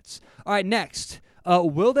prop bets. All right, next.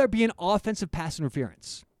 Will there be an offensive pass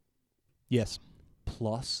interference? Yes.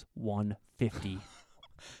 Plus 150.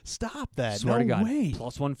 Stop that. Swear to no God. way.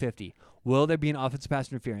 Plus 150. Will there be an offensive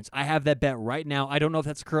pass interference? I have that bet right now. I don't know if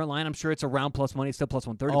that's the current line. I'm sure it's around plus money. It's still plus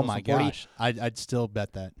 130. Oh, plus my 140. gosh. I'd still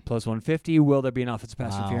bet that. Plus 150. Will there be an offensive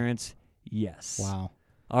pass Wow. interference? Yes. Wow.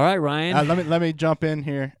 All right, Ryan. Let me jump in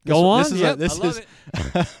here. Go on. This is Yep, this I love is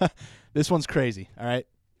this one's crazy. All right.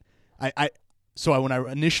 So when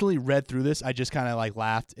I initially read through this, I just kind of like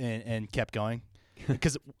laughed and kept going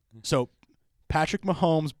because Patrick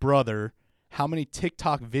Mahomes' brother. How many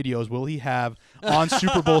TikTok videos will he have on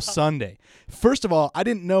Super Bowl Sunday? First of all, I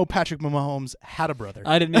didn't know Patrick Mahomes had a brother.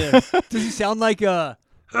 I didn't either. Does he sound like a?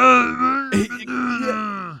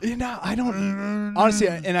 I don't honestly.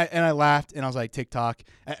 And I laughed and I was like, TikTok.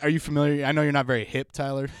 Are you familiar? I know you're not very hip,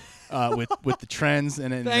 Tyler, with the trends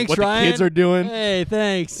and Thanks, what Ryan. the kids are doing. Hey,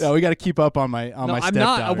 thanks. Yeah, we got to keep up on my I'm stepdaughter.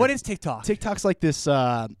 not. What is TikTok? TikTok's like this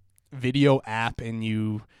video app, and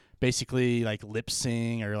you basically like lip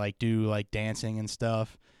sync or like do like dancing and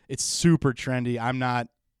stuff. It's super trendy. I'm not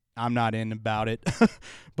in about it,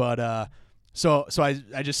 but so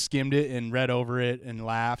I just skimmed it and read over it and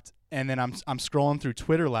laughed, and then I'm scrolling through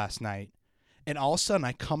Twitter last night, and all of a sudden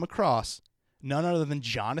I come across none other than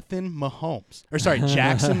Jackson Mahomes.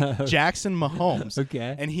 Jackson Mahomes.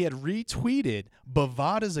 Okay. And he had retweeted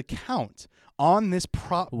Bovada's account on this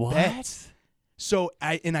prop bet. So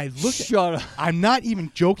I looked. Shut up. I'm not even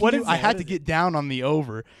joking. What you. is I it? had What to is get down on the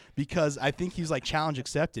over because I think he's like challenge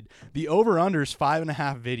accepted. The over under is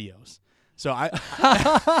 5.5 videos. So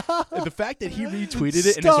the fact that he retweeted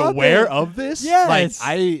it and is Stop aware it. of this, Yes.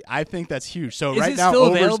 like I think that's huge. So Is right it now, still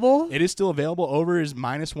over's- available? It is still available. Over is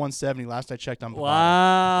minus 170. Last I checked on Bovada.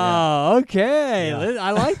 Wow. Okay. Yeah.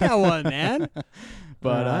 I like that one, man.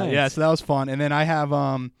 But All right. yeah, so that was fun. And then I have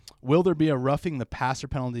will there be a roughing the passer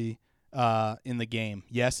penalty in the game?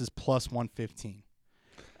 Yes is plus 115.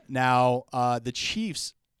 Now the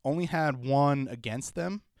Chiefs only had one against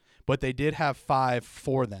them, but they did have 5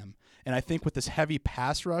 for them. And I think with this heavy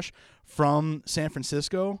pass rush from San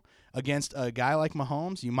Francisco against a guy like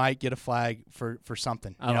Mahomes, you might get a flag for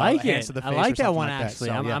something. I like it. To the I face like or that something one, like actually.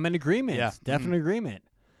 So, yeah. I'm in agreement. Yeah. Definite agreement.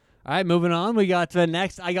 All right, moving on. We got the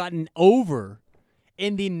next. I got an over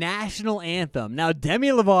in the national anthem. Now, Demi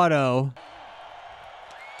Lovato,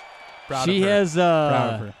 Proud she of her. has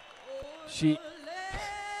Proud of her. she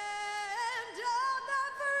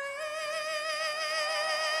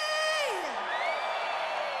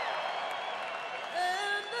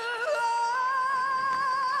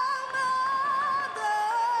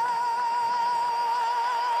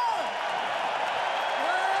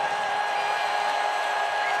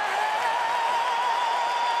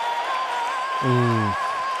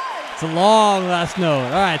It's a long last note. All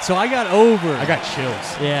right, so I got over. I got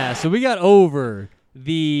chills. Yeah, so we got over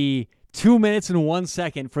the 2 minutes and 1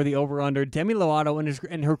 second for the over-under. Demi Lovato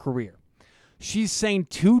in her career. She's sang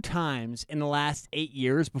 2 times in the last 8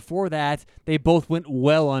 years. Before that, they both went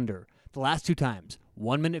well under. The last 2 times,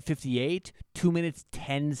 1 minute 58, 2 minutes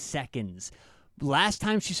 10 seconds. Last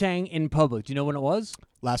time she sang in public, do you know when it was?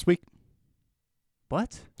 Last week.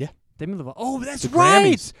 What? Yeah. Demi Lovato. Oh, that's The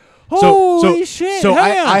right. Grammys. Holy shit. So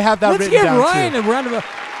Hang on. I have that Let's written give down Ryan too. a round of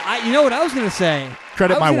you know what I was going to say?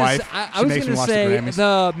 Credit my wife. I She was makes me going to watch the say Grammys.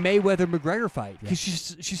 the Mayweather-McGregor fight because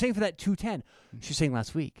she's saying for that 210. She's saying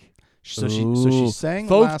last week. So she sang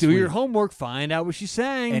Folks, last do your week. homework. Find out what she's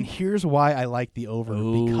saying. And here's why I like the over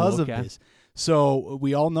because of this. So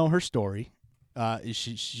we all know her story.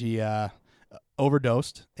 She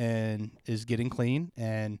overdosed and is getting clean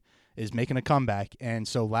and is making a comeback. And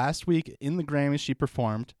so last week in the Grammys she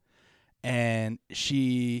performed, and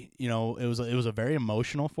she, it was a very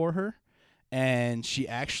emotional for her, and she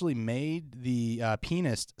actually made the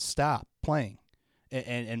pianist stop playing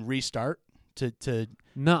and restart to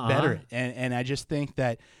better it. And I just think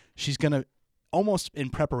that she's gonna almost in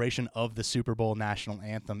preparation of the Super Bowl national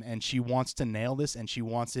anthem, and she wants to nail this, and she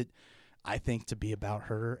wants it, I think, to be about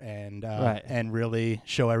her and and really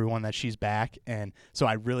show everyone that she's back. And so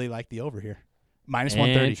I really like the over here. Minus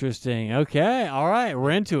 130. Interesting. Okay. All right.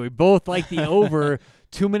 We're into it. We both like the over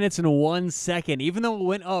 2 minutes and 1 second, even though it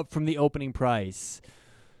went up from the opening price.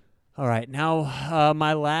 All right. Now,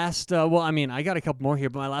 my last, I got a couple more here,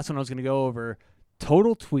 but my last one I was going to go over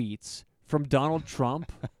total tweets from Donald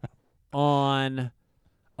Trump on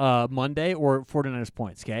Monday or 49ers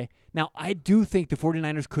points, okay? Now, I do think the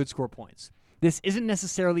 49ers could score points. This isn't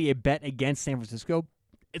necessarily a bet against San Francisco.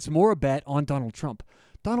 It's more a bet on Donald Trump.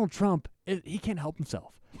 Donald Trump, he can't help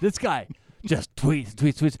himself. This guy just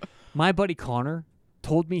tweets. My buddy Connor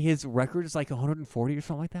told me his record is like 140 or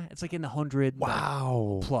something like that. It's like in the 100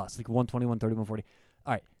 plus, like 120, 130, 140.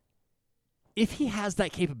 All right. If he has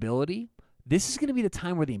that capability, this is going to be the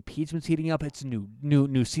time where the impeachment's heating up. It's a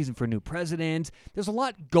new season for a new president. There's a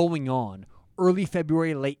lot going on. Early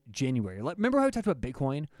February, late January. Remember how we talked about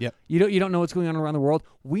Bitcoin? Yep. You don't know what's going on around the world.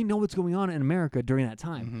 We know what's going on in America during that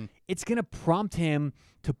time. Mm-hmm. It's going to prompt him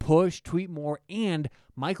to push, tweet more, and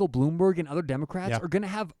Michael Bloomberg and other Democrats are going to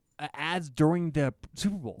have ads during the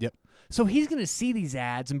Super Bowl. Yep. So he's going to see these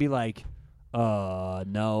ads and be like,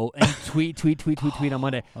 no, and tweet on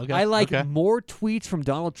Monday. Okay, I like more tweets from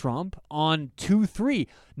Donald Trump on 2-3,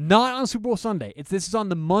 not on Super Bowl Sunday. This is on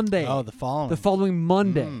the Monday. Oh, the following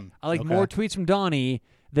Monday. I like more tweets from Donnie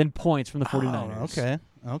than points from the 49ers.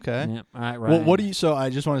 Okay. Yeah. All right, Well, what do you? So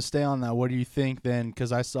I just want to stay on that. What do you think then?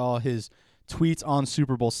 Because I saw his tweets on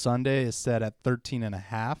Super Bowl Sunday is set at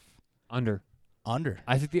 13.5. Under.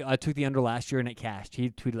 I took the under last year and it cashed. He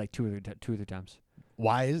tweeted like two or three times.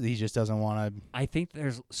 Why is he just doesn't want to? I think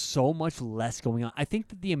there's so much less going on. I think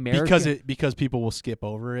that the American because people will skip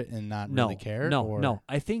over it and not really care. No.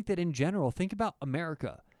 I think that in general, think about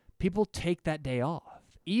America. People take that day off.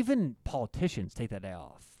 Even politicians take that day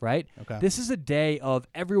off, right? Okay. This is a day of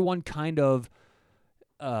everyone kind of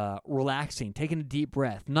relaxing, taking a deep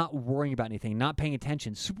breath, not worrying about anything, not paying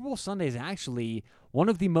attention. Super Bowl Sunday is actually one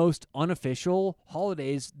of the most unofficial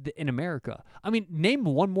holidays in America. I mean, name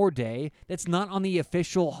one more day that's not on the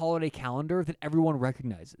official holiday calendar that everyone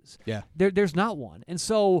recognizes. Yeah. There's not one. And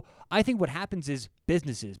so I think what happens is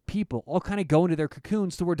businesses, people all kind of go into their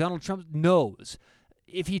cocoons to where Donald Trump knows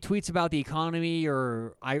if he tweets about the economy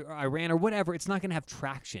or Iran or whatever, it's not going to have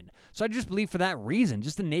traction. So I just believe for that reason,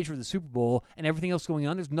 just the nature of the Super Bowl and everything else going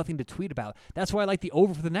on, there's nothing to tweet about. That's why I like the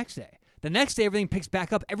over for the next day. The next day, everything picks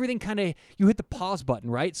back up. Everything kind of, you hit the pause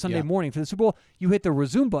button, right? Sunday morning for the Super Bowl. You hit the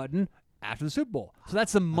resume button after the Super Bowl. So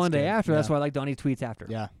that's the Monday after. That's why I like Donnie tweets after.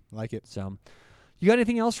 Yeah, like it. So, you got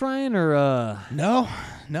anything else, Ryan? Or No.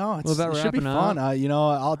 It should be fun.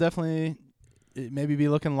 I'll definitely maybe be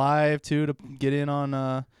looking live too to get in on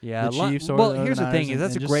the Chiefs. Well, here's the thing: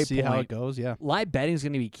 that's a great see point. how it goes. Yeah, live betting is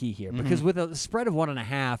going to be key here because with a spread of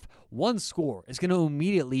 1.5, one score is going to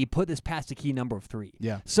immediately put this past a key number of 3.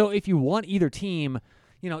 Yeah. So if you want either team,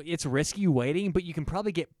 it's risky waiting, but you can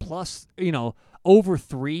probably get plus, over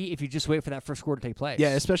 3 if you just wait for that first score to take place.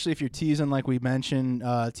 Yeah, especially if you're teasing, like we mentioned,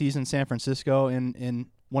 teasing San Francisco in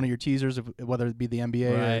one of your teasers, whether it be the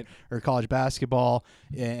NBA or college basketball,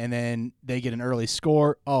 and then they get an early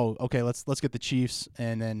score. Oh, okay, let's get the Chiefs,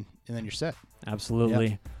 and then you're set. Absolutely.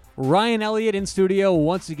 Yep. Ryan Elliott in studio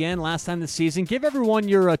once again, last time this season. Give everyone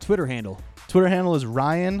your Twitter handle. Twitter handle is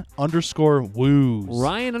Ryan_Woos.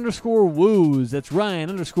 Ryan_Woos. That's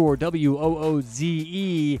Ryan_WOOZE.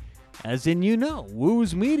 As in,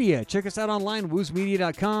 Woos Media. Check us out online,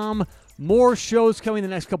 woosmedia.com. More shows coming the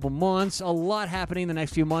next couple months. A lot happening the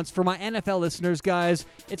next few months. For my NFL listeners, guys,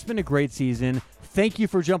 it's been a great season. Thank you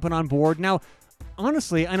for jumping on board. Now,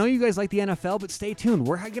 honestly, I know you guys like the NFL, but stay tuned.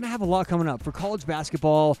 We're going to have a lot coming up for college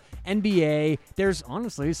basketball, NBA. There's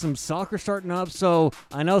honestly some soccer starting up. So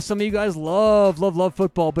I know some of you guys love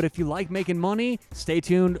football, but if you like making money, stay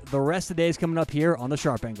tuned. The rest of the day is coming up here on The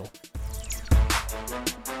Sharp Angle.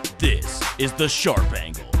 is The Sharp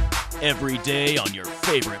Angle. Every day on your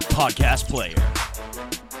favorite podcast player.